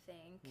 I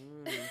think.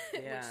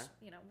 Yeah. Which,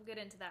 you know, we'll get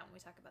into that when we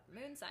talk about the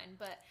moon sign.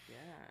 But,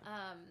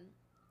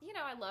 you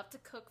know, I love to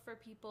cook for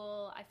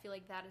people. I feel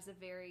like that is a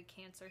very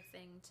Cancer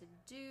thing to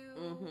do.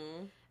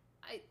 Mm-hmm.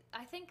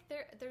 I think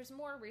there's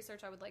more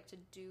research I would like to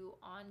do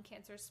on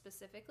Cancer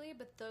specifically,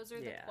 but those are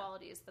the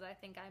qualities that I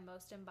think I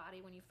most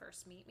embody when you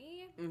first meet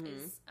me.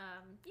 Is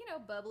you know,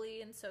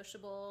 bubbly and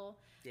sociable.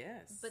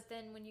 Yes. But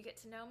then when you get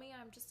to know me,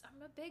 I'm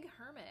a big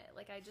hermit.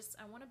 Like, I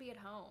want to be at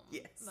home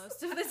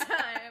most of the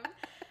time.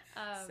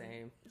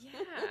 Same. Yeah,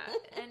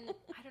 and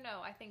I don't know.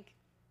 I think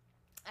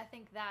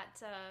that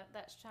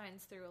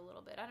shines through a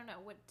little bit. I don't know.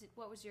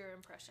 What was your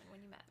impression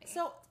when you met me?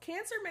 So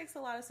Cancer makes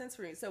a lot of sense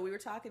for me. So we were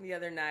talking the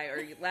other night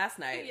or last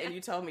night, and you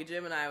told me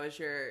Gemini was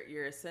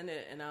your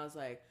ascendant, and I was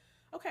like,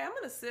 okay, I'm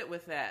gonna sit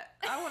with that.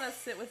 I want to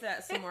sit with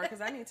that some more because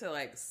I need to,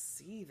 like,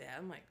 see that.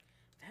 I'm like,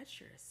 that's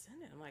your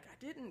ascendant. I'm like,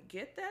 I didn't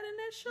get that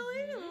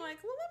initially. Mm-hmm. I'm like,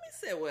 well, let me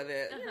sit with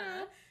it. You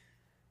know?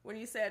 When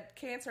you said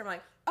Cancer, I'm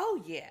like,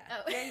 oh, yeah.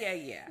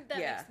 Yeah. That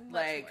makes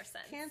much more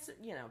sense. Cancer,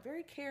 you know,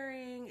 very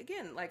caring.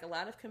 Again, like, a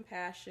lot of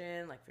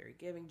compassion, like, very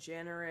giving,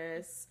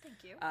 generous.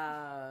 Thank you.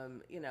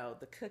 You know,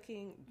 the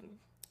cooking.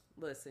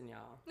 Listen,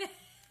 y'all.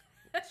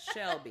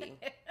 Shelby.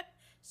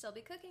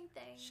 Shelby cooking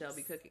things.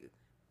 Shelby cooking.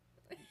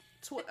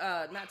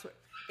 Not Twitter.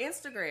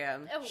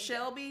 Instagram. Oh,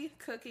 Shelby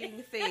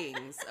cooking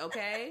things,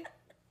 okay?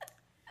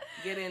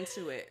 Get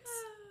into it.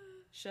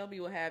 Shelby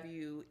will have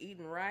you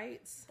eating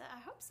right. I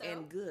hope so.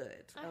 And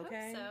good. Okay?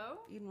 I hope so.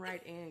 Eating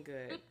right and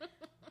good.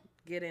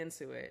 Get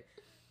into it.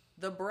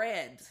 The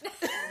bread.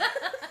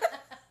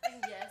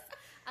 Yes.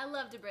 I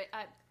love to bread.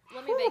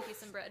 Let me bake you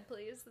some bread,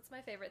 please. That's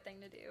my favorite thing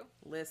to do.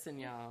 Listen,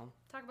 y'all.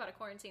 Talk about a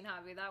quarantine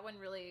hobby. That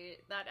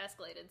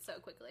escalated so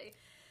quickly.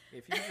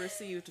 If you've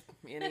received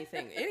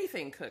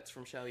anything cooked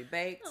from Shelby,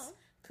 baked,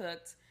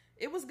 cooked,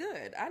 it was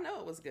good. I know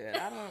it was good.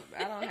 I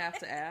don't have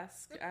to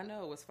ask. I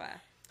know it was fine.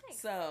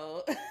 Thanks.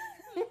 So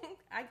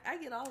I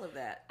get all of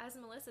that. As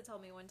Melissa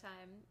told me one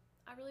time,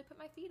 I really put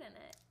my feet in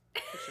it.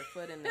 Put your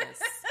foot in this.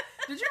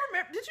 Did you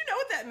know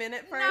what that meant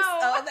at first? No.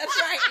 Oh, that's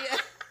right. Yeah.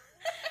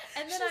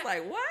 And then she's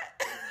like,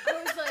 what?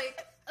 I was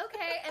like,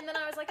 okay. And then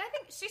I was like, I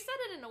think she said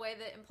it in a way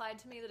that implied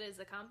to me that it is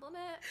a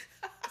compliment.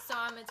 So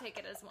I'm going to take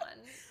it as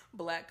one.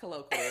 Black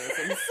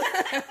colloquialisms.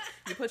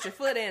 You put your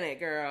foot in it,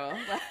 girl.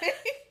 Like,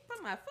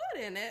 put my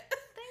foot in it.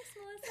 Thanks,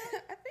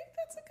 Melissa. I think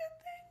that's a good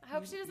thing. I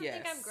hope she doesn't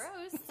think I'm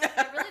gross.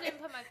 I really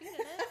didn't put my feet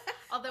in it.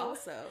 Although,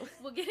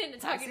 we'll get into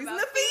talking about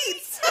the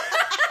feet.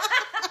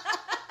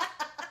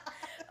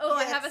 Oh,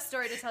 yes. I have a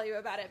story to tell you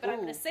about it, but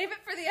I'm going to save it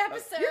for the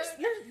episode.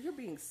 You're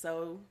being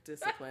so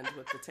disciplined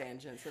with the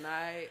tangents, and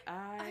I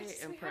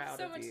am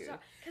proud of you.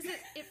 Because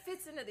it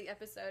fits into the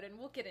episode, and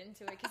we'll get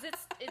into it. Because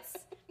this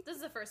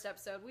is the first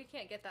episode. We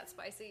can't get that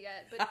spicy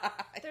yet, but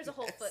there's a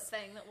whole foot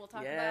thing that we'll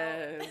talk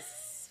about.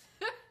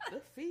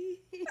 The feet.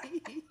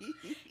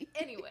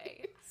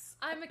 Anyway,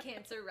 I'm a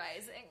Cancer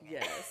rising.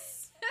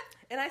 Yes.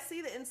 And I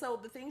see that, and so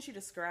the things you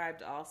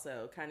described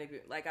also kind of,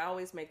 like, I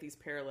always make these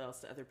parallels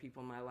to other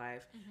people in my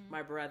life. Mm-hmm.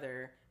 My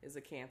brother is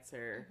a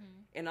Cancer,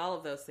 and all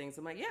of those things.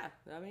 I'm like, yeah,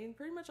 I mean,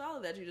 pretty much all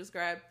of that you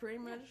described, pretty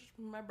much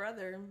my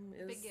brother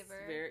is big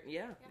giver.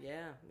 Yeah.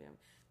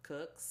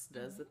 Cooks,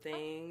 does the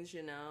things,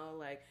 you know,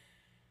 like,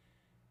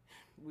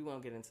 we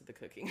won't get into the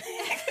cooking.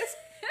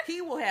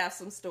 He will have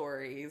some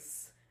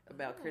stories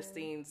about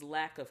Christine's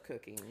lack of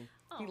cooking.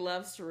 Oh. He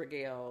loves to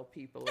regale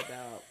people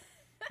about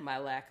my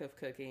lack of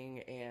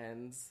cooking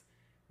and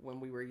when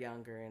we were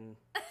younger, and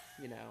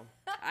you know,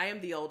 I am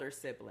the older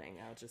sibling,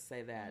 I'll just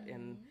say that,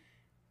 and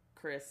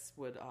Chris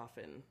would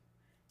often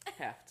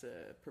have to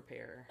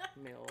prepare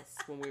meals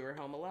when we were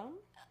home alone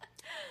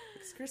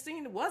because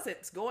Christine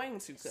wasn't going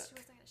to cook.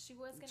 She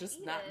was going to just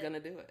eat not it, gonna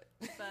do it,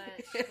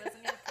 but she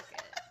wasn't going to cook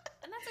it.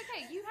 And that's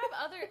okay. You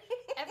have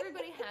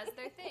everybody has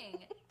their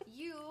thing.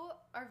 You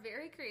are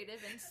very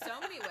creative in so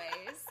many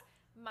ways.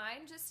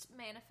 Mine just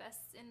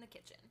manifests in the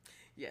kitchen.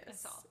 Yes.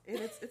 That's all. And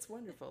it's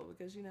wonderful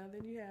because, you know,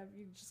 then you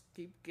just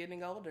keep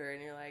getting older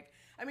and you're like,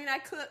 I mean, I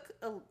cook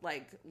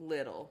like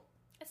little.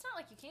 It's not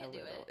like you can't do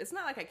it. It's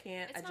not like I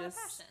can't. It's not a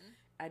passion.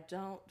 I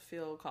don't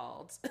feel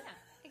called. Yeah,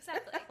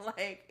 exactly.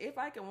 Like, if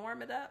I can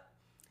warm it up,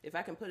 if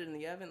I can put it in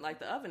the oven, like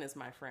the oven is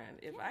my friend.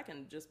 If I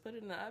can just put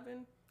it in the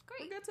oven,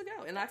 we're good to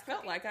go. And I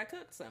felt like I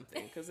cooked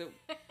something because it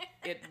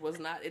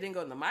didn't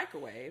go in the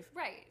microwave.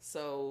 Right.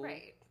 So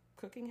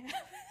cooking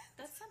happens.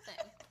 That's something.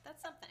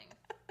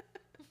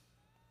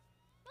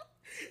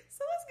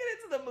 So let's get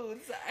into the moon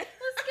sign.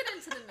 Let's get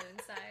into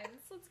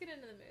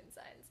the moon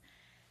signs.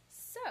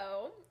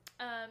 So,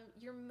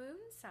 your moon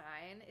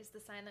sign is the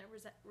sign that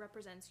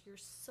represents your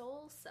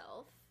soul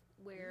self,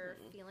 where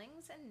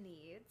feelings and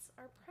needs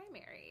are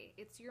primary.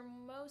 It's your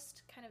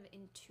most kind of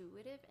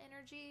intuitive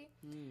energy,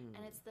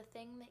 and it's the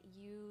thing that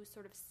you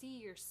sort of see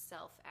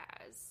yourself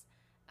as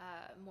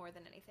more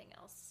than anything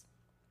else.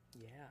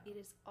 Yeah. It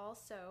is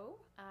also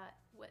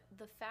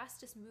the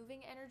fastest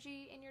moving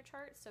energy in your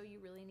chart, so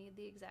you really need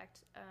the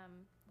exact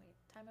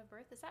time of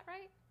birth. Is that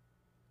right?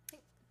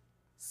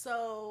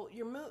 So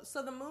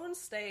the moon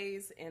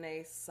stays in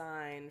a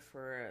sign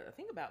for I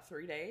think about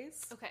 3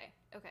 days. Okay.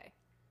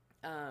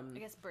 I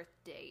guess birth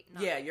date.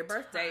 Your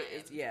birth date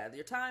is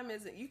your time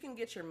isn't. You can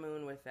get your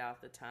moon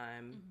without the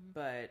time,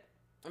 but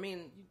I mean,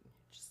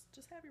 you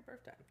just have your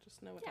birth time.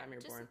 Just know what time you're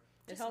born.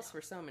 It helps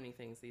for so many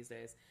things these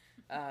days.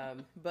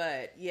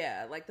 But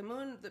yeah, like the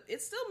moon,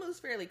 it still moves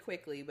fairly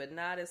quickly, but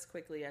not as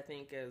quickly, I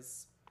think,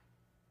 as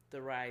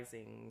the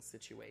rising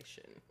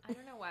situation. I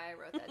don't know why I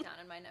wrote that down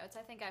in my notes.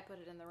 I think I put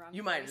it in the wrong place.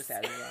 You might have just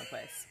had it in the wrong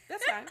place.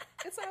 That's fine.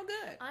 It's all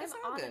good. I'm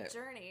on a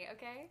journey,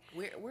 okay?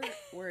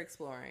 We're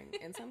exploring,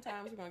 and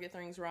sometimes we're gonna get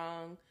things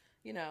wrong,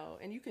 you know.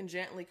 And you can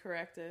gently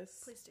correct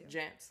us. Please do.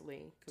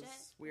 Gently,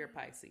 because we are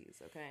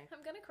Pisces, okay?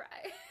 I'm gonna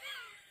cry.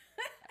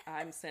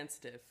 I'm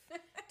sensitive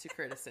to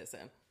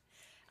criticism.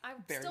 I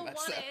still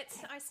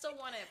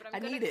want it, but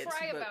I'm gonna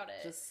cry about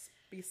it. Just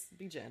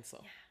be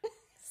gentle. Yeah.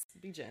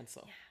 Be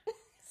gentle. Yeah.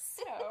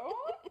 So,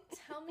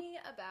 tell me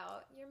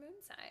about your moon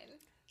sign.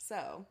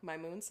 So, my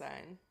moon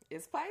sign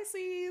is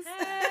Pisces.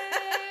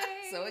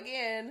 Hey! So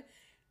again,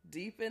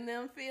 deep in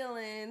them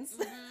feelings.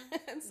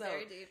 And so,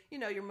 very deep. You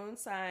know, your moon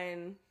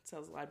sign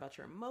tells a lot about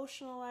your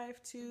emotional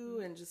life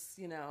too, and just,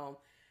 you know,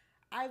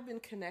 I've been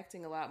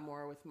connecting a lot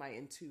more with my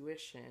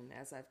intuition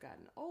as I've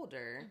gotten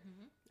older,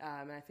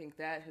 and I think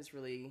that has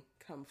really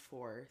come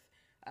forth,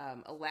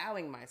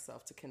 allowing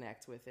myself to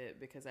connect with it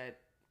because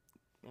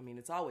I mean,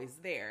 it's always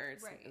there.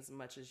 It's as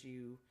much as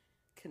you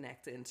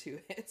connect into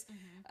it.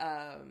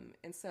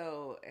 And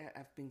so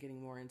I've been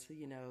getting more into,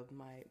 you know,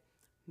 my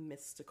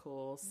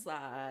mystical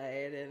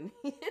side and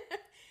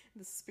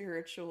the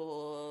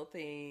spiritual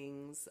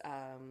things.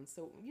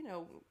 So, you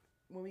know,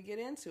 when we get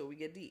into it, we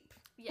get deep.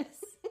 Yes.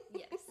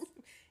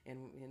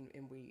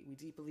 And we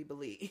deeply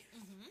believe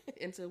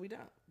until we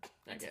don't,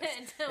 I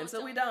guess.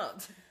 Until we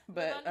don't.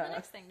 But on to the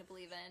next thing to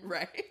believe in.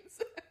 Right.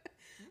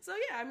 So,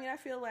 yeah, I mean, I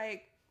feel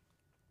like,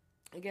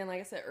 again, like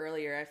I said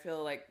earlier, I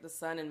feel like the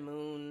sun and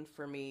moon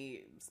for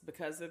me,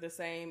 because they're the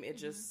same,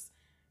 it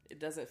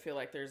doesn't feel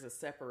like there's a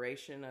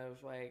separation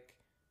of like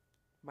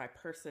my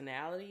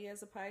personality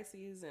as a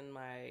Pisces and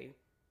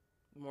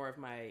more of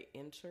my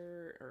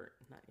inner,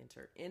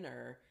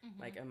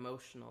 like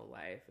emotional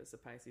life as a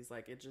Pisces.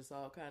 Like it just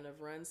all kind of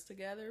runs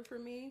together for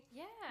me.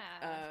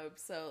 Yeah.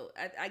 So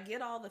I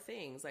get all the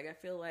things. Like I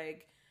feel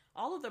like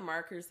all of the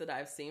markers that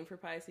I've seen for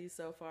Pisces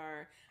so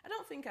far, I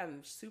don't think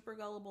I'm super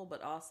gullible,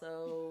 but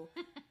also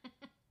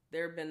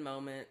there's been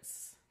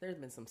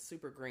some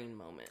super green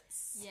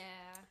moments. Yeah,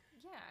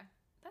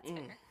 that's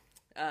fair.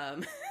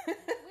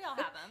 We all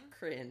have them.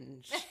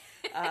 Cringe.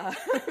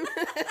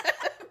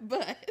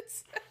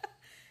 But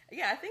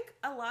Yeah, I think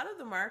a lot of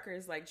the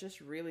markers like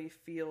just really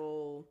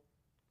feel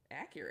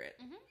accurate.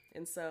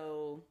 And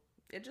so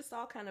it just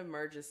all kind of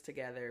merges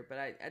together. But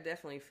I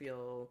definitely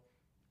feel,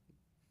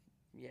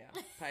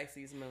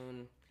 Pisces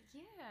moon.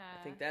 Yeah.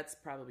 I think that's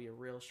probably a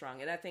real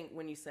strong. And I think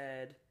when you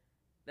said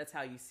that's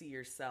how you see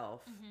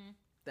yourself,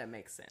 that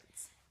makes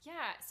sense.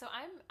 Yeah, so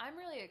I'm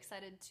really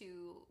excited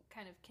to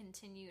kind of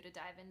continue to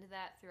dive into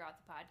that throughout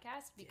the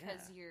podcast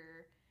because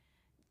you're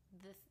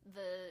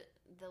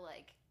the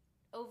like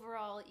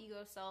overall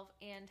ego self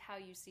and how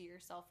you see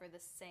yourself are the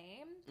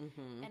same.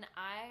 And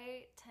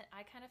I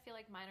kind of feel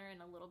like mine are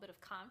in a little bit of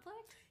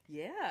conflict.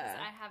 Yeah.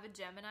 I have a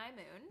Gemini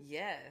moon.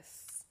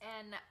 Yes.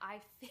 And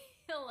I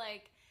feel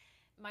like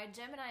my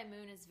Gemini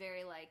moon is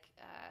very like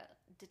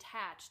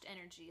detached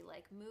energy,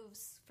 like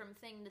moves from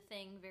thing to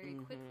thing very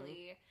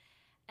quickly.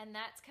 And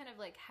that's kind of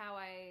like how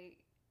I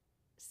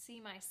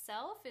see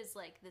myself, is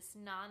like this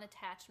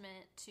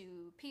non-attachment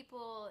to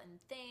people and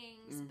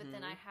things, but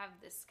then I have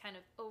this kind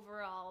of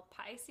overall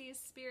Pisces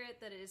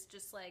spirit that is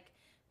just like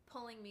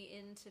pulling me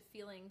into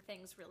feeling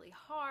things really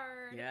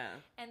hard. Yeah.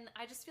 And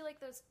I just feel like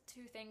those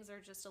two things are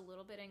just a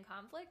little bit in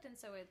conflict, and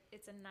so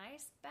it's a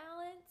nice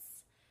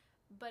balance,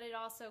 but it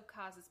also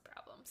causes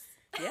problems.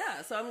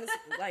 Yeah, so I'm just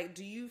like,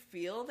 do you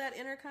feel that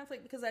inner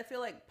conflict? Because I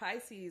feel like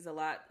Pisces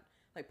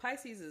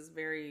is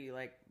very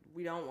like,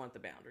 we don't want the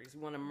boundaries.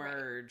 We want to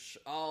merge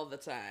all the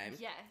time.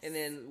 Yes. And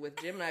then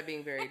with Gemini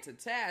being very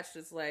detached,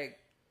 it's like,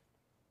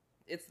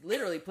 it's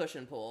literally push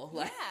and pull.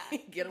 Like,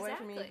 get away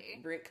from me,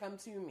 come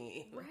to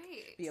me.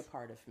 Right. Be a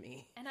part of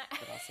me. And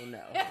but also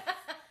no.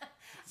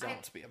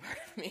 Don't be a part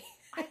of me.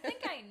 I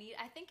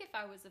think if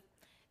I was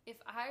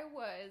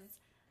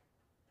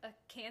a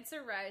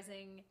Cancer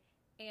rising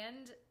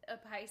and a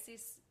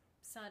Pisces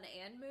sun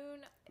and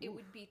moon, it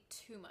would be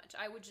too much.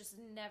 I would just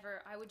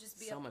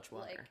be so much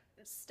water. Like,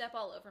 step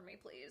all over me,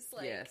 please.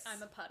 Like, yes.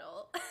 I'm a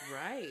puddle.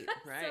 Right.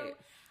 So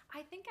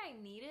I think I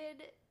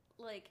needed,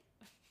 like,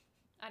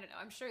 I don't know,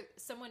 I'm sure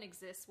someone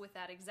exists with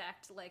that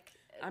exact, like,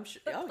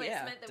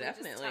 placement that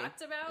definitely. we just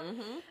talked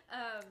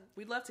about.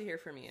 We'd love to hear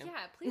from you.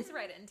 Yeah, please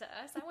write into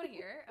us. I want to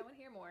hear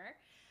more.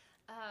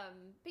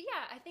 But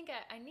yeah, I think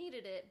I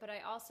needed it, but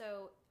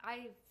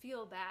I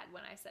feel bad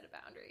when I set a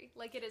boundary.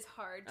 Like, it is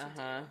hard to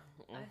do.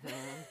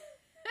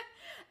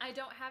 I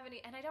don't have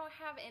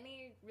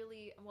any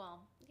really,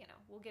 well,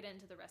 we'll get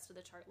into the rest of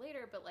the chart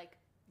later, but like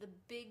the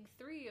big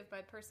three of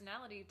my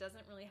personality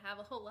doesn't really have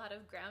a whole lot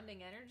of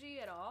grounding energy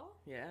at all.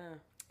 Yeah.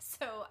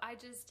 So I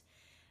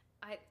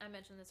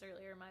mentioned this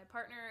earlier. My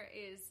partner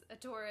is a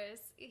Taurus.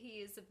 He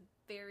is a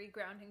very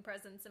grounding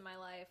presence in my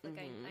life. Like,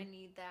 I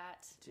need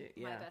that.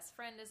 Yeah. My best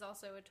friend is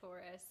also a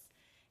Taurus.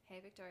 Hey,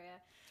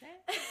 Victoria.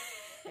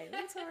 Hey,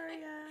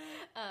 Victoria.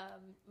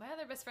 My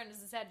other best friend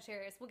is a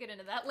Sagittarius. We'll get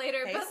into that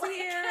later. Hey, but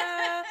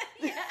Sierra.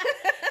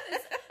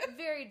 it's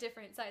very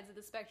different sides of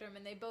the spectrum,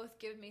 and they both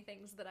give me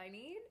things that I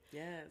need.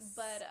 Yes.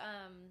 But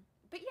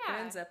yeah.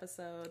 Friends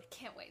episode.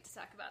 Can't wait to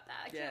talk about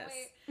that. I can't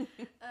wait.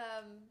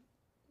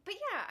 But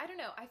yeah, I don't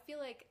know. I feel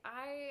like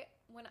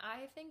when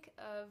I think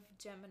of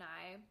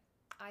Gemini,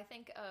 I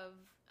think of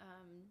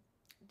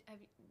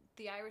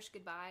the Irish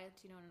goodbye.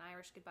 Do you know what an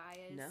Irish goodbye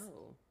is?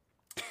 No.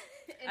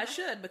 I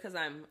should, because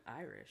I'm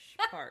Irish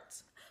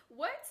parts.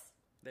 What?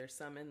 There's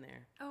some in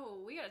there. Oh,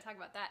 we got to talk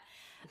about that.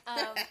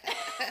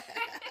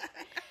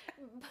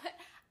 But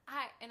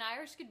an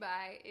Irish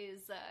goodbye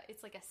is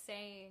it's like a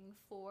saying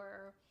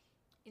for,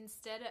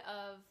 instead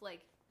of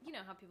like, you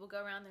know how people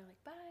go around, they're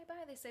like, bye,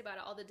 bye, they say bye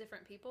to all the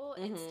different people.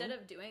 Instead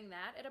of doing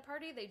that at a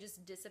party, they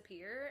just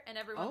disappear, and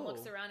everyone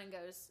looks around and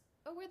goes,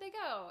 oh, where'd they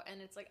go?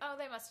 And it's like, oh,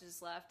 they must have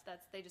just left.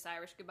 They just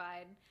Irish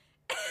goodbye.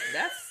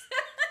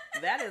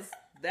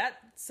 That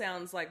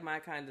sounds like my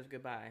kind of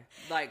goodbye.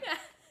 Like,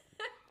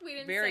 we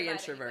didn't very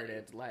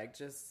introverted, like,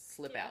 just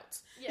slip out.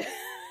 Yes.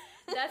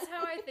 That's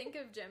how I think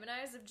of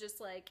Geminis, of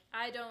just like,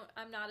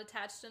 I'm not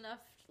attached enough.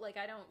 Like,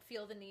 I don't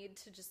feel the need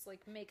to just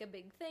like make a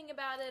big thing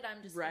about it.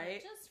 I'm just gonna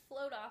just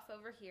float off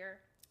over here.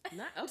 Okay.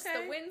 Just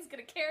the wind's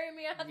gonna carry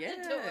me out the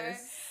door.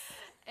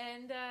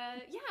 And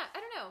yeah, I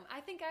don't know.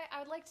 I think I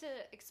would like to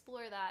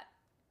explore that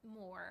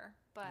more,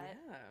 but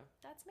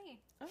that's me.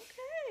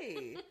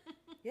 Okay.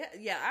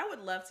 Yeah, I would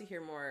love to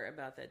hear more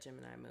about that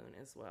Gemini moon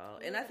as well.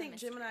 And I think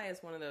Gemini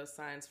is one of those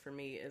signs for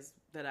me is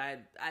that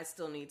I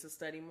still need to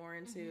study more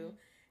into.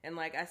 And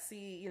like, I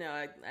see,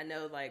 I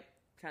know like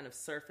kind of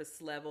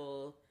surface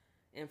level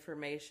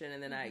information,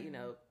 and then I,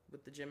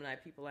 with the Gemini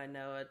people I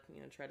know, I,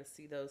 try to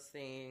see those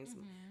things.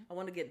 I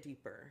want to get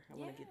deeper.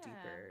 And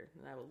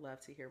I would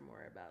love to hear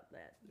more about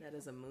that. That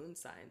is a moon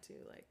sign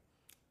too. Like,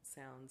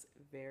 sounds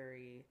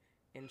very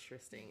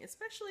interesting,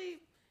 especially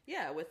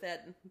with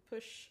that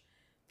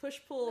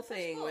push-pull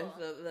thing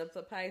with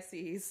the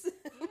Pisces.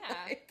 Yeah.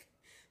 Like,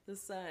 the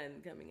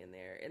sun coming in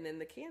there, and then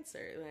the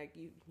Cancer, like,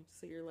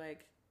 you're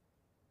like,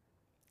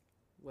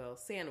 well,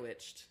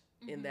 sandwiched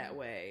in that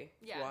way.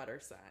 Yeah. Water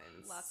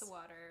signs. Lots of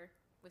water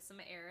with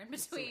some air in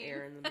between. Some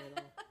air in the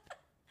middle.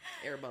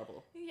 Air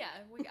bubble. Yeah,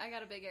 I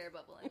got a big air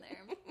bubble in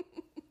there.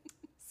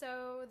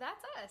 So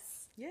that's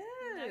us. Yes.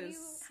 Now you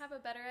have a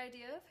better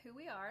idea of who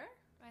we are.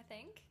 I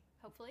think.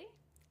 Hopefully.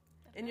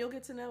 And you'll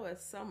get to know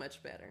us so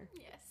much better.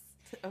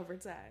 Yes. Over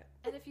time.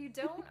 And if you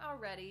don't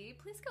already,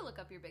 please go look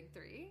up your big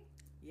 3.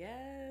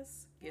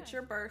 Yes. Get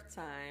your birth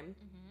time.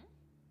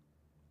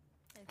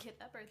 And get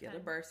that birth Get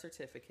time. a birth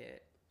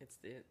certificate. It's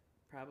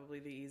probably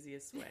the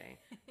easiest way.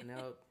 I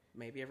know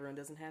maybe everyone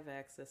doesn't have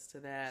access to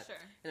that. Sure.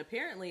 And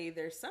apparently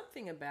there's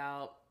something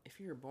about if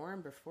you were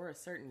born before a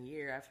certain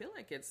year, I feel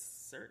like it's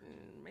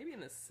certain, maybe in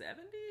the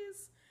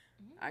 70s.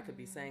 I could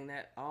be saying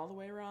that all the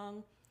way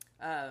wrong.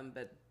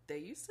 But they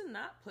used to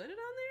not put it on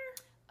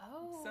there.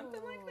 Oh.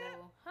 Something like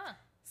that. Huh.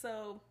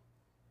 So.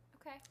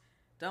 Okay.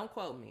 Don't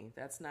quote me.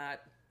 That's not,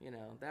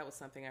 that was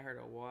something I heard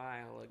a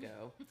while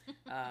ago.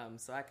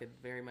 So I could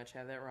very much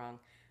have that wrong.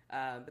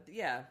 But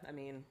yeah, I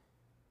mean,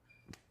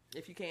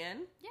 if you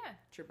can. Yeah.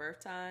 It's your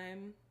birth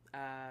time.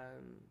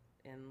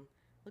 And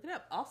look it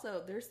up.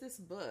 Also, there's this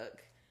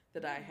book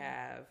that I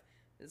have.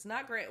 It's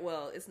not great.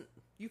 Well,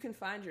 you can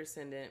find your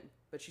ascendant,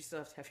 but you still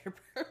have to have your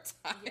birth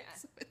time. Yeah.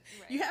 Right.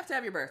 Right. You have to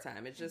have your birth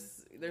time. It's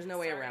just, there's no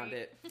way around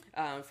it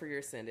for your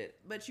ascendant.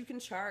 But you can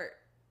chart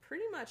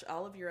pretty much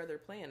all of your other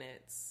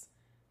planets.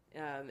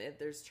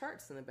 There's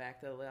charts in the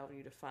back that allow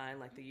you to find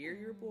like the year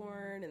you're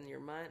born and your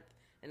month,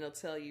 and it'll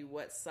tell you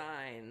what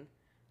sign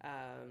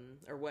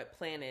or what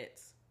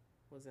planet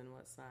was in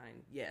what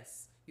sign.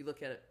 Yes, you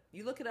look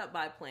it up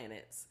by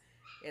planets,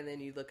 and then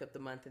you look up the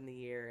month and the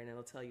year, and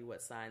it'll tell you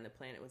what sign the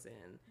planet was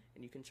in,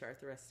 and you can chart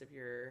the rest of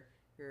your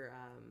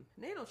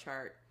natal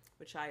chart,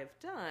 which I have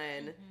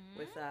done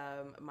with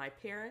my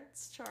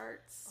parents'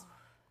 charts,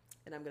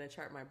 and I'm going to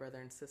chart my brother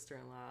and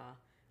sister-in-law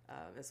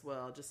as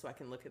well, just so I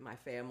can look at my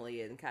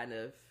family and kind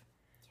of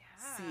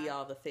see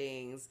all the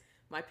things.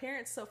 My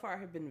parents so far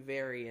have been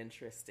very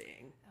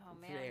interesting. Oh,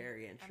 man.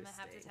 Very interesting. I'm going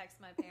to have to text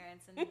my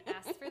parents and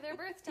ask for their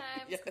birth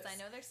times because I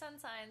know their sun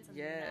signs, and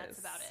that's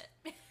about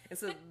it. And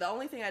so the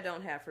only thing I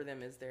don't have for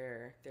them is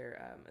their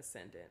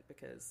ascendant,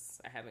 because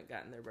I haven't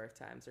gotten their birth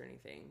times or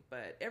anything.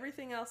 But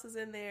everything else is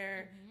in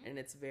there, and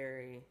it's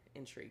very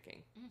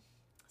intriguing.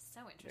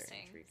 So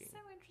interesting. Very intriguing. So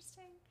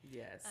interesting.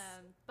 Yes.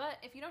 But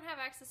if you don't have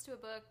access to a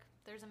book,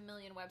 there's a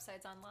million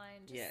websites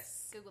online.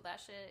 Just Google that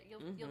shit.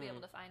 You'll be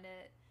able to find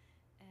it.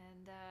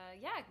 And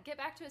get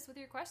back to us with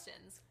your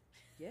questions.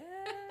 Yes.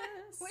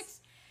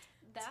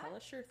 Tell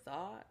us your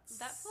thoughts.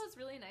 That flows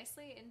really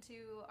nicely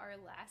into our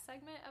last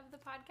segment of the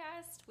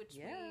podcast, which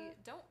we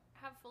don't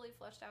have fully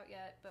fleshed out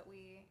yet, but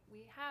we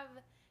have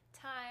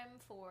time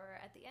for,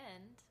 at the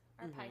end,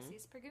 our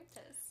Pisces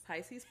Preguntas.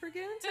 Pisces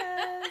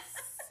Preguntas.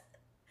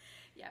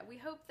 Yeah, we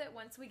hope that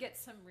once we get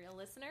some real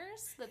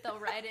listeners, that they'll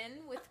write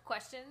in with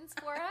questions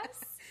for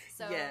us.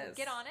 So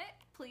get on it,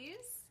 please.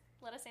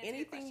 Let us answer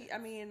anything. Your questions. I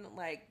mean,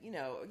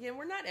 again,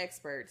 we're not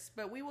experts,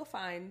 but we will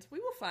find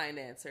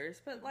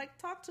answers. But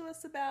talk to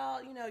us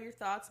about your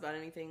thoughts about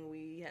anything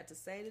we had to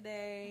say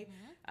today.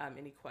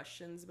 Any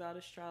questions about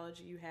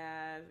astrology you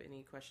have?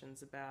 Any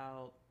questions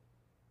about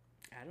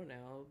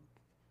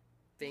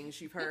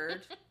things you've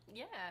heard?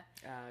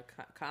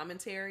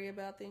 Commentary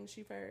about things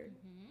you've heard.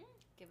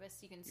 Give us,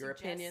 you can your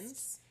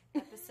opinions.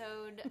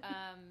 Episode,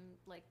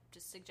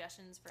 just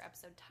suggestions for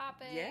episode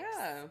topics.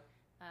 Yeah.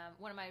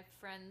 One of my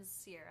friends,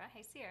 Sierra.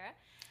 Hey, Sierra.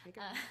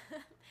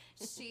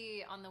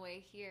 She, on the way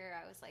here,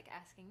 I was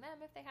asking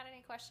them if they had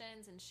any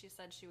questions, and she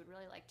said she would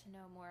really like to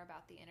know more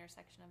about the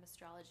intersection of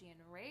astrology and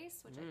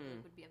race, which I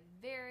think would be a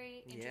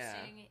very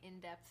interesting,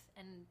 in-depth,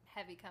 and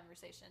heavy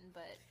conversation,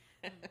 but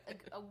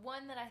a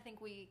one that I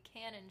think we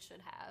can and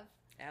should have.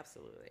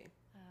 Absolutely.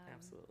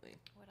 Absolutely.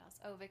 What else?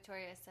 Oh,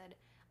 Victoria said,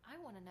 I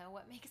want to know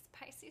what makes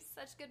Pisces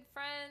such good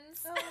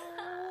friends.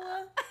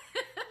 Oh,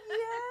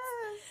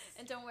 yes.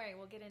 And don't worry,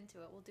 we'll get into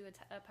it. We'll do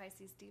a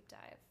Pisces deep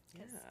dive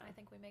because I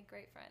think we make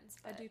great friends.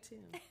 But... I do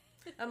too.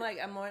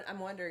 I'm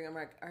wondering.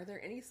 Are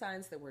there any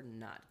signs that we're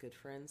not good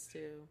friends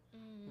to?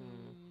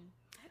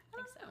 I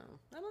don't think so.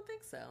 I don't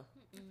think so.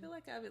 I feel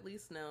like I've at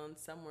least known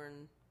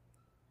someone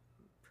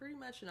pretty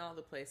much in all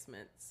the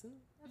placements.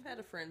 I've had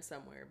a friend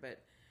somewhere,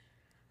 but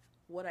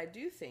what I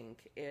do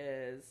think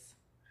is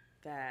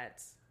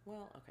that.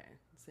 Well, okay.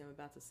 See, I'm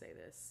about to say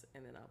this,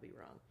 and then I'll be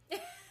wrong.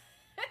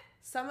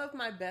 Some of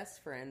my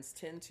best friends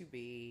tend to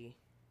be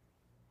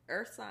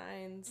earth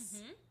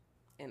signs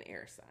and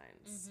air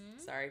signs.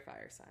 Sorry,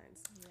 fire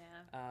signs.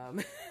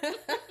 Yeah.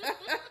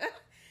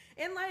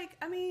 And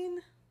I mean,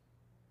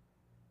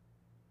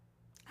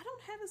 I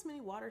don't have as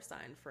many water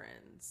sign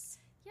friends.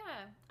 Yeah,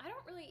 I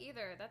don't really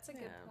either. That's a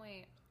good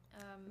point.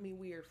 I mean,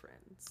 weird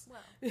friends.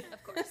 Well,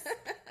 of course,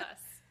 us.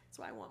 That's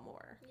why I want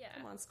more. Yeah.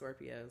 Come on,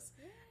 Scorpios.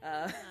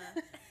 Yeah.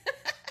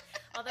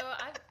 Although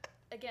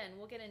again,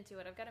 we'll get into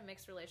it. I've got a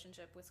mixed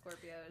relationship with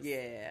Scorpios.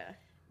 Yeah.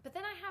 But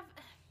then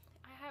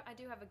I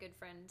do have a good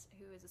friend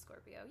who is a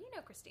Scorpio. You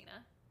know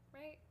Christina,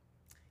 right?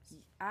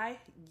 I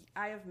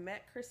have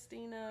met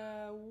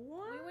Christina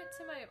once. We went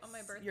to on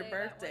my birthday. Your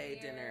birthday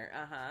dinner.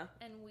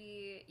 And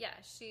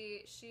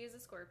she is a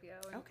Scorpio.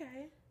 And,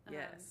 okay.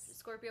 Yes.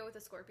 Scorpio with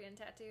a scorpion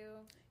tattoo.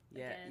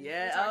 Yeah. Again,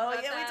 yeah. We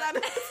talked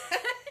about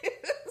that.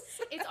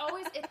 It's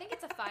always, I think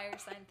it's a fire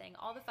sign thing.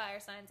 All all the fire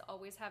signs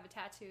always have a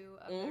tattoo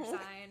of their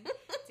sign.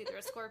 It's either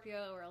a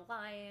Scorpio or a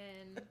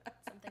lion,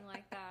 something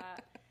like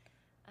that.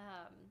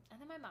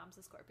 And then my mom's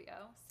a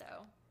Scorpio,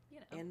 so,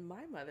 you know. And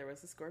my mother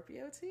was a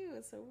Scorpio, too.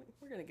 So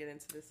we're going to get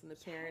into this in the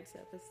parents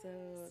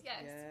episode.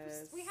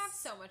 Yes. We have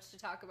so much to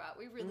talk about.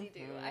 We really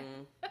do.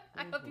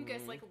 I hope you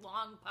guys like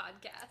long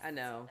podcasts. I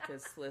know,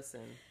 because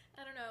listen.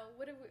 I don't know.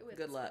 What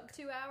good luck.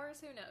 2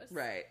 hours? Who knows?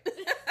 Right.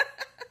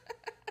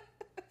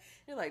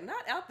 You're like,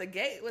 not out the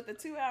gate with the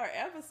 2-hour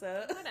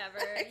episode. Whatever.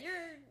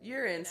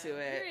 You're into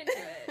it. You're into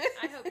it.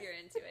 I hope you're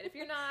into it. If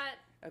you're not...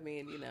 I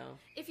mean, you know.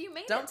 If you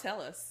made Don't tell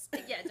us.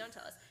 Yeah, don't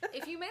tell us.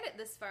 If you made it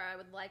this far, I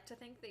would like to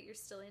think that you're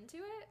still into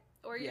it.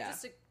 Or you're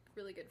just a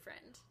really good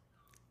friend.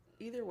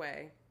 Either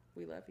way,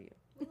 we love you.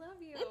 We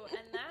love you.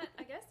 And that,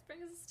 I guess,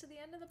 brings us to the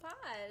end of the pod.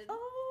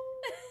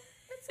 Oh,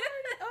 it's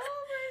already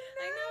over.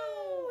 I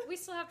know. We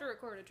still have to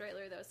record a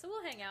trailer, though, so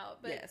we'll hang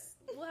out. But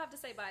we'll have to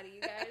say bye to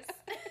you guys.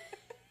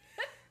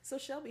 So,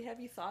 Shelby, have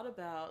you thought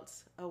about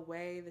a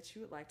way that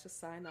you would like to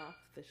sign off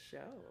the show?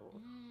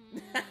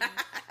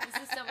 This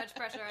is so much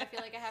pressure. I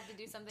feel like I have to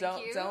do something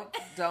cute.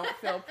 Don't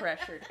feel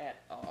pressured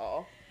at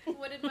all.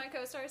 What did my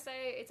co-star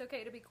say? It's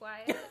okay to be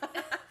quiet.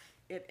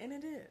 It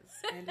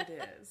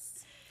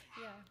is.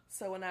 Yeah.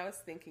 So when I was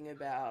thinking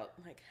about,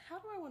 like, how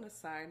do I want to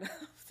sign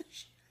off the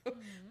show?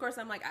 Of course,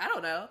 I'm like, I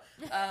don't know.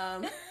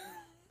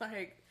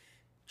 Like,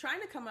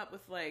 trying to come up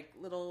with, like,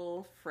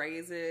 little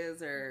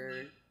phrases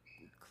or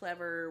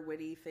clever,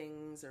 witty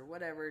things or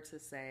whatever to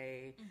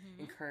say,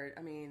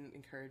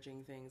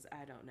 encouraging things,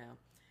 I don't know,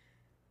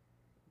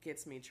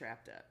 gets me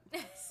trapped up.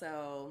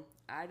 So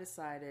I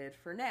decided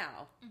for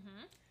now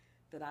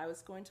that I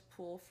was going to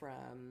pull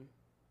from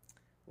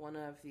one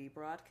of the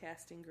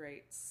broadcasting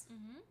greats,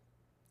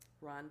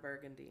 Ron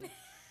Burgundy.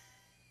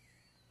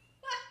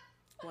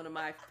 One of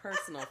my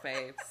personal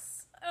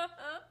faves.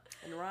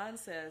 And Ron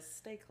says,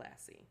 stay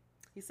classy.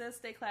 He says,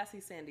 stay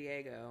classy, San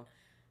Diego.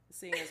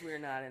 Seeing as we're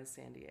not in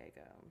San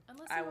Diego,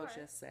 I will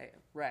just say,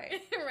 right,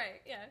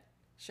 yeah.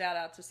 Shout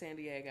out to San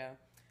Diego.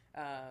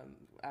 I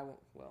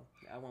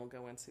won't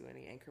go into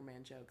any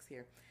Anchorman jokes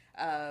here,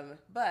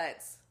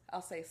 but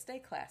I'll say, stay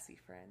classy,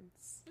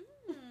 friends.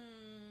 I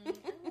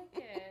like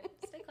it.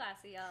 Stay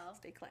classy, y'all.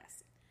 Stay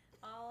classy.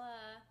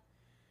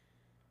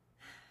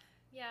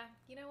 Yeah.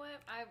 You know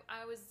what? I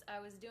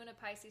was doing a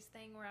Pisces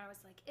thing where I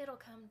was like, it'll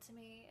come to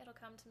me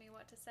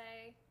what to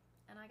say,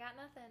 and I got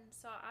nothing.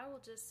 So I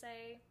will just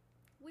say.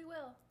 We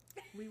will.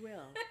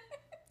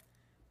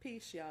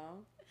 Peace,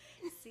 y'all.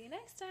 See you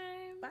next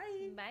time.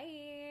 Bye.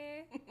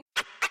 Bye.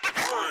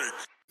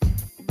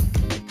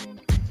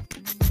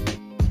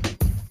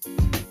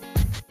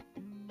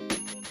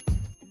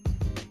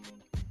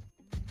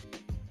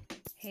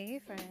 Hey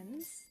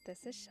friends,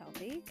 this is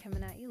Shelby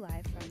coming at you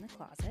live from the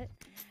closet.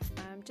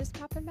 I'm just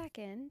popping back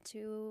in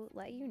to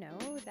let you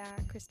know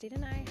that Christine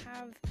and I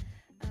have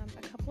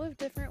a couple of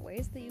different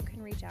ways that you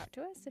can reach out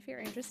to us if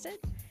you're interested.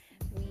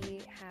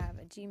 We have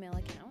a Gmail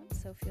account,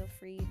 so feel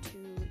free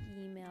to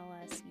email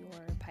us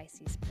your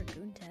Pisces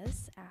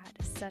preguntas at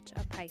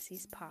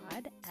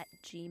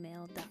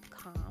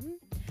suchapiscespod@gmail.com,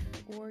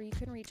 or you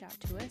can reach out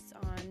to us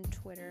on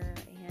Twitter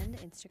and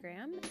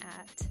Instagram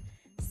at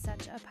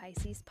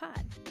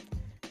suchapiscespod.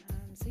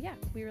 So yeah,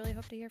 we really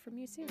hope to hear from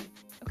you soon.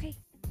 Okay,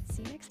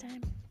 see you next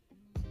time.